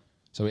 Yeah.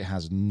 So it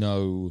has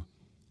no...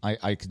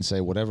 I can say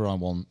whatever I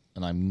want,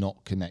 and I'm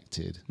not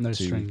connected to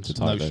strings.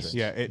 No strings.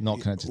 Yeah,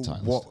 not connected to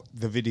Titleist. What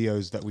the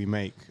videos that we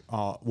make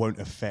won't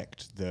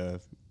affect the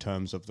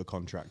terms of the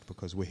contract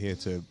because we're here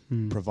to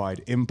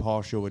provide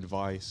impartial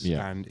advice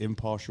and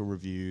impartial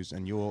reviews,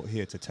 and you're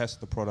here to test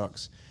the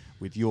products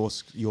with your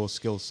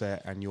skill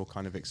set and your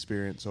kind of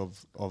experience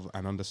of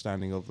an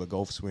understanding of the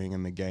golf swing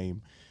and the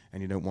game,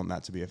 and you don't want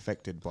that to be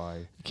affected by...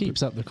 It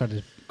keeps up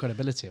the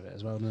credibility of it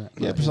as well, doesn't it?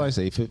 Yeah,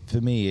 precisely. For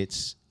me,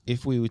 it's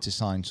if we were to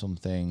sign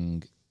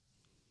something,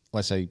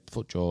 let's say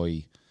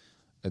FootJoy,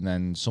 and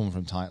then someone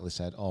from Titleist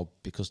said,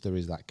 because there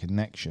is that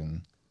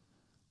connection,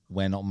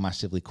 we're not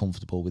massively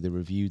comfortable with the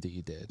review that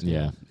you did.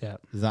 Yeah.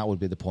 That would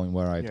be the point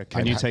where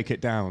can you take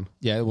it down?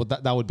 Yeah, well,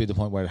 that would be the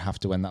point where I'd have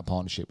to end that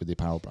partnership with the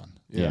apparel brand.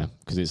 Yeah,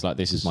 because it's like,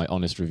 this is my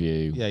honest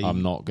review. Yeah,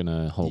 I'm not going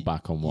to hold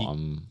back on what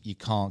I'm... You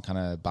can't kind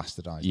of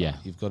bastardize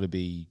that. You've got to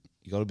be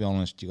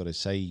honest. You've got to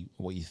say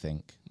what you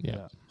think.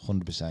 Yeah.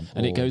 100%.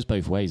 And it goes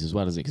both ways as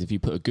well, doesn't it? Because if you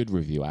put a good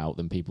review out,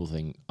 then people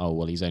think, oh,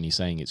 well, he's only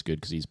saying it's good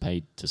because he's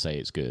paid to say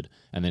it's good.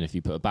 And then if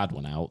you put a bad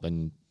one out,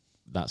 then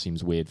that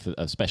seems weird,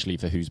 especially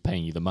for who's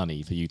paying you the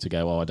money for you to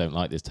go, I don't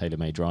like this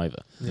TaylorMade driver.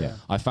 Yeah.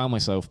 I found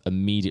myself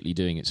immediately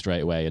doing it straight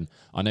away. And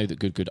I know that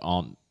Good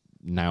aren't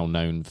now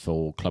known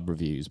for club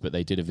reviews, but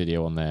they did a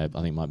video on there,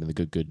 I think it might have been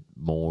the Good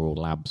More or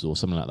Labs or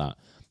something like that.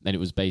 And it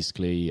was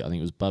basically, I think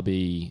it was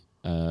Bubby,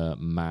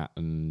 Matt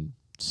and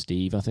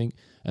Steve, I think,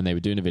 and they were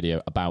doing a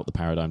video about the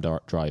Paradigm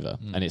driver.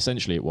 And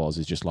essentially it was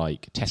just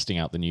like testing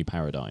out the new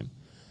Paradigm.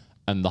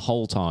 And the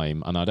whole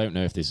time, and I don't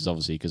know if this is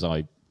obviously because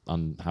I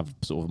have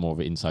sort of more of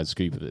an inside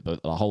scoop of it,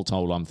 but the whole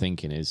time I'm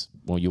thinking is,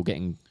 well, you're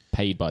getting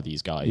paid by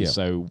these guys,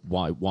 so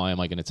why am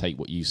I going to take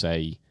what you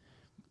say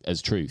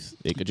as truth?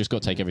 It just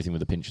got to take everything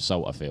with a pinch of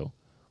salt, I feel.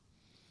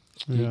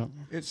 Yeah.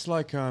 It's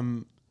like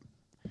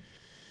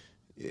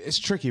it's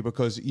tricky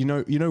because you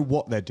know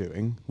what they're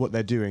doing. What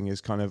they're doing is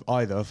kind of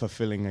either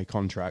fulfilling a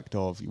contract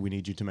of, we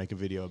need you to make a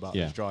video about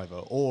this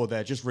driver, or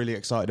they're just really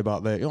excited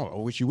about their,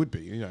 which you would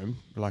be,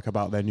 like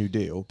about their new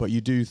deal. But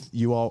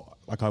you are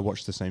like, I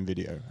watched the same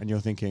video and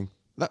you're thinking,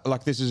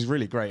 like, this is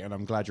really great and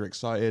I'm glad you're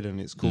excited and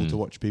it's cool to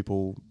watch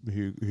people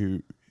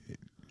who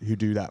who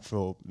do that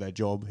for their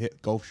job,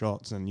 hit golf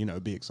shots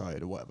and, be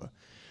excited or whatever.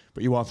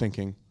 But you are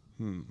thinking,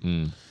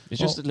 It's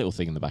just a little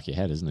thing in the back of your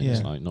head, isn't it? Yeah.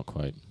 It's like not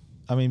quite.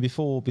 I mean,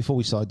 before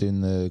we started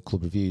doing the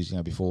club reviews,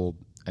 before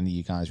any of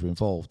you guys were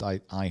involved,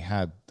 I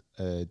had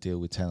a deal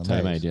with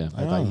TaylorMade.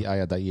 TaylorMade, yeah. I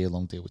had that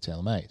year-long deal with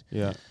TaylorMade.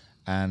 Yeah.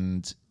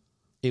 And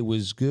it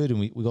was good, and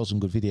we got some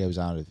good videos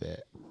out of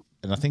it.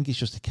 And I think it's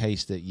just a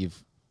case that you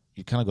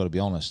kind of got to be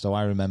honest. So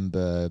I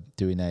remember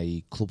doing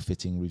a club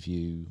fitting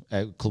video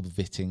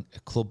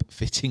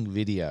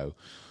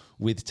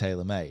with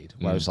TaylorMade,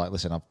 where I was like,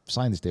 listen, I've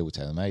signed this deal with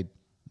TaylorMade.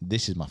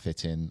 This is my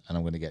fitting, and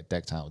I'm going to get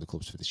decked out with the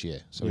clubs for this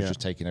year. So it's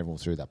just taking everyone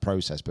through that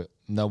process, but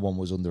no one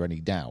was under any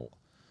doubt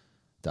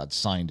that I'd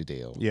signed a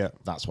deal. Yeah.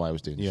 That's why I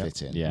was doing the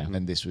fitting. Yeah.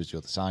 And this was the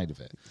other side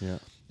of it. Yeah.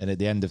 And at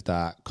the end of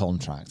that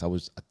contract, I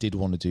did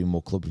want to do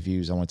more club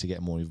reviews. I wanted to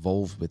get more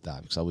involved with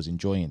that because I was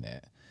enjoying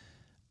it.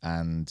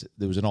 And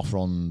there was an offer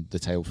on the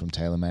table from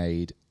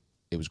TaylorMade.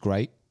 It was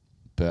great,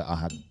 but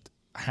I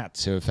had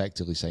to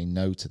effectively say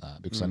no to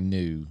that because I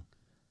knew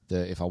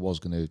that if I was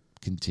going to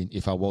continue,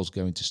 if I was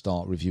going to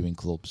start reviewing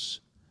clubs,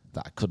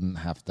 that I couldn't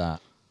have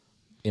that.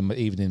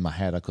 Even in my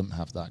head, I couldn't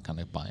have that kind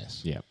of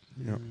bias. Yeah.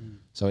 Yeah.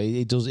 So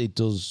it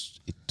does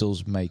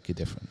make a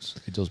difference.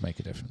 It does make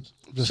a difference.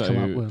 Just come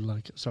up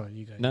with sorry,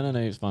 you go. No,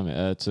 it's fine,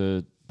 mate.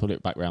 To pull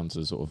it back round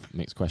to sort of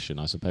mixed question,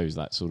 I suppose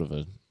that's sort of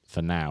a,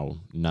 for now,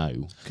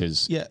 no.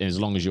 Because as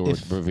long as you're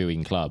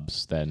reviewing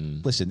clubs,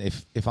 then... Listen,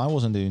 if I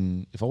wasn't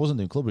doing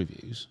club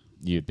reviews...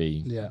 You'd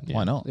be... Yeah.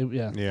 Why not?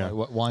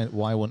 Why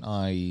why wouldn't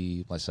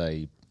I, let's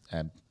say,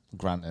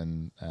 Grant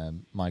and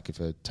Micah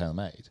for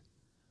TaylorMade?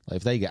 Like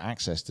if they get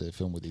access to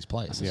film with these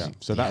players,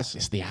 So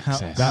it's the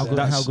access.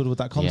 How good would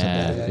that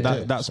content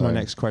be? That's my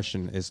next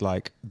question. Is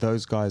like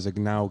those guys are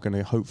now going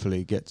to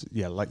hopefully get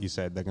like you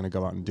said, they're going to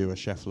go out and do a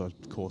Scheffler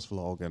course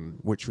vlog, and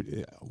which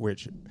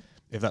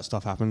if that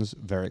stuff happens,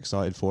 very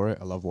excited for it.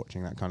 I love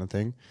watching that kind of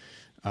thing.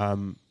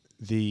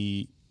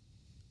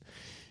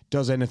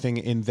 Does anything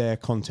in their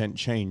content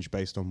change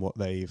based on what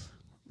they've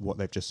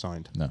just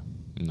signed? No.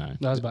 I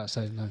was about to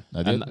say no.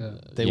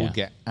 They would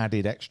get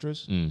added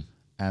extras.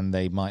 And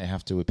they might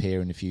have to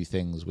appear in a few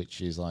things,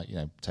 which is like,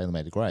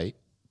 TaylorMade are great.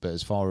 But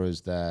as far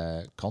as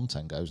their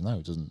content goes, no,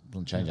 it doesn't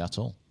change at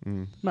all.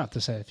 Might have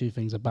to say a few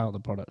things about the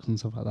products and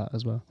stuff like that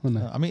as well,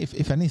 wouldn't it? I mean,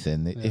 if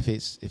anything, if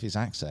it's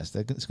access,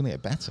 it's going to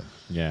get better.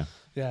 Yeah.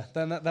 Yeah,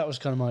 then that was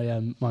kind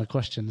of my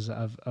questions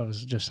that I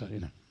was just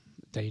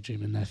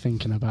daydreaming there,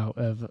 thinking about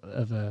of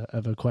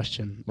a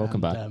question.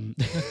 Welcome back.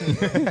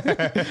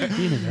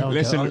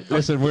 Listen,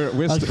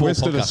 we're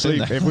still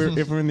asleep.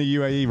 If we're in the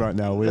UAE right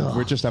now,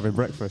 we're just having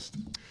breakfast.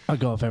 I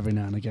go off every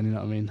now and again, you know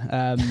what I mean?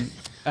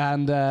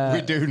 And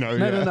we do know.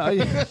 No,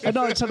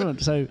 it's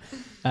not. So,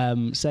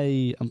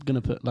 say I'm going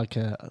to put like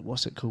a,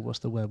 what's it called? What's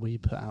the word where you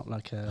put out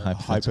like a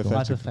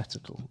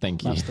hypothetical?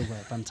 Thank you. That's the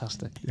word.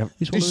 Fantastic. Yep.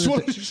 You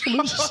swallowed I'm just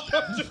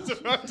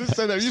about to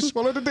say that. You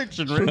swallowed a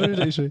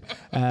dictionary.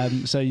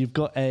 So you've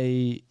got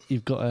a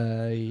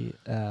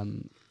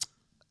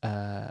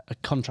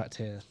contract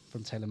here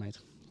from TaylorMade.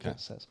 Okay.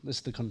 This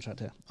is the contract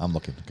here. I'm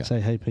looking. Okay.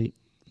 Say, hey Pete,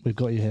 we've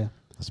got you here.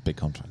 That's a big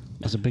contract.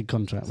 It's a big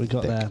contract. We've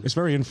got there. It's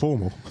very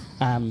informal.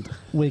 And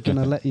we're going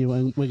to let you,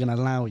 and we're going to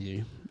allow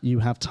you, you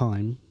have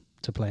time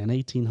to play an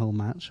 18-hole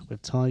match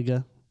with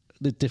Tiger,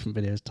 the different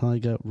videos,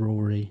 Tiger,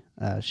 Rory,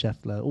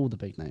 Scheffler, all the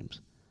big names.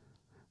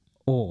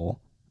 Or,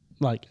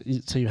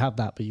 so you have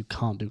that, but you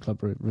can't do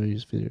club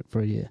reviews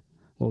for a year.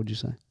 What would you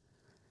say?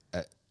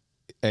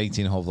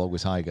 18-hole vlog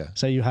with Tiger.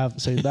 So you have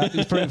they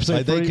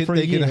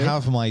can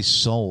have my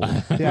soul.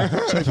 For an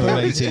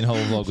 18-hole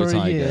vlog with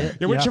Tiger.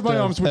 Yeah, which of my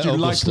arms would you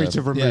like me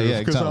to remove? Yeah,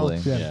 exactly.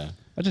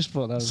 I just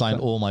thought that was sign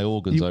all my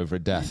organs over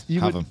at death.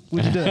 Have them.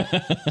 Would you do it?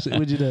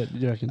 Would you do it? Do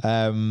you reckon?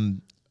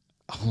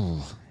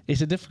 It's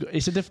a difficult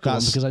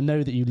one because I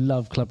know that you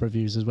love club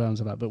reviews as well and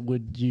stuff like that. But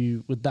would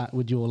your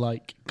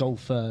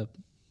golfer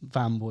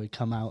fanboy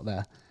come out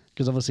there?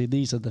 Because obviously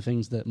these are the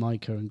things that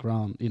Micah and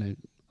Grant,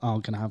 are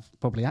going to have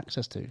probably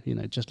access to.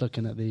 Just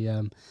looking at the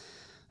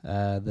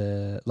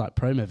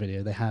promo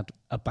video, they had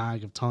a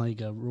bag of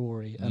Tiger,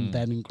 Rory, and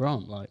then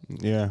Grant. What?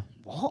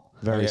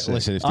 Very sick.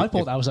 Listen, I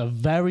thought that was a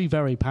very,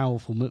 very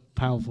powerful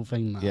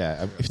thing. Man.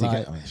 Yeah, if they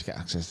get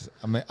access,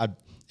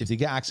 if they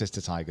get access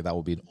to Tiger, that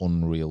would be an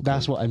unreal.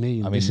 That's what I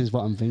mean. This is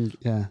what I'm thinking.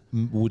 Yeah.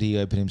 Would he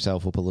open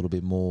himself up a little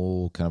bit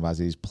more, kind of as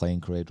his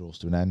playing career draws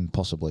to an end?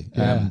 Possibly.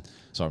 Yeah.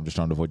 Sorry, I'm just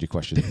trying to avoid your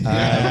question.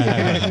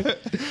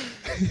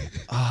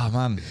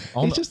 Man,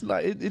 it's just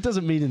it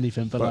doesn't mean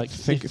anything. But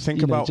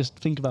think about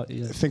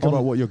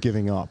what you're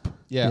giving up.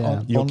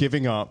 You're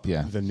giving up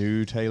the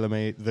new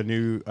TaylorMade, the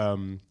new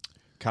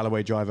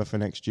Callaway driver for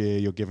next year.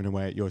 You're giving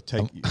away. You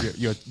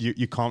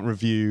can't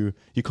review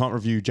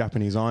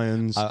Japanese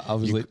irons. I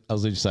was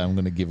literally saying I'm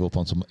going to give up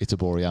on some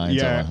Itabori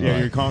irons.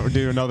 You can't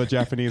do another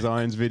Japanese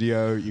irons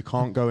video. You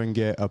can't go and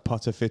get a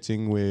putter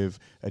fitting with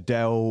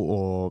Adele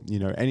or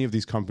any of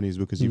these companies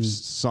because you've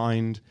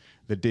signed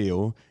the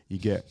deal. You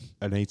get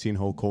an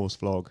 18-hole course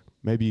vlog.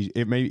 Maybe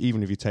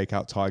even if you take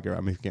out Tiger, I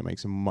mean, it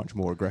makes him much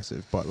more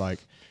aggressive. But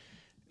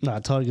No,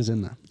 Tiger's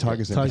in there.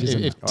 Tiger's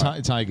in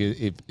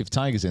If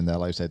Tiger's in there,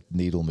 like I said,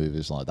 needle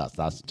movers like that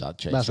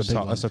changes.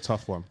 That's a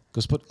tough one.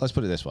 Because let's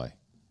put it this way: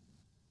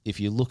 if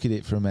you look at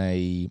it from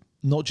a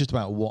not just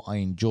about what I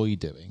enjoy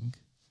doing,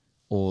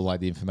 or like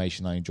the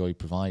information I enjoy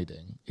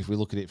providing, if we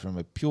look at it from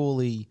a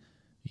purely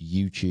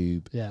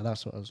YouTube,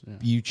 that's what I was.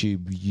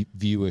 YouTube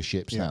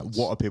viewership stats.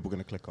 What are people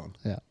going to click on?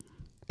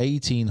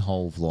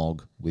 18-hole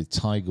vlog with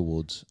Tiger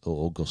Woods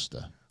or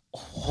Augusta.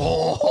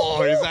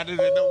 Oh, is that in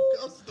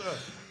Augusta?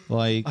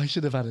 Like I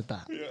should have added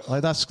that.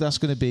 Like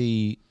that'd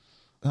be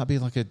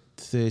like a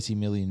 30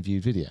 million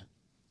viewed video.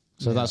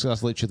 So that's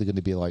literally going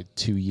to be like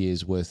 2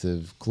 years worth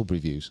of club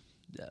reviews.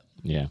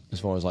 Yeah. As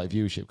far as like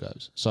viewership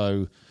goes.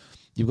 So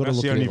you've got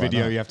That's to look the at only it like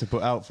video that. you have to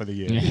put out for the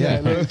year.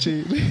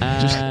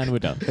 And we're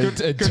done.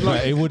 Good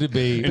luck. It wouldn't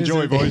be.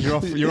 Enjoy, boys.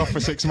 You're off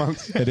for 6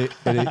 months. And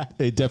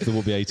it definitely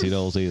won't be 18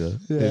 holes either.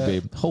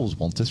 It'd be holes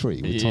 1 to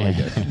 3 with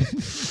Tiger.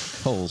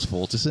 Holes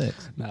 4 to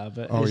 6. No,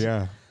 but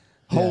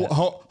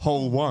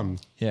Hole 1.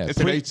 Yeah. It's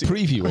an 18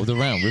 preview of the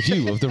round.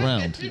 Review of the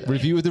round.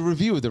 Review of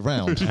the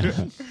round.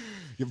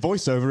 Your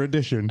voiceover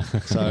edition.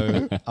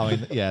 So I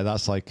mean,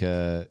 that's like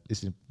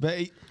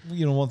but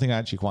one thing I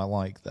actually quite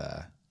like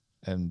there,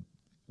 and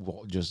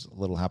what just a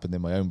little happened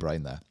in my own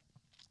brain there,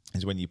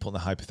 is when you put the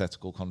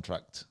hypothetical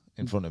contract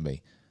in front of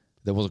me,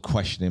 there was a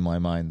question in my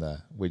mind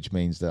there, which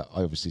means that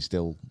I obviously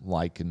still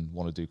like and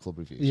want to do club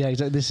reviews. Yeah,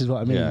 exactly. This is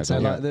what I mean. Yeah, so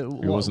like, It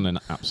wasn't an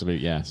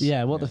absolute yes.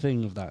 Yeah, the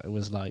thing of that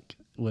was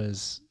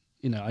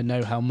I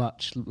know how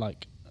much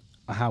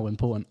how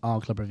important our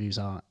club reviews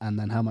are, and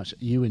then how much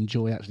you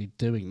enjoy actually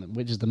doing them,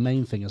 which is the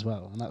main thing as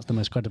well. And that's the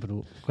most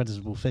creditable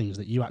thing, is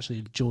that you actually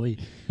enjoy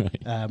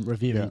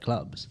reviewing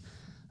clubs.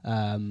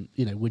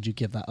 Would you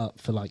give that up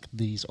for like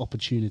these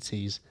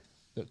opportunities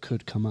that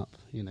could come up?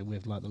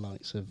 With like the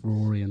likes of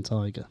Rory and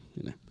Tiger.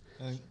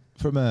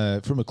 From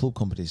a club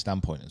company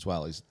standpoint as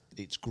well,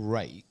 it's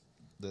great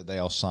that they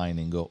are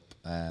signing up.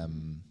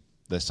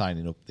 They're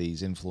signing up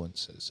these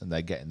influencers and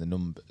they're getting the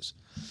numbers.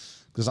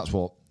 Because that's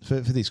what, for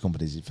these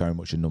companies, it's very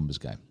much a numbers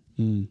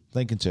game.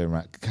 They can turn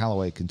around,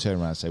 Callaway can turn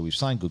around and say, we've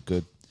signed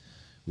Good,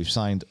 we've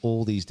signed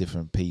all these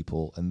different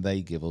people, and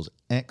they give us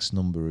X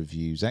number of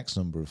views, X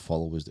number of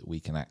followers that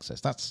we can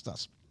access.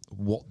 That's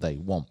what they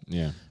want.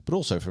 Yeah. But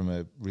also from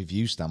a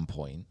review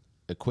standpoint,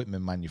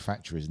 equipment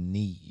manufacturers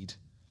need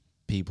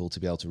people to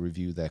be able to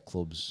review their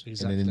clubs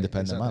in an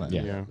independent manner.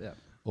 Yeah.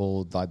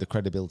 Or like the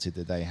credibility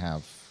that they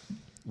have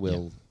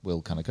will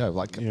kind of go.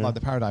 Like the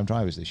Paradigm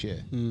drivers this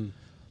year.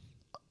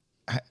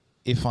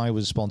 If I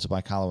was sponsored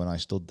by Callaway and I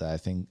stood there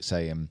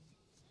saying,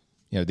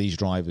 these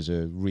drivers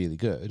are really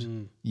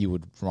good, you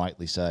would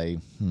rightly say,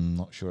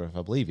 not sure if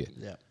I believe you.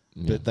 Yeah.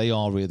 But they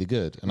are really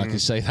good. And I can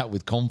say that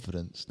with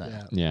confidence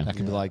now. Yeah. I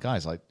can be like,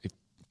 guys, like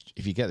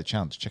if you get the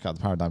chance, check out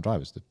the Paradigm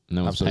drivers.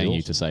 No one's paying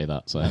you to say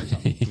that, so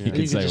you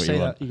can say what you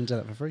want. You can say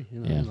that for free.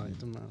 It doesn't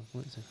matter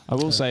what you say. I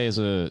will say, as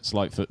a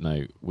slight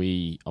footnote,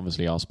 we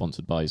obviously are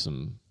sponsored by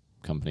some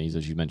companies,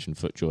 as you mentioned,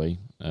 FootJoy,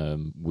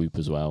 Whoop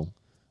as well.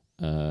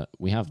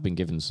 We have been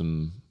given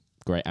some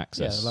great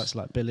access. Yeah, that's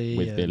like Billy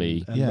with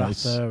Billy, and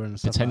Rafa and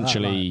stuff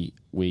potentially.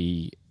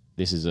 Like that,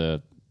 This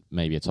is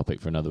maybe a topic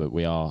for another, but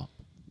we are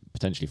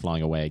potentially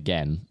flying away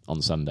again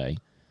on Sunday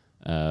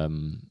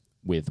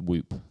with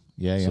Whoop,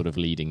 sort of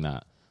leading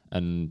that,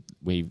 and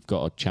we've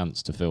got a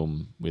chance to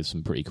film with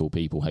some pretty cool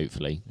people,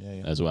 hopefully,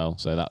 as well.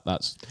 So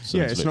that's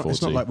something to look forward to.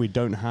 It's not like we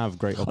don't have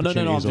great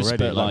opportunities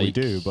already, like we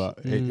do, but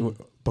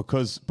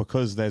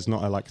because there's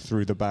not a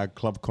through the bag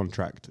club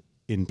contract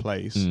in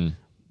place,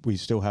 we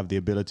still have the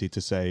ability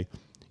to say,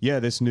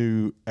 this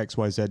new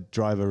XYZ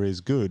driver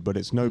is good, but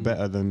it's no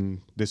better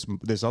than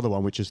this other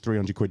one, which is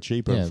 300 quid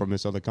cheaper from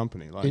this other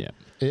company.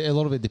 A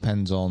lot of it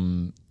depends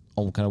on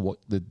kind of what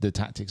the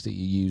tactics that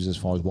you use as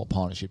far as what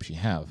partnerships you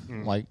have.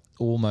 Like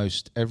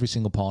almost every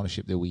single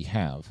partnership that we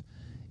have,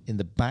 in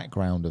the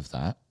background of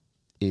that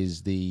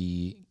is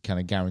the kind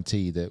of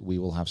guarantee that we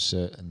will have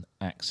certain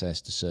access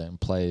to certain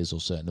players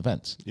or certain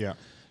events. Yeah.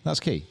 That's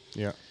key.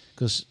 Yeah.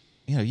 Because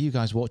you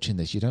guys watching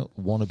this, you don't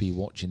want to be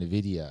watching a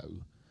video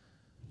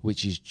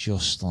which is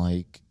just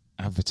like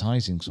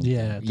advertising something.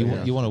 Yeah,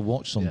 you want to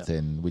watch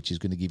something which is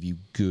going to give you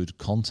good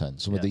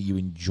content, something that you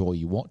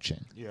enjoy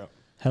watching. Yeah.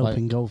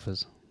 Helping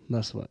golfers.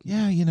 That's what.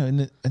 Yeah,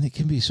 and it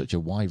can be such a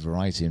wide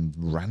variety and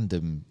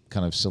random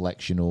kind of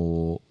selection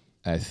or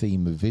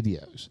theme of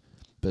videos.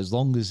 But as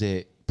long as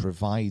it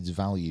provides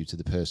value to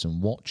the person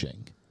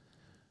watching,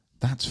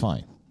 that's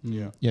fine.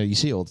 Yeah. You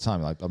see it all the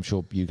time. Like, I'm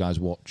sure you guys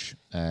watch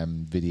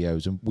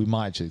videos, and we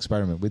might actually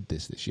experiment with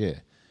this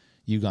year.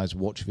 You guys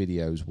watch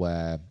videos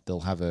where they'll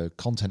have a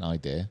content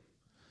idea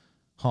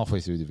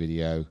halfway through the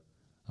video.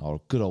 Our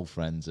good old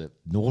friends at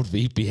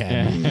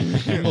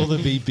NordVPN, other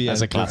VPN,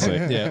 that's a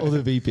classic.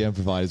 Other VPN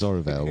providers are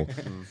available.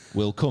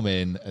 Will come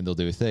in and they'll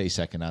do a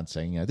 30-second ad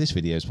saying, "This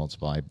video is sponsored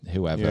by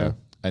whoever,"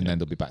 and then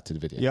they'll be back to the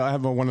video. Yeah, I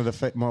have one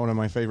of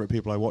my favorite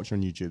people I watch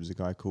on YouTube is a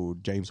guy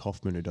called James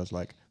Hoffman, who does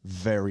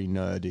very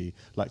nerdy,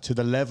 to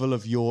the level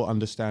of your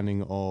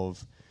understanding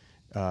of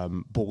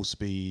ball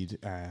speed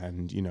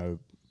and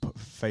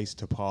face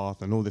to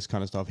path and all this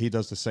kind of stuff. He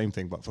does the same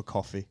thing, but for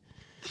coffee.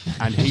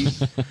 And he,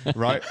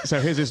 right? So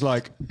his is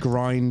like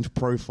grind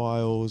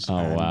profiles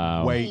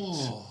and weight.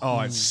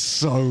 Oh, it's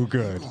so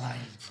good.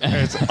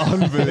 It's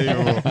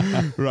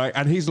unbelievable. Right?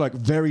 And he's like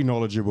very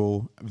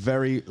knowledgeable,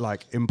 very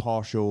like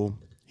impartial.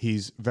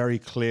 He's very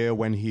clear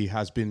when he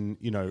has been,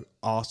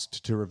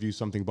 asked to review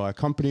something by a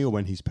company or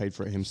when he's paid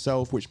for it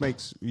himself, which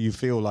makes you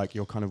feel like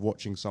you're kind of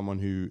watching someone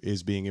who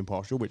is being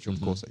impartial, which of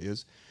course it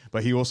is.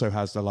 But he also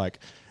has the like,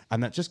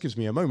 and that just gives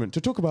me a moment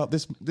to talk about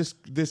this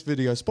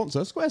video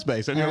sponsor,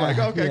 Squarespace. And you're like,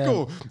 okay,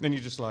 cool. Then you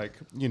just like,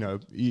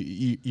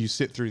 you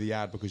sit through the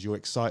ad because you're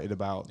excited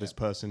about this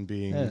person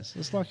being... Yes,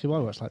 it's like who I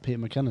watch, like Peter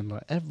McKinnon.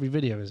 Like every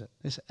video is it.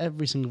 It's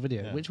every single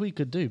video, which we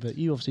could do, but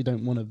you obviously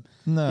don't want to...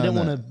 No, you don't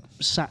want to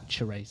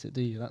saturate it,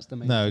 do you? That's the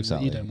main thing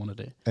that you don't want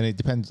to do. And it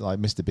depends, like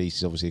Mr. Beast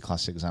is obviously a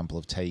classic example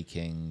of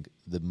taking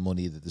the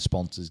money that the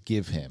sponsors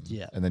give him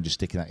and then just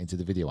sticking that into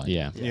the video ad.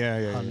 Yeah.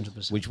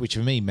 100%. Which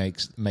for me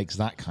makes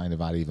that kind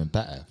of ad even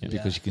better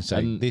because you can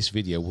say this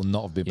video will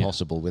not have been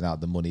possible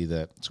without the money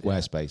that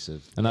Squarespace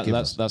have given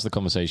us. That's the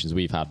conversations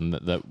we've had, and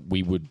that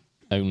we would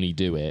only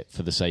do it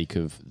for the sake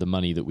of the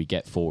money that we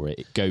get for it.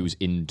 It goes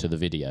into the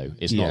video.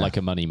 It's not like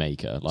a money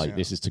maker. Like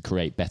this is to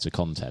create better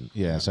content.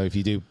 Yeah. So if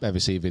you do ever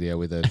see a video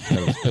with a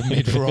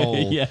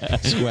mid-roll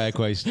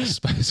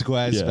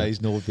Squarespace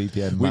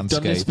NordVPN We've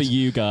done this for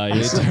you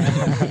guys.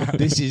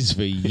 This is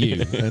for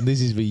you, and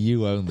this is for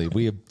you only.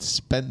 We have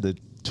spent the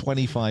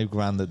 25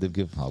 grand that they've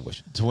given. I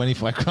wish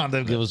 25 grand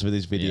they've given us for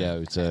this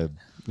video to.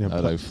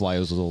 Fly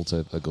us all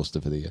to Augusta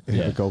for the year.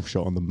 A golf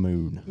shot on the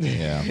moon.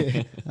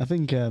 Yeah. I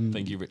think...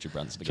 thank you, Richard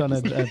Branson.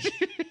 Trying to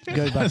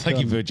go back... Thank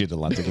you, Virgin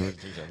Atlantic.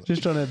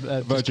 Just trying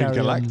to... Virgin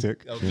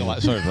Galactic.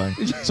 Sorry, Brian.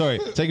 Sorry,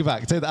 take it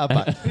back. Take that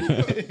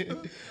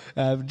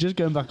back. Just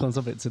going back on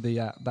something to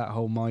the that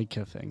whole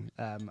Micah thing.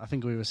 I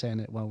think we were saying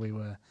it while we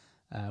were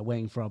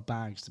waiting for our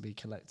bags to be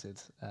collected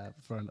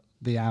for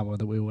the hour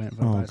that we were waiting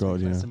for our bags to be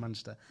collected in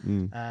Manchester.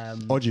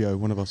 Oggio,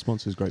 one of our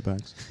sponsors, great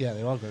bags. Yeah,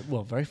 they are great.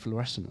 Well, very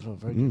fluorescent as well.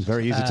 Very good.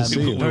 Very easy to see.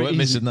 We weren't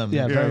missing them.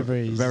 Yeah,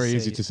 very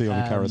easy to see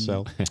on the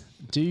carousel.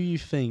 Do you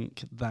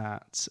think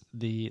that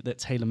that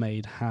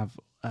TaylorMade have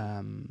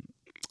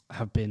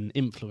been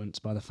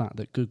influenced by the fact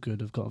that Good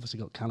have obviously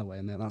got Callaway,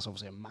 and that's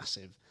obviously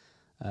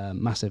a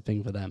massive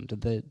thing for them?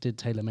 Did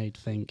TaylorMade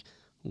think,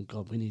 oh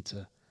God, we need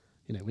to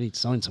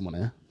sign someone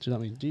here? Do you know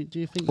what I mean? Do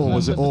you think? Or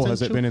has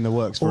it been in the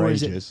works for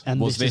ages?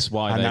 Was this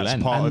why they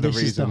lent? Part of the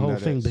reason. This is the whole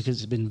thing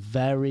because it's been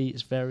very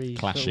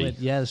clashy.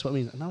 Yeah, that's what I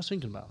mean. And I was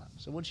thinking about that.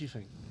 So what do you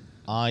think?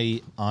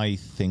 I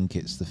think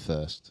it's the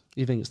first.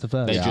 You think it's the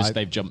first?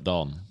 They've jumped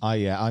on.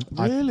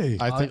 Really?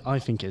 I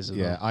think it is.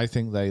 Yeah, I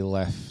think they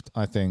left.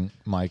 I think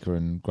Micah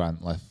and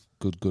Grant left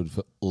Good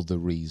for other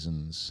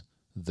reasons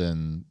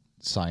than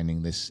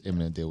signing this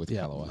imminent deal with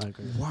Callaway. I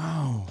agree.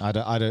 Wow.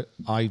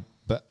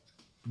 But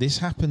this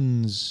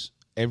happens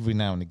every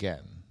now and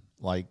again.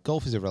 Like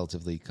golf is a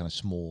relatively kind of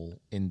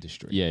small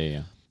industry.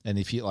 Yeah. And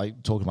if you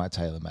like talking about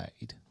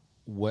TaylorMade,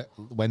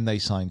 when they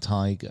signed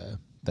Tiger,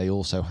 they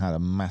also had a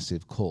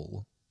massive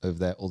cull of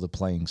their other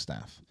playing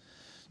staff.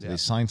 So they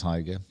signed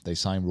Tiger, they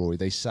signed Rory,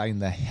 they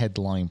signed their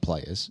headline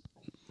players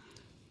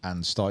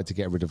and started to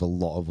get rid of a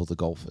lot of other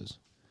golfers.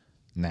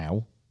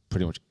 Now,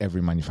 pretty much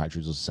every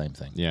manufacturer does the same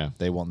thing. Yeah.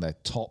 They want their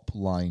top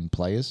line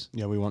players.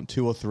 Yeah, we want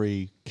 2 or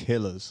 3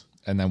 killers.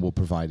 And then we'll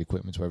provide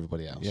equipment to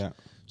everybody else. Yeah.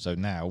 So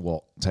now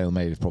what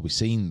TaylorMade have probably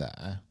seen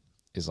there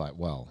is like,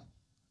 well,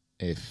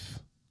 if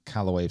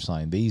Callaway have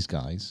signed these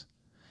guys,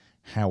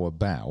 how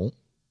about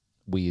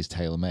we as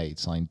TaylorMade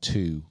sign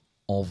 2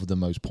 of the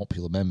most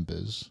popular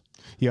members?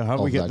 Yeah, how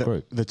do we get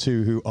the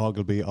 2 who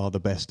arguably are the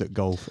best at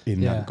golf in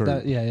that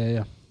group?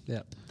 Yeah,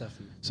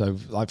 definitely. So,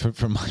 like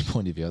from my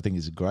point of view, I think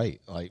it's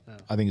great. Like,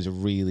 I think it's a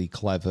really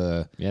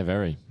clever,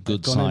 very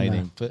good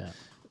signing. But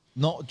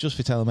not just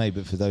for TaylorMade,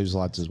 but for those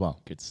lads as well.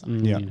 Good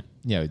signing. Yeah.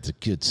 Yeah, it's a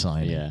good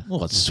signing. Yeah.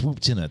 Oh, it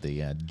swooped in at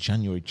the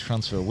January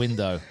transfer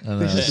window. And,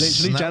 this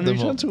is literally January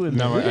transfer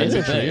window. No, it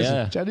literally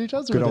is. January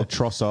transfer Good window. old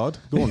Trossard.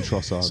 Go on,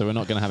 Trossard. So we're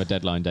not going to have a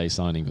deadline day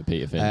signing for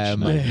Peter Finch.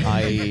 Imagine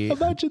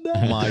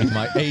that.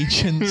 My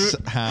agents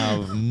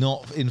have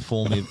not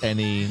informed me of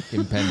any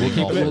impending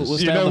offers. We'll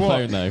stay on the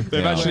phone though.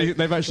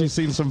 They've actually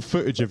seen some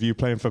footage of you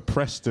playing for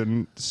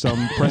Preston,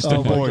 some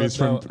Preston boys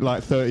from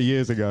like 30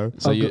 years ago.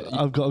 So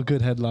I've got a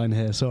good headline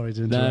here. Sorry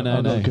to interrupt.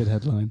 I've got a good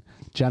headline.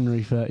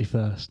 January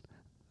 31st.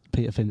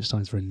 Peter Finch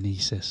signs for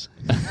Anisis.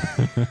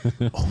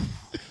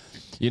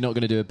 You're not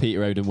going to do a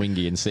Peter Oden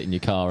wingy and sit in your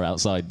car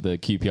outside the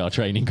QPR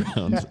training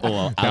ground,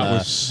 or that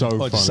was so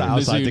funny. Just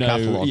outside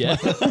Mizuno,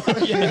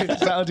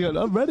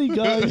 Decathlon. I'm ready,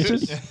 guys.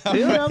 Just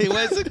here I am.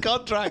 Where's the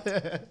contract?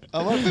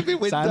 I'm up in my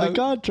window. Sign the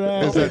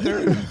contract.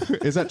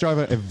 Is that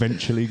driver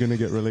eventually going to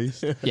get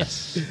released?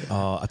 Yes.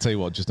 I tell you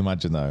what, just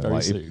imagine though, Very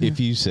like soon. if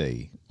you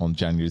see on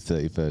January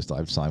 31st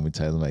I've signed with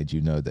TaylorMade,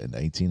 you know that an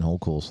 18-hole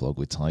course log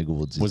with Tiger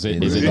Woods Is in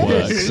the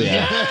works?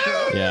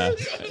 Yeah.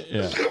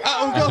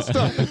 At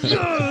Augusta!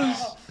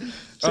 Yes!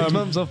 6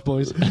 months off,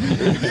 boys.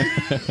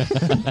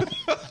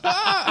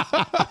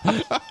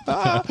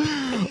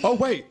 Oh,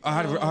 wait.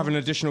 I have an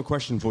additional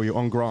question for you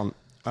on Grant.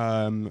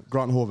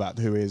 Grant Horvath,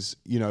 who is,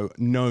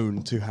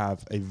 known to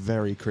have a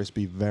very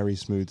crispy, very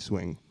smooth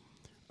swing.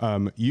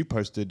 You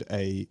posted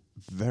a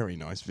very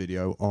nice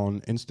video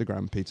on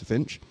Instagram, Peter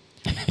Finch,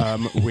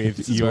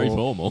 with your very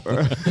formal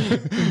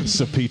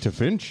Sir Peter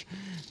Finch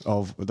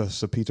of the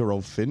Sir Peter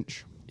of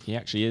Finch. He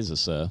actually is a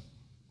sir.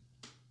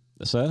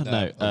 A sir?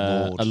 No,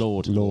 a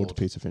lord. Lord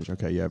Peter Finch.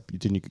 Okay, yeah.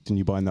 Didn't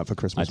you buy that for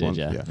Christmas? I did,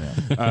 yeah.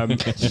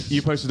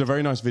 You posted a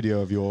very nice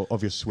video of your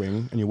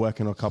swing, and you're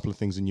working on a couple of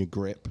things in your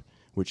grip,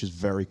 which is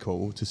very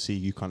cool to see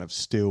you kind of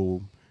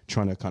still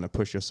trying to kind of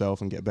push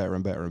yourself and get better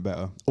and better and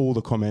better. All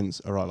the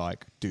comments are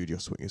like, dude, your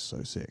swing is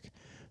so sick.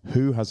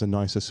 Who has a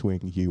nicer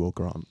swing, you or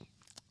Grant?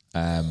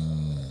 I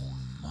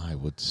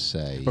would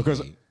say...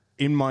 Because,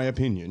 in my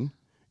opinion,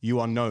 you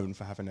are known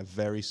for having a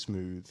very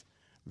smooth,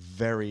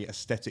 very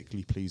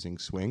aesthetically pleasing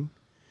swing,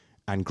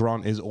 and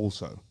Grant is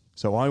also.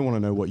 So I want to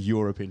know what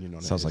your opinion on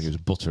it is. Sounds like it was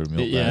butter and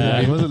milk.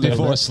 Yeah, there.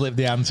 Before I slipped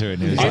the answer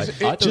in, it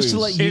was like, just to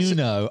let you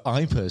know,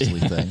 I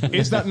personally think.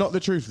 Is that not the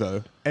truth,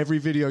 though? Every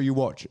video you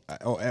watch,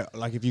 or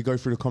like if you go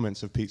through the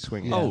comments of Pete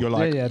swinging, you're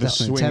like, the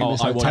swing.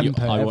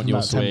 I want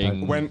your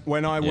swing.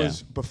 When I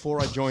was before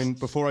I joined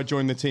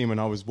the team and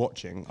I was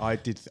watching, I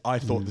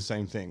thought the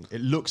same thing.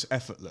 It looks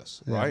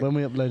effortless, right? When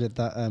we uploaded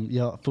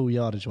that full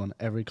yardage one,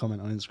 every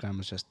comment on Instagram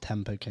was just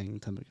Tempo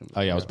King.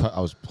 Oh yeah,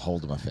 I was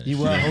holding my finish. You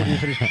were holding your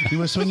finish. You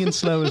were swinging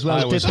slow as well.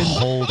 I was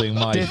holding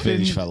my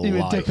finish for life.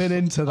 You were dipping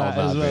into that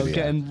as well,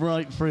 getting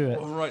right through it.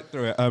 Right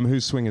through it.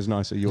 Whose swing is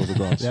nicer, yours or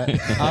Grant's?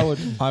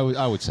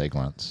 I would say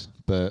Grant's.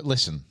 But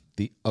listen,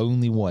 the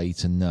only way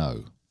to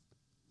know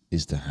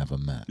is to have a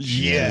match.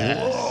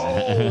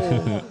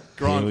 Yeah.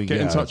 Grant, get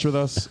in touch with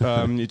us.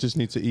 You just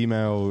need to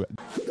email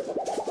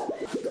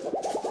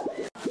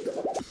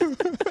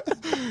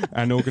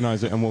and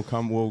organise it, and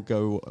we'll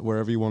go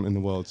wherever you want in the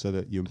world so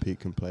that you and Pete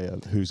can play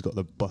who's got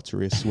the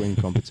butteriest swing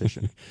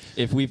competition.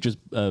 If we've just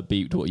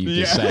beeped what you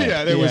just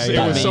said, it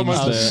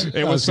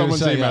was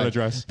someone's email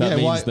address. That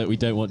means that we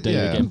don't want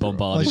David getting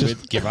bombarded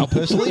with. Give out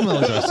personal email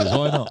addresses.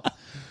 Why not?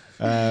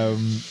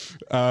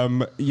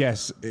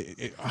 Yes.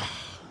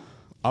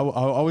 I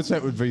would say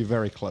it would be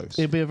very close.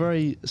 It'd be a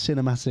very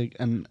cinematic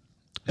and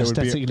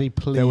aesthetically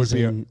pleasing. There would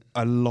be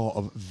a lot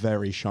of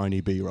very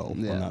shiny B-roll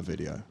on that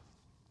video.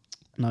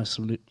 Nice.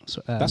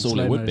 That's all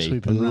it would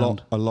be.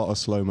 A lot of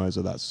slow-mos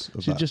of that.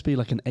 Should just be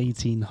like an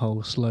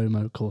 18-hole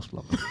slow-mo course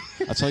block.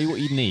 I'll tell you what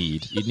you'd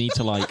need. You'd need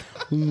to like...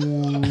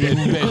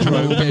 bit of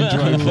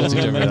drone footage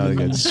every now and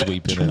again,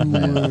 sweeping it.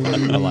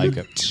 I like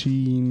it.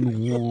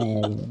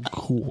 18-hole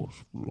course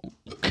block.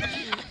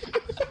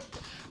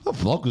 That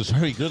vlog was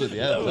very good at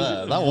the end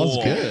there. That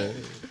was good.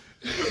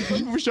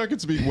 I wish I could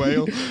speak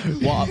whale.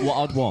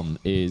 What I'd want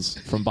is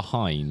from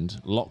behind,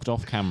 locked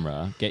off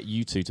camera, get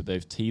you two to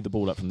both tee the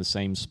ball up from the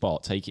same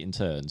spot, take it in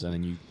turns, and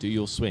then you do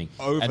your swing.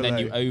 And then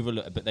you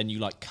overlook, but then you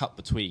like cut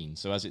between.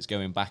 So as it's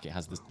going back, it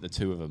has the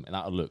two of them, and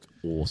that'll look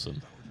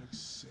awesome.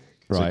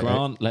 Right. So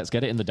Grant, let's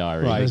get it in a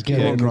diary. Right, let's get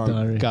it in the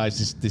diary.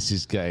 Guys, this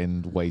is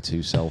getting way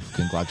too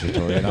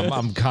self-congratulatory, and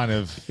I'm kind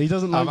of... He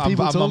doesn't like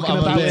people talking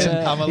about it.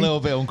 I'm a little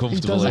bit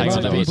uncomfortable. Hang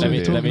on, let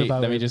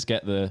me just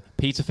get the...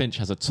 Peter Finch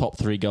has a top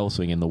 3 golf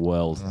swing in the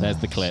world. There's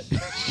the clip.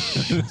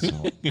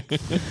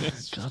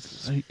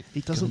 God,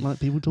 he doesn't like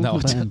people talking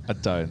about him. I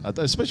don't.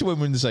 Especially when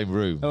we're in the same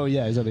room. Oh,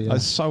 yeah, exactly.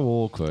 It's so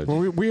awkward.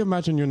 Well, we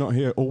imagine you're not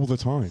here all the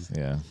time.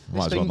 Yeah,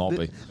 might as well not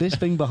be. This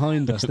thing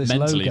behind us, this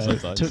Mentally logo,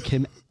 sometimes. took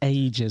him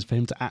ages for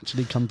him to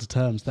actually come to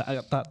terms that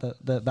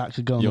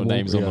could go on Your the wall.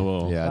 name's on the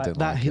wall. Yeah, I didn't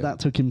like it. That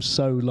took him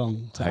so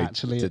long to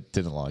actually...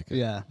 didn't like it.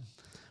 Yeah.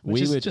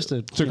 We would just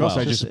a... Took us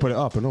ages to put it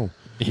up and all.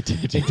 It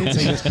did. It did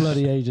take us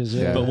bloody ages,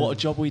 yeah. But what a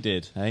job we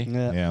did, hey?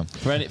 Yeah.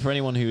 For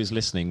anyone who is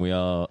listening, we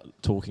are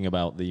talking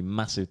about the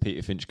massive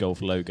Peter Finch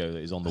golf logo that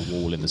is on the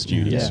wall in the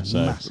studio. Yeah,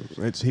 so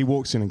massive. He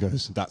walks in and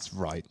goes, "That's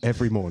right,"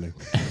 every morning.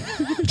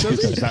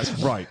 That's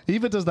right. He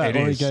either does that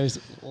or he goes,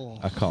 "Oh."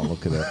 I can't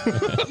look at it.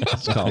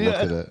 Can't look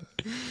at it.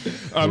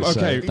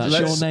 Okay, that's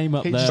your name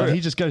up there. He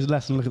just goes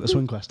left and look at the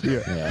swing quest.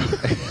 Yeah.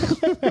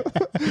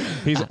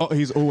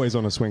 He's always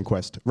on a swing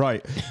quest.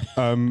 Right.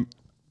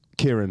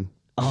 Kieran,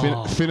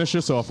 finish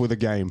us off with a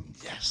game.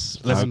 Yes.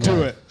 Let's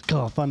do it.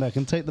 God, I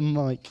can take the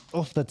mic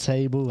off the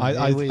table.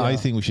 I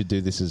think we should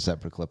do this as a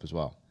separate clip as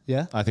well.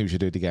 Yeah? I think we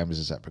should do the game as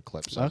a separate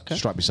clip. So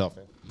strap yourself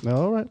in.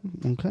 All right.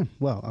 Okay.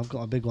 Well, I've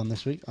got a big one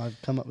this week. I've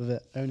come up with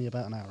it only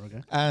about an hour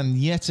ago. And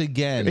yet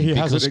again, he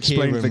because hasn't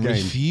explained Kieran the game.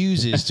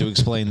 refuses to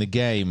explain the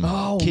game,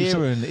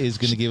 Kieran is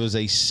going to give us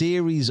a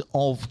series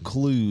of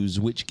clues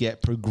which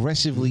get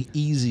progressively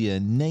easier,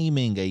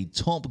 naming a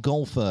top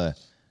golfer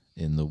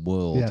in the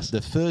world. Yes.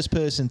 The first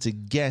person to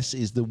guess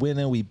is the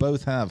winner. We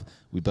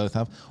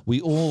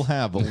all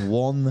have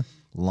 1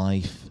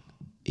 life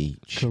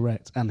each.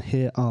 Correct. And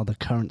here are the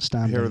current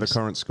standings. Here are the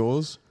current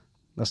scores.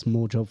 That's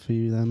more job for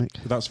you there, Mick.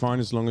 That's fine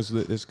as long as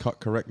it's cut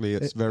correctly.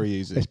 It's very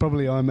easy. It's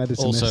probably I'm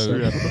editing Also,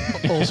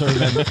 also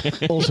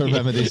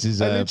remember this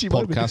is a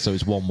podcast, so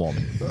it's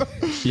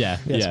 1-1. Yeah.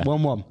 Yes,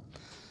 1-1.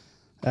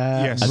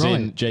 Yes. As Right.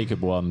 in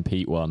Jacob 1,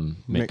 Pete 1,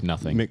 Mick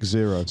nothing. Mick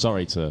 0.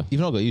 Sorry to...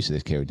 You've not got used to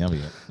this, Kieran, have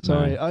you?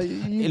 Sorry, No.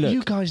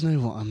 you guys know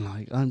what I'm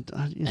like.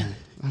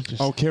 I'm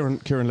just. Oh, Kieran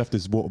left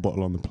his water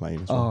bottle on the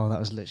plane as well. Oh, that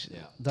was literally.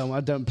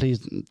 Don't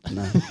please.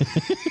 No.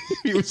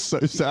 He was so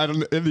sad in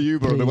the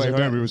Uber on the Please, way I home.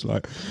 don't- He was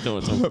like, Don't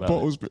want to talk about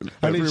bottles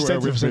And he everywhere said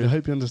to with us, I me.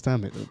 hope you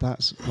understand it.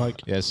 That's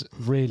like Yes.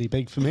 really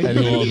big for me.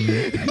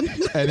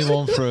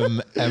 Anyone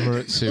from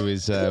Emirates who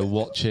is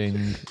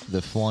watching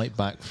the flight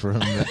back from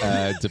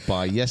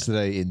Dubai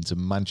yesterday into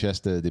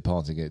Manchester,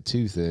 departing at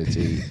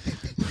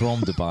 2:30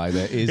 from Dubai,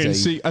 there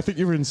is I think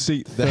you were in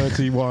seat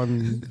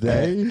 31.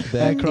 there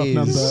Aircraft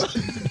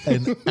is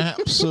an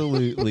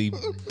absolutely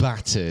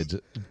battered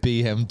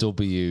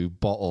BMW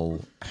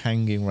bottle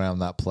hanging around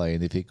that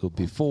plane. If it could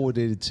be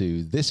forwarded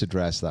to this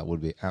address, that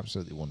would be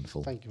absolutely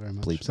wonderful. Thank you very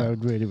much. Please. So I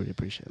would really, really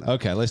appreciate that.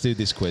 Okay, let's do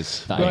this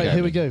quiz. Right,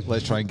 here we go.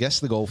 Let's try and guess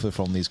the golfer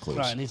from these clues.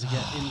 Right, I need to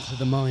get into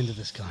the mind of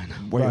this guy now.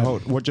 Wait, Right.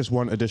 hold. What? Just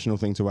one additional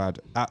thing to add.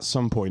 At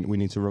some point, we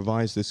need to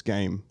revise this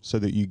game so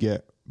that you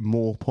get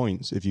more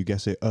points if you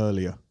guess it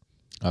earlier.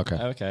 Okay.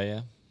 Okay,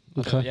 yeah.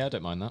 Okay. Yeah, I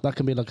don't mind that. That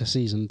can be like a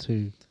season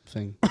 2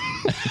 thing.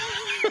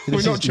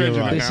 We're not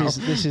changing it now.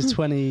 This is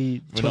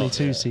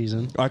 2022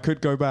 season. I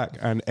could go back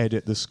and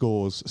edit the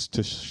scores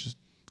to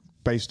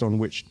based on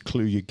which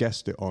clue you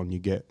guessed it on. You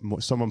get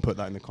more. Someone put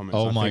that in the comments.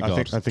 Oh my God.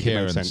 I think it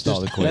Kieran, makes sense.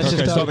 start the quiz. Let's Okay,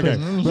 just start start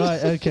the the quiz.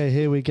 Right, okay,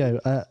 here we go.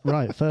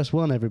 Right, first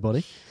one,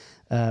 everybody.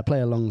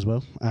 Play along as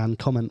well and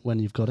comment when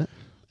you've got it.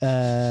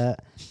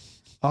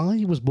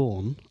 I was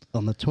born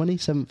on the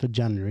 27th of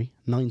January,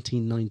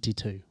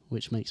 1992,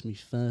 which makes me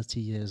 30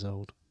 years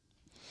old.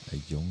 A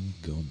young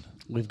gun.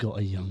 We've got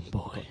a young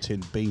boy.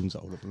 Tin Beans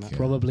older than that.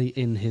 Probably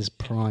in his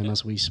prime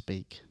as we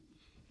speak.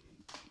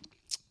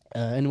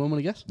 Anyone want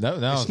to guess? No.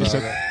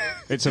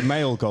 It's a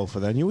male golfer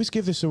then. You always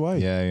give this away.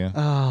 Yeah.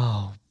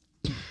 Oh.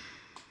 Damn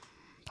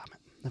it.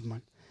 Never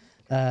mind.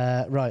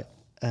 Right.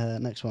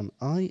 Next one.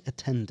 I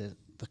attended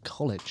the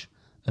College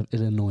of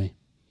Illinois.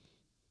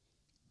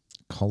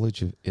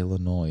 College of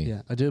Illinois.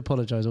 Yeah. I do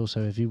apologise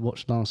also. If you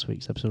watched last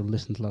week's episode or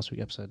listened to last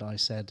week's episode, I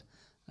said,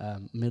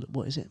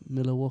 what is it?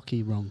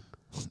 Milwaukee wrong.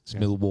 It's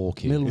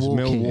Milwaukee.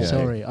 Milwaukee.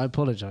 Sorry. I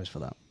apologise for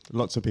that.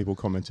 Lots of people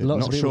commented. Lots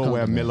Not of people sure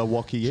where commented.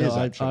 Milwaukee So is,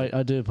 actually.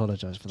 I do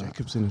apologise for that.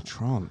 Jacob's in a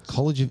trance.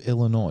 College of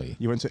Illinois.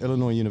 You went to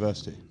Illinois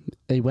University.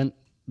 He went,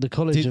 the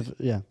College of,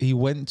 He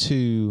went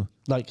to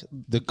like,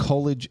 the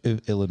College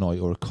of Illinois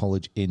or a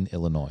college in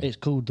Illinois? it's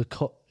called the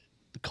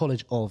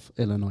College of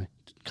Illinois.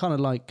 Kind of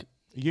like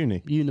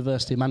Uni.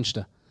 University of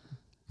Manchester.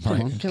 Come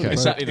Right, on, get okay. with the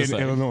Exactly the In same.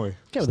 Illinois.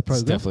 Get with the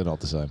It's program. definitely not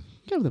the same.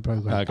 Get with the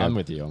program. Okay. I'm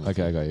with you.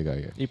 Okay, I got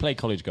you. You play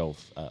college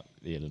golf at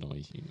the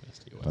Illinois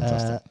University. Or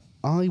Fantastic.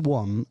 I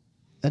won.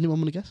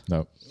 Anyone want to guess?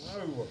 No.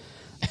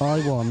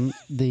 I won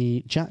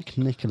the Jack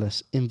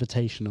Nicklaus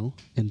Invitational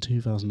in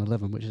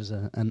 2011, which is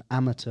an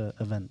amateur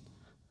event.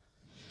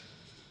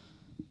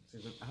 It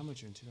was an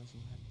amateur in 2010.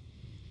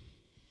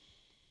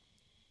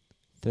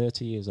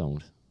 30 years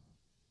old.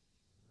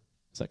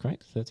 Is that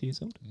correct? 30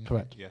 years old?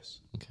 Correct. Yes.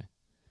 Okay.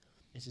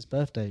 It's his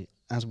birthday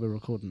as we're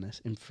recording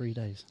this in 3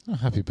 days. Oh,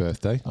 happy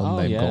birthday,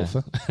 unnamed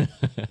golfer.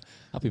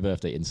 Happy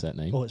birthday, insert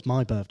name. Oh, it's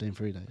my birthday in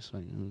 3 days.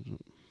 So,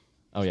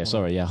 Oh, yeah,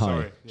 sorry. Yeah, hi.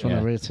 Sorry. it's on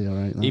a reality, all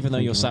right. Even though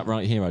you're sat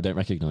right here, I don't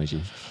recognise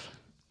you.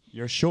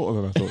 You're shorter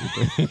than I thought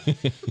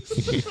you'd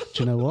be. Do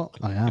you know what?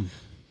 I am.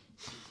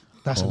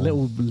 That's a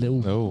little.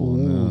 Oh,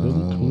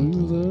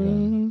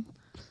 no.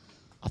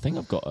 I think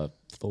I've got a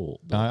thought.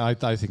 I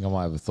think I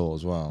might have a thought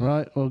as well.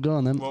 Right, well, go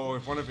on then. Well,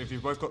 if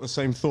you've both got the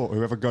same thought,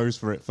 whoever goes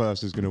for it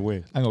first is going to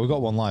win. Hang on, we've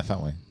got one life,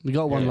 haven't we? We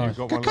got one Yeah, life.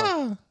 you've got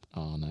one life.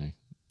 Oh, no.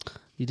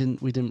 We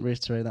didn't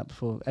reiterate that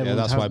before. Yeah, Everyone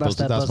that's has- my buzzer.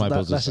 their That's my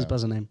buzzer. That's his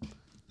buzzer name.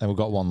 And we've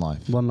got one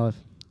life. One life.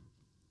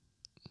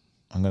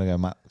 I'm going to go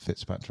Matt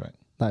Fitzpatrick.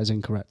 That is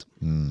incorrect.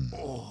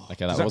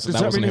 Okay, that wasn't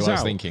who I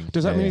was thinking.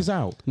 Does that Yeah, mean yeah. he's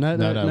out? No,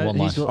 one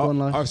he's life. got one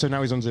life. Oh, so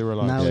now he's on 0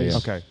 life. Now Yeah, he's, yeah.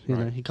 Okay. you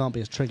know, right. he can't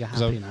be as trigger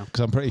happy now. Because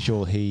I'm pretty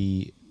sure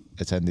he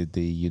attended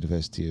the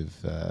University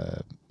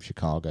of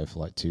Chicago for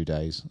like 2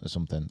 days or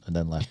something and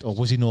then left. Or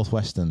was he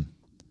Northwestern?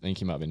 I think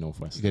he might have been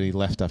Northwest. Again, he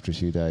left after a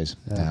few days.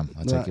 Yeah. Damn,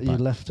 I take it You back.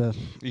 left a.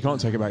 You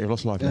can't take it back. You've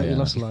lost life. Yeah, mate. you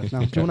lost a life. Now,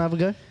 do you want to have a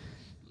go?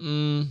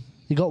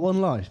 You got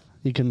one life.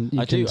 You can. You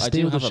I can do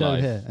steal the have a show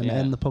life, here and yeah.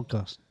 end the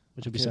podcast,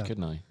 which would be sad.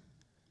 Couldn't I?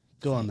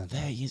 Go on then.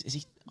 There he is. Is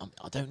he?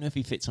 I don't know if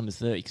he fits under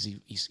 30 because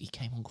he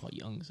came on quite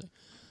young. So,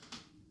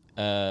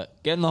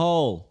 get in the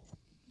hole.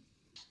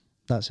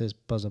 That's his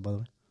buzzer, by the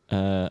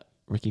way.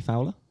 Ricky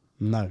Fowler.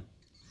 No,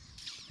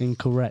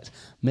 incorrect.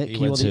 Mick, He you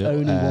are went the to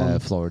only one.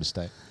 Florida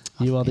State.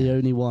 You are the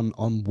only one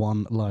on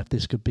one life.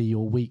 This could be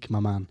your week, my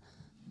man.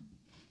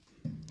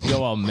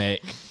 Go on, Mick.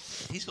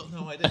 He's got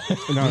no idea.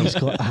 He's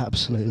got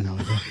absolutely no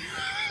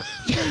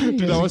idea.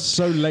 Dude, I was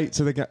so late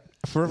to the game.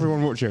 For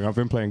everyone watching, I've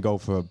been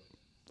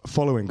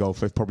following golf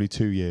for probably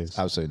 2 years.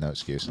 Absolutely no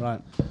excuse.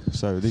 Right.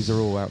 So these are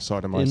all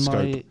outside of my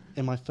scope.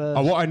 In my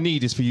first. What I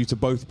need is for you to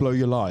both blow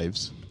your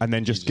lives and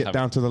then just get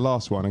down to the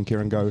last one and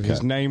Kieran go,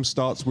 his name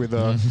starts with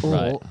a or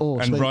Right. or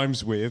and swing,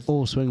 rhymes with.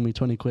 or swing me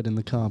 20 quid in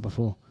the car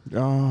before.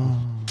 Oh.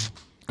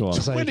 Go on.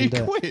 That's how you 20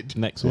 can do it. quid.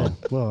 Next Yeah. one.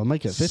 Well, I'll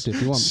make it 50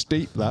 if you want.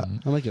 Steep that.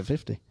 I'll make it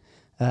 50.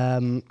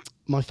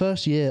 My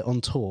first year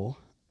on tour,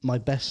 my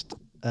best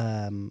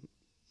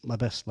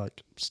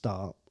like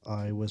start,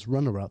 I was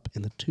runner-up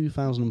in the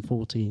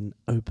 2014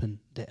 Open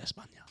de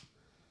España.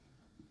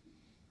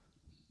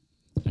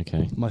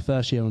 Okay. My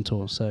first year on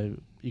tour, so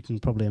you can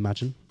probably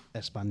imagine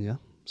España,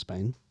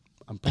 Spain.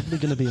 I'm probably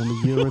going to be on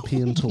the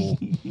European tour.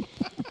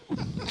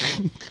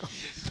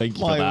 Thank you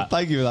for that.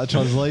 Thank you for that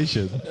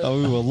translation. Oh,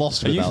 we were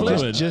lost Are you without that.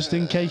 fluent? Just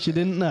in case you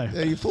didn't know.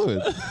 Are you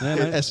fluent? Yeah,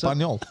 no,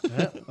 Espanol.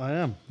 Yeah, I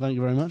am. Thank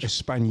you very much.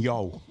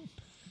 Espanol.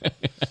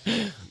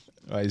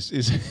 Right,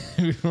 is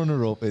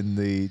runner-up in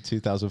the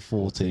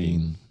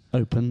 2014.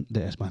 Open de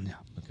España.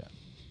 Okay.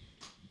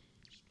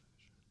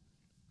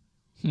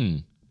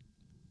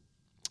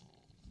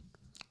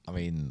 I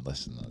mean,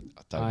 listen,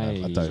 I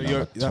don't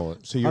know.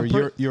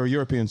 You're a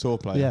European tour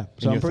player. Yeah,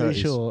 so in I'm your pretty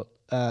 30s. sure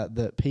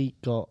that Pete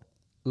got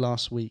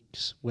last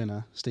week's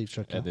winner, Steve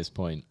Stricker, At this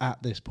point.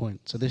 At this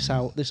point, so this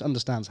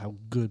understands how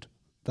good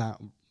that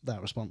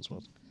response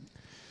was.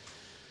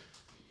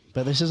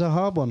 But this is a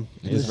hard one.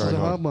 This is a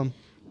hard one.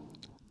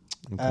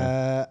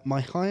 Okay. My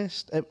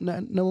highest.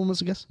 No one wants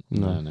to guess.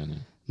 No.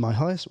 My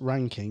highest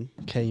ranking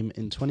came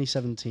in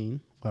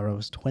 2017, where I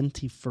was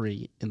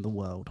 23 in the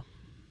world.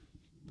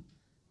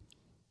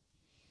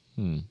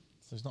 So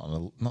it's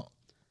not.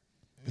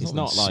 It's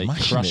not like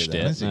smashing crushed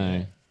then, it. is he?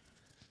 No.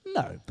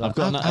 No, but I've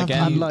got I'd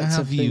again. like to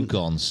Have you think-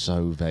 gone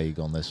so vague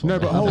on this one? No,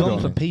 but I've hold gone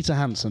on. for Peter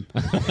Hansen.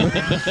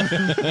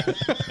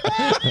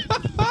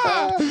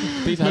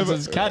 Peter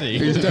Hansen's caddy.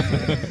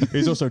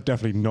 He's also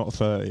definitely not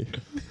 30.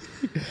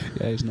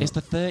 Yeah, he's not. It's the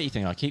 30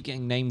 thing. I keep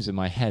getting names in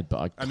my head, but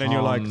I can't. And then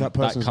you're like, that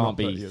person's can't not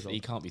be. 30 years old. He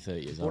can't be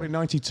 30 years Born old. in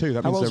 92.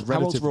 That How means old's, they're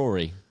how old's relative.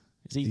 Rory?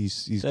 Is he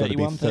He's got to be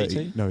 31, 30.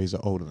 32? No, he's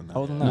older than that.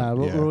 Older than that?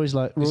 No, Yeah. Rory's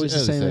the Early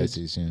same age.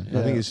 30s, yeah.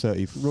 I think he's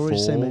 34.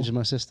 Rory's the same age as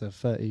my sister,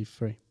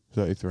 33.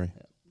 33.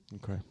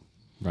 Okay.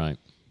 Right.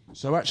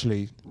 So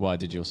actually, Why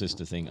did your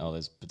sister think, oh,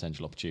 there's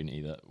potential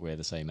opportunity that we're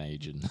the same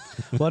age? And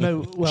Well,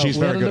 no, She's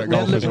we very had a good look- at we had a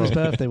golf look as when his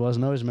well. birthday was,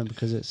 and I always remember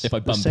because it's If I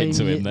the bump same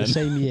into year, him, then. the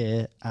same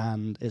year,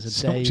 and it's a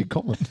It's day actually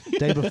common.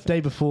 day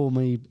before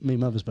me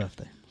mother's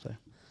birthday. So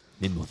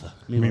my mother.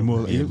 me you've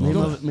mother's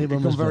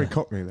gone very birthday.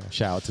 cockney there.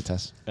 Shout out to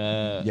Tess.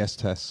 Yes,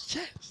 Tess.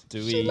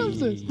 Do She we? loves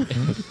this.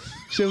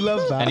 She'll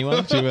love that.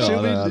 Anyone? She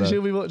will, I know.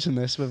 She'll be watching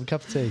this with a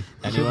cup of tea.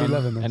 She'll be Anyone?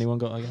 loving this. Anyone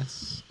got? I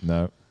guess.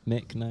 No.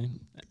 Nick, no.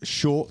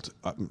 Short.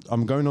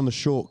 I'm going on the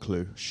short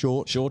clue.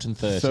 Short and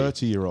 30.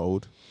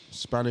 30-year-old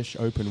Spanish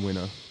Open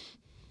winner.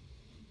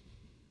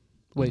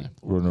 Wait,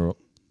 Runner-up.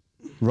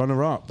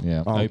 Runner-up.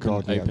 Yeah. Oh, Open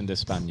God, yeah.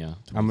 d'España.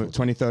 I'm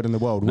 23rd in the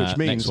world, which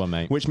means next one,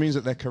 mate. which means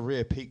that their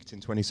career peaked in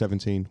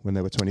 2017 when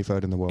they were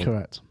 23rd in the world.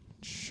 correct.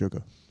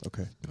 Sugar.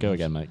 Okay. Go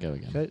again, mate. Go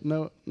again. Okay,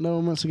 no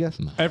one wants to guess.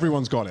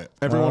 Everyone's got it.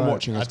 Everyone Alright.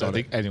 watching I has don't got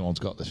think it. anyone's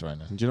got this right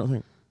now. Do you not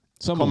think?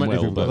 Someone Comment if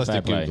will, you've but got Unless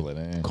fair they play. Google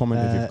it. Yeah.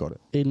 Comment if you've got it.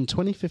 In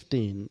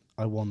 2015,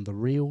 I won the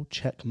Real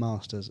Czech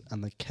Masters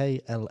and the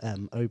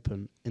KLM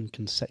Open in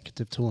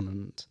consecutive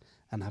tournaments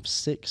and have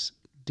 6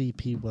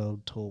 DP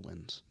World Tour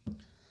wins.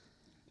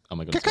 Oh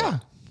my god.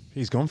 Scott.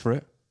 He's gone for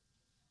it.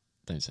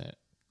 Don't say it.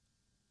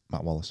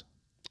 Matt Wallace.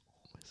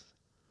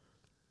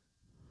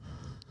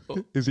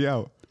 Is he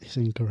out? It's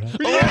incorrect.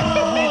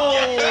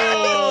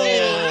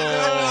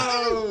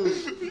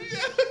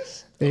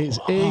 It's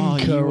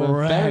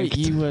incorrect.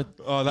 You were.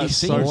 Oh,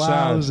 that's you so seem-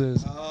 sad.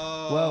 Wowzers.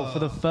 Well, for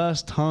the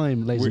first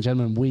time, ladies and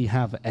gentlemen, we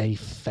have a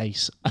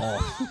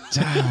face-off.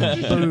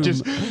 Boom.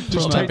 Just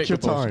From take a- your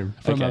time.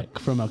 Okay.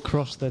 From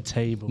across the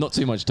table. Not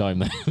too much time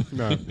there.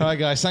 No. All right,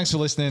 guys. Thanks for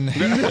listening.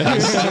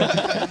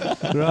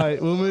 Right,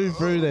 we'll move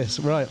through this.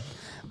 Right.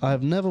 I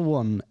have never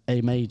won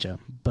a major,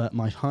 but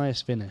my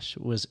highest finish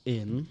was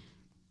in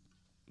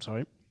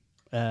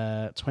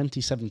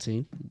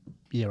 2017,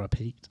 year I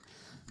peaked,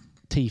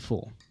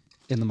 T4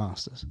 in the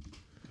Masters.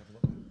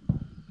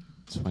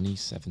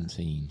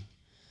 2017.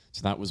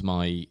 So that was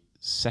my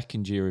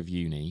second year of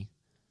uni.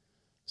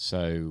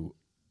 So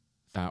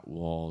that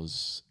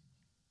was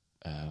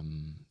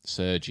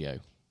Sergio.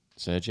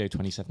 Sergio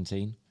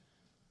 2017.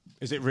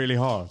 Is it really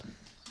hard?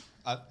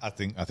 I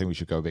think we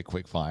should go a bit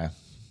quick fire.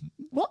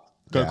 What?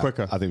 Go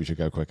quicker. I think we should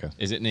go quicker.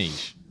 Is it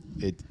niche?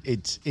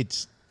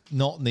 It's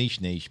not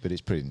niche, but it's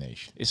pretty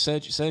niche. It's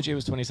Sergio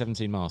was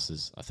 2017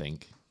 Masters, I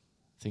think.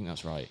 I think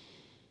that's right.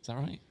 Is that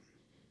right?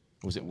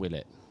 Or was it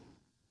Willett?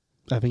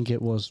 I think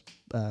it was.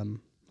 I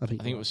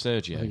think it was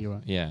Sergio. I think you're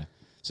right. Yeah.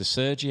 So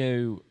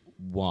Sergio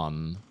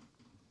won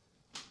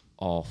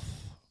off.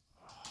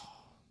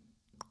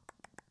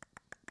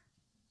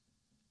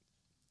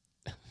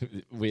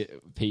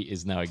 Pete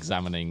is now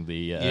examining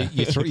the.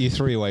 You're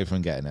 3 away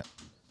from getting it.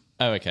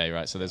 Oh, okay,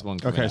 right. So there's one.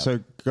 Coming Okay, up. so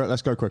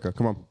let's go quicker.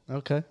 Come on.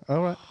 Okay,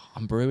 all right.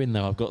 I'm brewing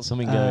though. I've got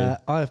something going.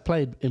 I have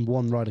played in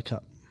one Ryder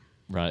Cup.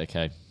 Right.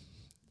 Okay.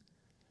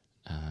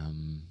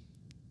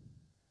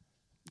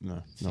 No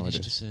Finish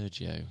idea. to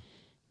Sergio.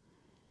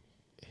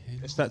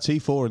 It's that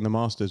T4 in the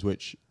Masters,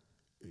 which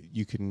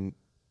you could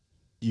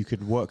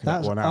work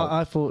that one out.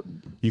 I thought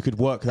You could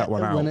work that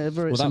one out.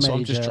 whenever it's Well, that's a what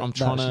I'm major, just- I'm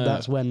trying to-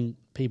 that's when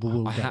people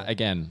will get it.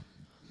 Again,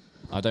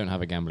 I don't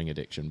have a gambling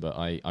addiction, but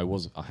I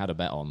had a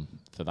bet on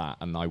for that,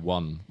 and I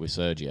won with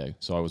Sergio.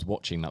 So I was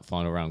watching that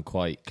final round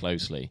quite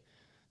closely.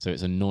 So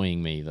it's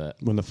annoying me that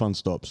when the fun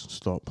stops,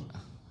 stop.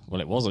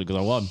 Well, it wasn't because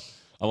I won.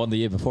 I won the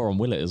year before on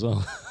Willett as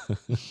well.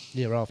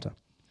 Year after.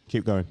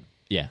 Keep going.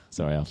 Yeah,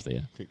 sorry, after,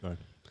 yeah. Keep going.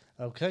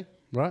 Okay,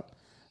 right.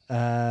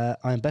 I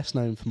am best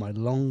known for my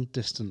long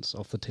distance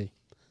off the tee.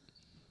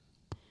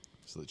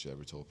 It's literally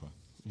every tour pro.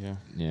 Yeah.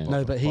 Yeah.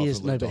 No, but he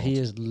is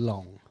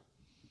long.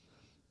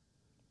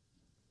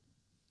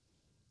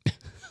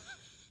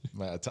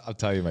 Mate, I'll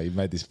tell you, mate, you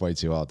made this way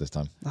too hard this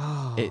time.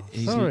 Oh,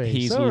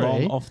 He's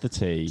long off the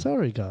tee.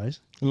 Sorry, guys.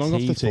 Long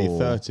off the tee, T4.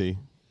 30.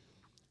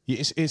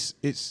 Yeah,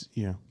 it's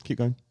yeah. Keep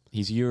going.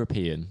 He's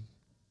European.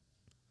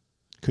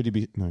 Could he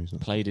be? No, he's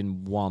not. Played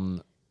in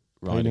one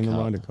Played Ryder in Cup.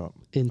 the Ryder Cup.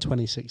 In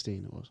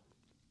 2016 it was.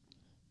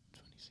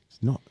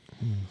 Not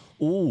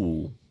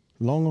Ooh.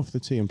 long off the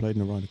tee and played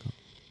in the Ryder Cup.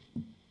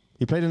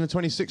 He played in the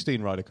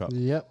 2016 Ryder Cup,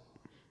 Yep.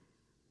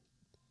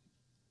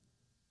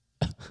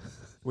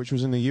 which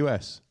was in the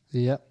US.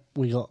 Yep.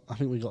 I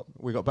think we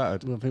got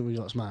battered.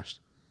 smashed.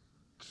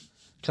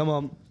 Come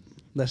on.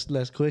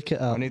 Let's quick it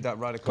up. I need that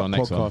Ryder Go Cup on,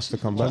 next podcast to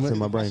come back to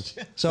my brain.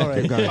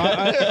 Sorry. Keep going.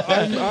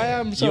 I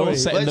am sorry. You're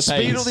setting Let's the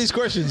speed pace. all these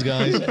questions,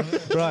 guys.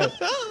 Right.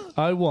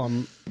 I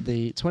won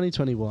the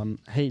 2021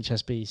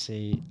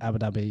 HSBC Abu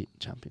Dhabi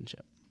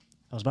Championship.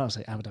 I was about to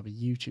say Abu Dhabi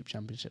YouTube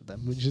Championship then,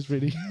 which is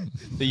really...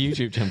 The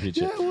YouTube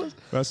Championship.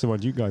 That's the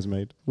one you guys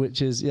made.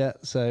 Which is, yeah,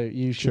 so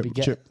you should be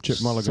getting... Chip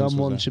Mulligan's was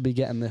someone there. should be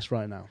getting this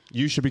right now.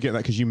 You should be getting that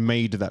because you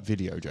made that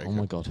video, Jacob. Oh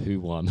my God, who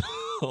won?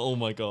 Oh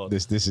my God.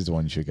 This is the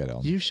one you should get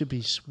on. You should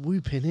be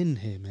swooping in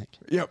here, Mick.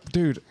 Yep,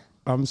 dude.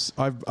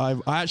 I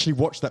actually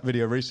watched that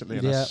video recently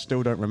and I Yeah.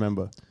 still don't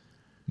remember.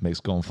 Mick's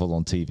gone full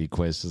on TV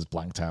quiz, has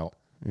blanked out.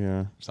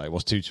 Yeah. It's like,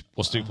 what's 2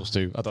 plus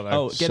 2? I don't know.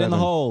 Oh, get in the 7.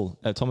 hole.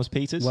 Thomas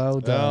Peters.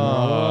 Well done.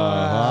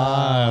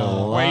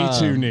 Oh, Way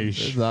too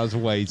niche. That's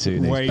way too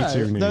niche. Way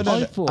too niche. No,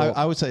 I thought-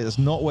 I would say that's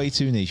not way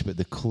too niche, but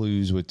the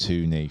clues were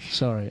too niche.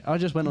 Sorry, I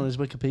just went on his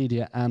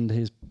Wikipedia and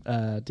his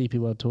DP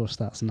World Tour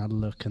stats and had a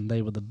look, and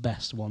they were the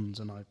best ones.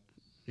 And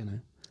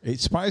It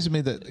surprises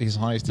me that his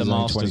highest The is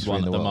only Masters 23 one.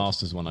 in the The world.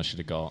 Masters one I should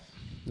have got.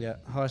 yeah,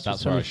 highest That's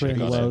was where I 23 in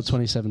the should've got world, it.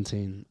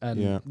 2017,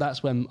 and Yeah.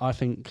 that's when I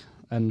think.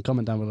 And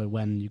comment down below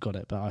when you got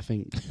it, but I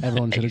think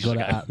everyone should have got it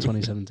at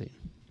 2017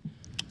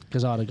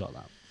 because I'd have got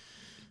that.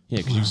 Yeah,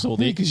 because you saw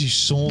the Because you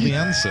saw the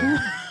answer.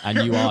 and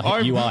you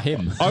are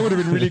him. I would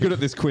have been really good at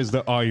this quiz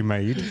that I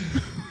made.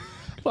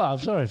 Well, I'm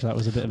sorry if that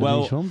was a bit of a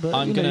Well, niche one, but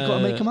I'm you've got to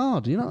gonna- make them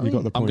hard. You know what I You mean?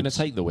 got the I'm going to points.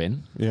 take the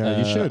win. Yeah,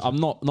 you should. I'm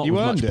not You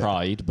with earned much it.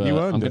 pride, but You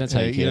I'm earned going to it.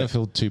 take You it. don't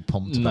feel too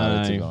pumped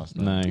about it, to be honest.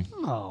 No.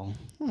 Oh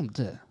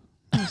dear.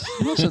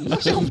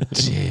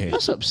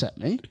 That's upset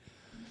me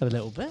a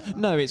little bit.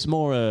 No, it's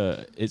more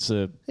it's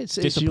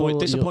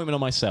disappointment on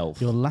myself.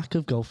 Your lack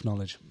of golf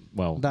knowledge.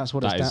 Well, That's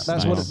what that it's is- down.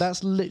 that is-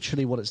 That's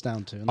literally what it's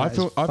down to. and I that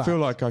feel is I feel fact.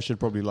 like I should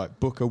probably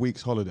book a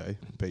week's holiday.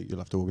 Pete, you'll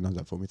have to organise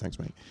that for me. Thanks,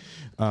 mate.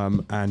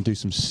 And do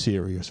some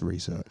serious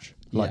research.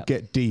 Yeah.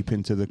 Get deep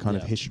into the kind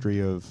of Yeah.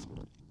 history of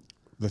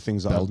the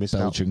things that I've missed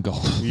Belgian out.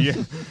 golf.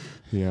 Yeah,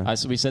 yeah.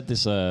 So we said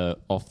this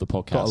off the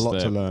podcast. Got a lot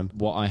to that learn.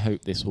 What I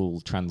hope this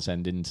will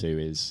transcend into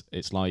is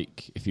it's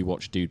like if you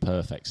watch Dude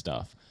Perfect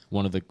stuff.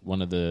 One of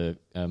the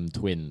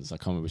twins, I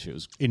can't remember which it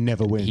was. It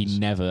never wins. He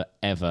never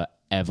ever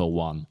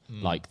won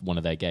like one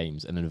of their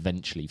games, and then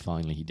eventually,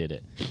 finally, he did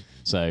it.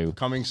 So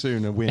Coming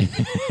soon, a win.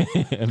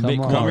 Mick on.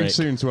 Coming Warwick-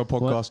 soon to a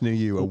podcast near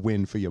you, a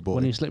win for your boy.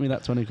 When you slip me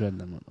that 20 quid,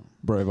 then what?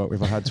 Bro,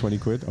 if I had 20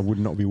 quid, I would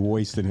not be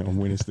wasting it on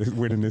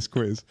winning this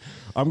quiz.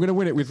 I'm going to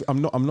win it with.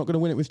 I'm not going to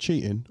win it with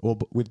cheating or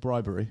with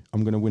bribery.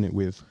 I'm going to win it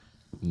with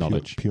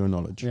Knowledge. pure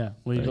knowledge. Yeah,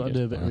 well, you've Very got to good.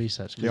 do a bit of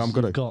research. 'cause Yeah, I'm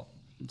gonna- you've got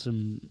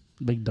some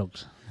big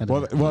dogs. ahead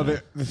Well, of you.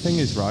 the thing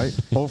is, right?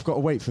 I've got to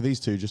wait for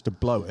these two just to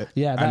blow it,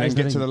 Yeah, that and then is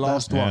get the to the thing.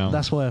 last Yeah. one,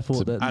 That's why I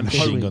thought that and this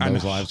hope week, gun and,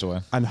 those lives away.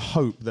 and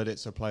hope that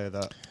it's a player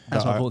that.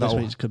 that's why I thought this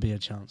that'll- week could be a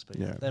chance. But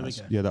Yeah, there we that's-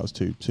 go. Yeah, that was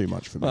too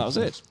much for me. Well, that was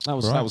it. That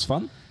was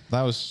fun.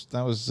 That was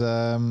that was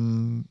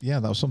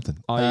something.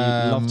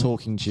 I love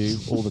talking to you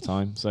all the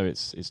time, so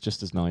it's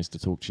just as nice to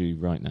talk to you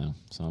right now.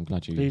 So I'm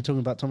glad Are you you. talking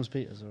about Thomas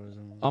Peters? Or is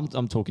it...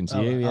 I'm talking to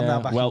Oh, you. I'm Yeah.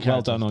 now back in Well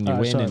character. done on your Oh,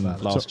 win sorry in about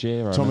that. last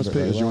year. I Thomas remember it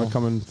very Peters, you want well. to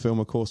come and film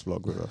a course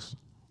vlog with us?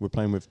 We're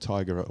playing with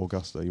Tiger at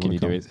Augusta. Can wanna you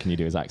do come? it? Can you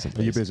do his accent?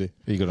 Are you please? busy?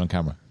 Are you good on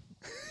camera?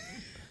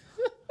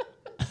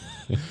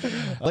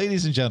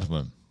 Ladies and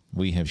gentlemen,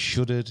 we have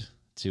shuddered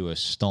to a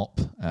stop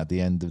at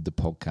the end of the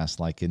podcast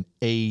like an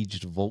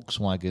aged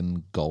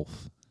Volkswagen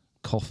Golf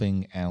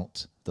coughing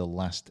out the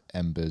last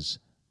embers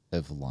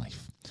of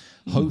life.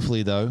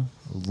 Hopefully, though,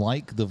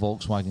 like the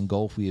Volkswagen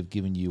Golf, we have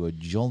given you a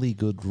jolly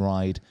good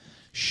ride,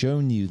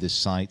 shown you the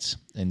sights,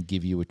 and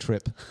give you a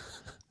trip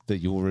that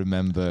you'll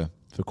remember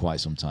for quite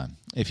some time.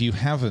 If you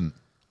haven't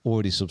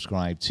already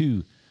subscribed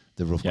to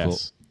the Rough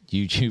Yes. Cut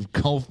YouTube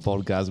Golf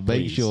Podcast,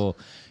 make Please. sure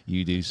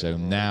you do so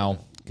now.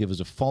 Give us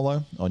a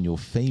follow on your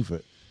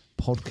favorite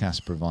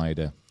podcast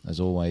provider. As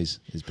always,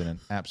 it's been an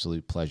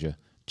absolute pleasure.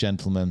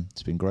 Gentlemen,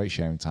 it's been great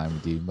sharing time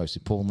with you. Most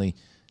importantly,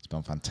 it's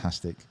been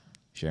fantastic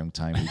sharing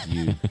time with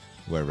you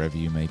wherever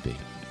you may be.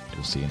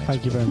 We'll see you next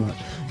Thank you very much.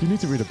 You need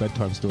to read a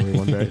bedtime story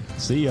one day.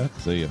 See ya.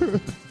 See ya.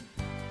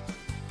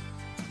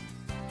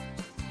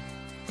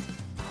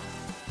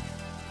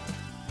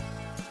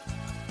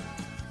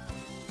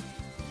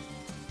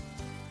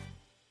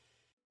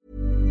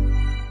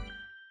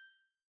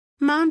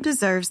 Mom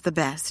deserves the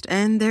best,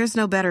 and there's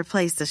no better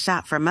place to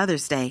shop for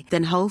Mother's Day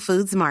than Whole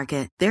Foods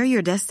Market. They're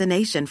your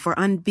destination for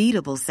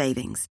unbeatable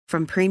savings,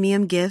 from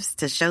premium gifts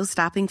to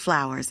show-stopping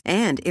flowers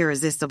and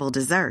irresistible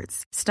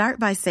desserts. Start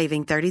by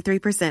saving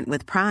 33%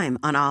 with Prime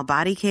on all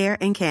body care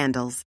and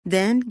candles.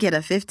 Then get a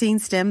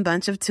 15-stem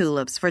bunch of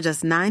tulips for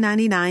just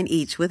 $9.99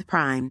 each with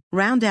Prime.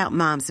 Round out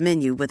Mom's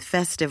menu with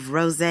festive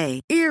rosé,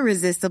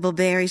 irresistible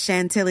berry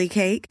chantilly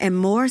cake, and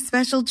more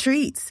special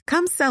treats.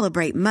 Come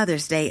celebrate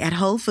Mother's Day at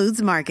Whole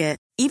Foods Market.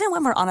 Even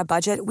when we're on a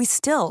budget, we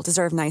still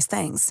deserve nice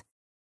things.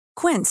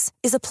 Quince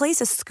is a place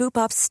to scoop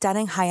up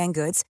stunning high-end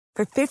goods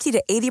for 50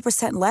 to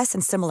 80% less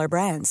than similar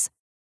brands.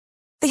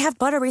 They have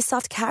buttery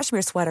soft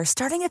cashmere sweaters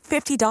starting at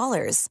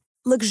 $50,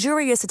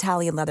 luxurious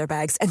Italian leather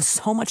bags, and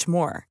so much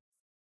more.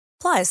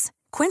 Plus,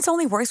 Quince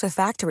only works with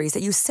factories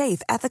that use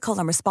safe, ethical,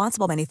 and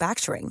responsible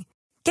manufacturing.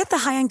 Get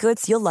the high-end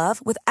goods you'll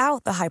love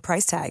without the high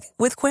price tag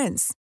with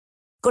Quince.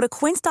 Go to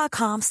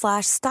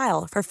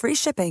quince.com/style for free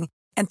shipping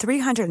and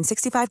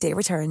 365-day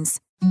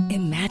returns.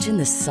 Imagine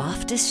the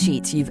softest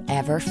sheets you've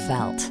ever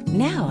felt.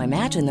 Now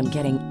imagine them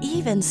getting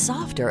even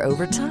softer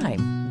over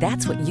time.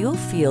 That's what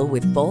you'll feel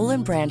with Boll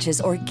 & Branch's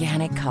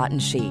organic cotton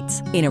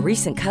sheets. In a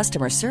recent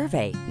customer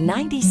survey,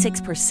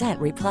 96%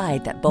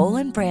 replied that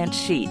Boll & Branch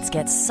sheets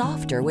get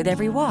softer with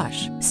every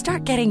wash.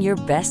 Start getting your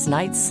best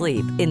night's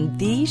sleep in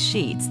these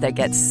sheets that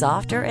get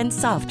softer and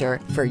softer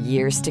for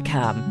years to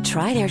come.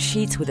 Try their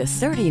sheets with a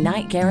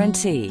 30-night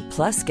guarantee.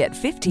 Plus, get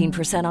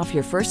 15% off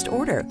your first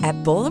order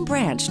at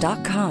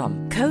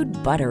bollandbranch.com. Code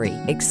BUTTERY.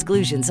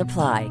 Exclusions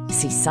apply.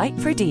 See site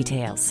for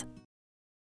details.